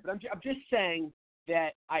topic here. But I'm just saying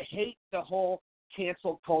that I hate the whole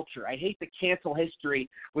cancel culture. I hate the cancel history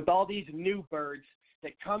with all these new birds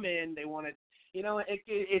that come in. They want to,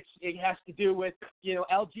 it has to do with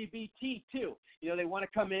LGBT too. They want to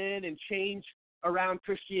come in and change around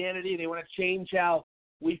Christianity. They want to change how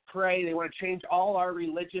we pray. They want to change all our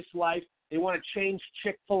religious life. They want to change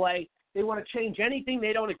Chick-fil-A. They want to change anything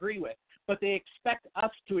they don't agree with, but they expect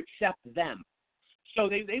us to accept them. So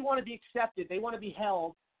they want to be accepted. They want to be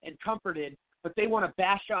held and comforted, but they want to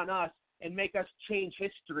bash on us and make us change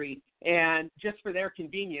history and just for their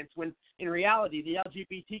convenience, when in reality the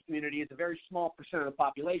LGBT community is a very small percent of the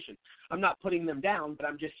population. I'm not putting them down, but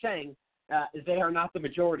I'm just saying they are not the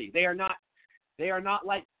majority. They are not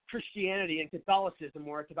like Christianity and Catholicism,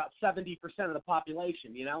 where it's about 70% of the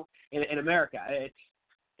population, in America.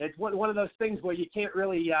 It's one of those things where you can't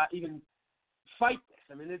really even fight this.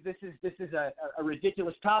 I mean, this is a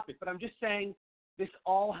ridiculous topic, but I'm just saying this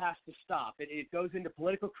all has to stop. It goes into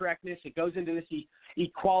political correctness. It goes into this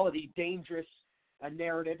equality, dangerous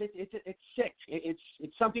narrative. It's sick.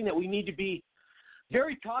 It's something that we need to be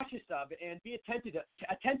very cautious of and be attentive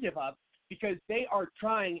of, because they are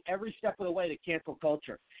trying every step of the way to cancel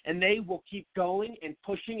culture, and they will keep going and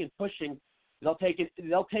pushing and pushing. They'll take an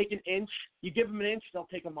inch. You give them an inch, they'll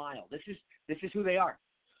take a mile. This is who they are.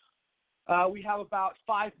 We have about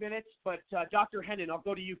 5 minutes, but Dr. Hennon, I'll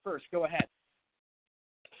go to you first. Go ahead.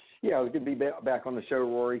 Yeah, it was good to be back on the show,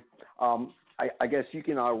 Rory. I guess you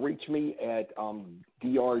can reach me at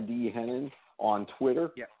DRD Hennon on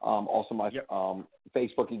Twitter. Yep. Also, my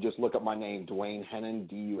Facebook, you just look up my name, Dwayne Hennon,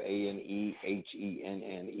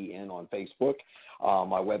 DuaneHennen on Facebook.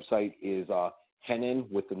 My website is Hennon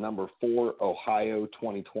with the number 4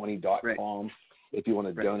 Ohio2020.com. Right. If you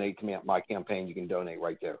want to donate to me at my campaign, you can donate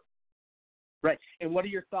right there. Right. And what are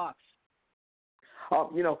your thoughts?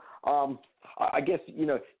 I guess,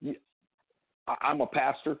 I'm a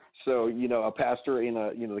pastor, so, a pastor in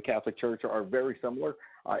the Catholic Church are very similar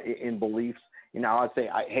in beliefs. I'd say,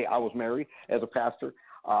 I was married as a pastor.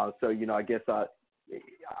 So, I guess I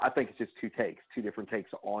think it's just two different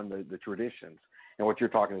takes on the traditions. And what you're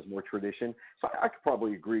talking is more tradition. So I could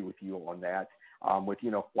probably agree with you on that.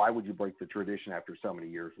 Why would you break the tradition after so many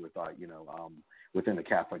years with, within the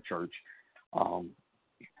Catholic Church?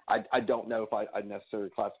 I don't know if I'd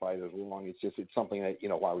necessarily classify it as wrong. It's something that,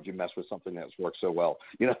 why would you mess with something that's worked so well,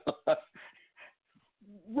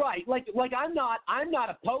 Right. Like I'm not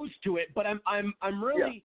opposed to it, but I'm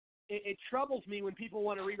really, it troubles me when people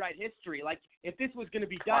want to rewrite history. Like, if this was going to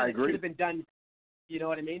be done, it should have been done. You know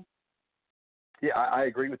what I mean? Yeah, I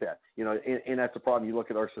agree with that. And that's the problem. You look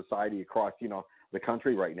at our society across, the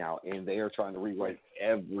country right now, and they are trying to rewrite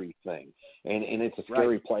everything. And it's a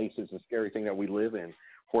scary place. It's a scary thing that we live in,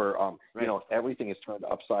 where, everything is turned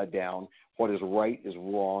upside down. What is right is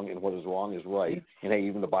wrong, and what is wrong is right. And hey,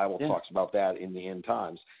 even the Bible talks about that in the end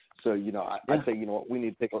times. So, I'd say, we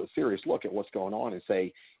need to take a serious look at what's going on and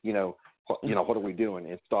say, what are we doing,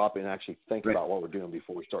 and stop and actually think about what we're doing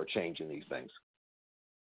before we start changing these things.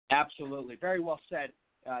 Absolutely. Very well said,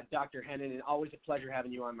 Dr. Hennon, and always a pleasure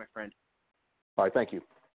having you on, my friend. All right. Thank you.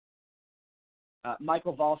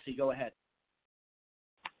 Michael Valsi, go ahead.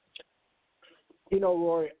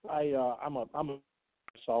 Rory, I'm a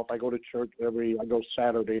myself. I go to church I go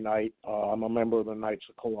Saturday night. I'm a member of the Knights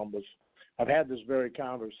of Columbus. I've had this very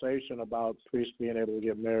conversation about priests being able to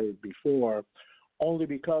get married before, only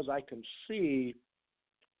because I can see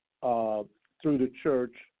through the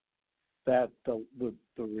church that the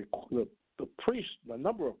the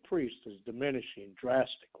number of priests is diminishing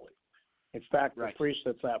drastically. In fact, the priest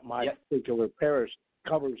that's at my particular parish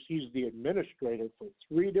he's the administrator for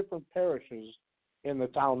 3 different parishes in the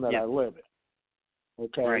town that I live in.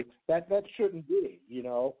 Okay, that shouldn't be,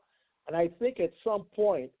 And I think at some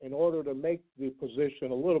point, in order to make the position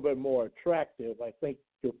a little bit more attractive, I think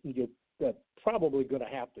that's probably going to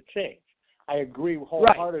have to change. I agree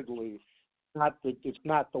wholeheartedly. It's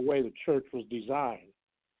not the way the church was designed,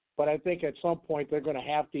 but I think at some point they're going to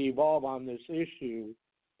have to evolve on this issue,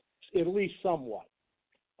 at least somewhat,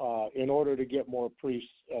 in order to get more priests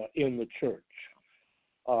in the church.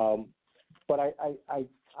 But I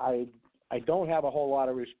don't have a whole lot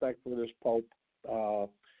of respect for this Pope.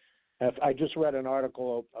 I just read an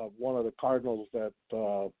article of one of the cardinals that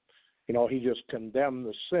he just condemned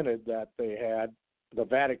the synod that they had, the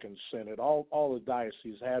Vatican synod. All the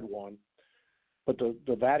dioceses had one, but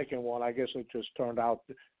the Vatican one, I guess it just turned out.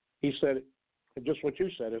 He said, just what you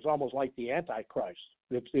said, it's almost like the Antichrist.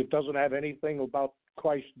 It doesn't have anything about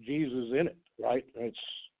Christ Jesus in it, right?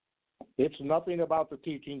 It's nothing about the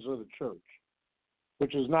teachings of the church,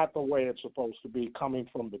 which is not the way it's supposed to be coming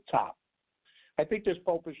from the top. I think this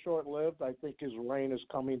Pope is short-lived. I think his reign is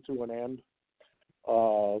coming to an end.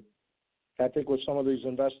 I think with some of these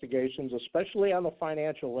investigations, especially on the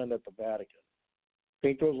financial end at the Vatican, I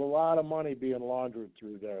think there's a lot of money being laundered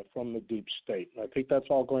through there from the deep state. And I think that's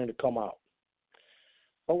all going to come out.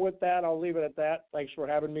 But with that, I'll leave it at that. Thanks for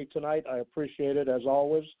having me tonight. I appreciate it, as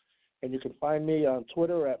always. And you can find me on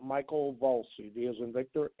Twitter at Michael Valsi, V as in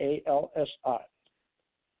Victor, ALSI.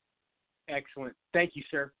 Excellent. Thank you,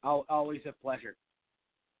 sir. Always a pleasure.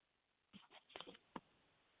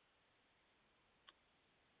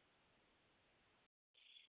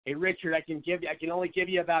 Hey, Richard, I can only give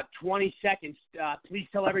you about 20 seconds. Please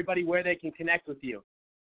tell everybody where they can connect with you.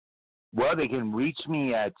 Well, they can reach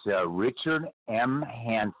me at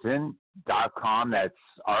richardmhansen.com. That's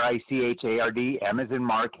RICHARD, M as in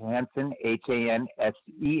Mark, Hansen,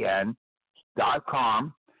 HANSEN.com.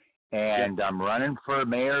 And I'm running for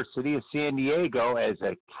mayor, city of San Diego, as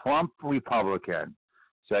a Trump Republican.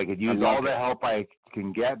 So I could use all the help I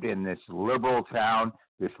can get in this liberal town,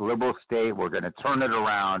 this liberal state. We're going to turn it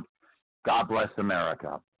around. God bless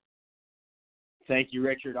America. Thank you,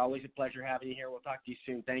 Richard. Always a pleasure having you here. We'll talk to you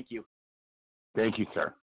soon. Thank you. Thank you,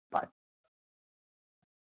 sir. Bye.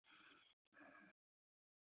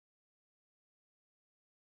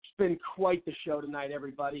 It's been quite the show tonight,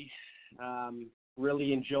 everybody.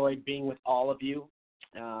 Really enjoyed being with all of you.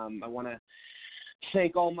 I want to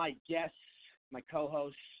thank all my guests, my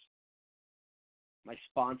co-hosts, my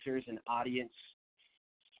sponsors, and audience.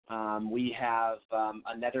 We have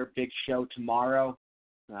another big show tomorrow,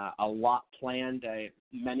 a lot planned,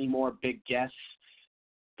 many more big guests.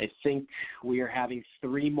 I think we are having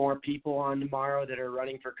 3 more people on tomorrow that are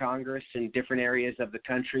running for Congress in different areas of the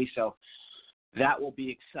country, so that will be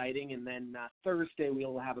exciting. And then Thursday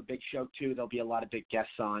we'll have a big show too. There'll be a lot of big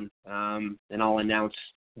guests on, and I'll announce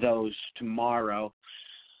those tomorrow.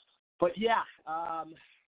 But yeah, a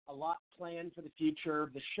lot planned for the future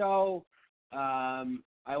of the show. I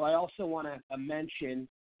also want to mention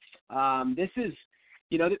this is,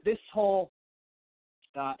 this whole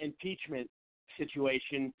impeachment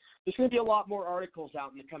situation, there's going to be a lot more articles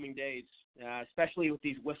out in the coming days, especially with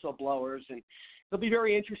these whistleblowers, and it'll be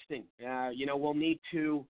very interesting. We'll need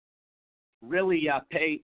to really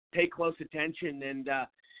pay close attention and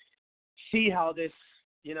see how this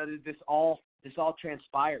all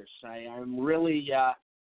transpires. I'm really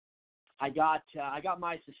I got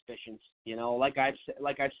my suspicions. Like I've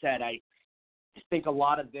said, I think a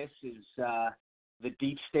lot of this is the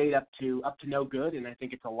deep state up to no good, and I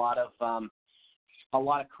think it's a lot of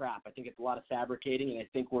crap. I think it's a lot of fabricating, and I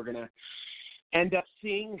think we're gonna end up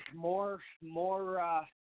seeing more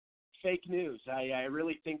fake news. I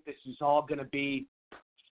really think this is all gonna be,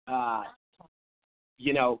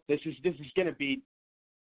 this is gonna be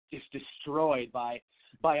just destroyed by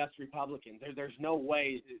us Republicans. There's no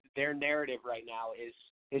way their narrative right now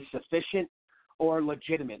is sufficient or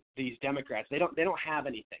legitimate. These Democrats, they don't have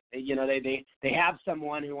anything. They have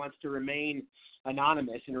someone who wants to remain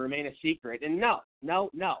anonymous and remain a secret. And no.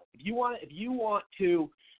 If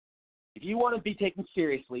you want to be taken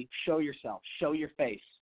seriously, show yourself. Show your face.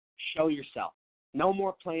 Show yourself. No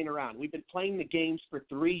more playing around. We've been playing the games for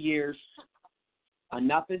 3 years.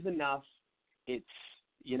 Enough is enough. It's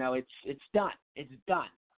done. It's done.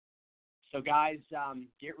 So guys,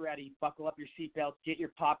 get ready. Buckle up your seatbelts. Get your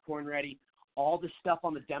popcorn ready. All the stuff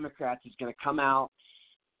on the Democrats is going to come out.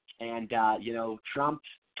 And, Trump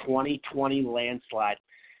 2020 landslide.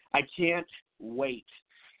 I can't wait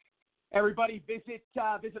Everybody visit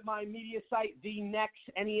my media site,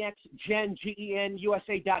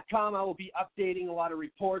 thenexgenusa.com. I will be updating a lot of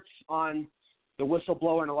reports on the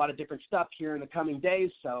whistleblower and a lot of different stuff here in the coming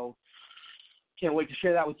days. So can't wait to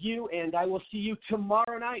share that with you. And I will see you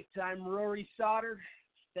tomorrow night. I'm Rory Sauter.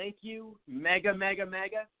 Thank you. Mega, mega,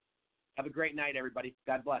 mega. Have a great night, everybody.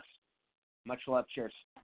 God bless. Much love. Cheers.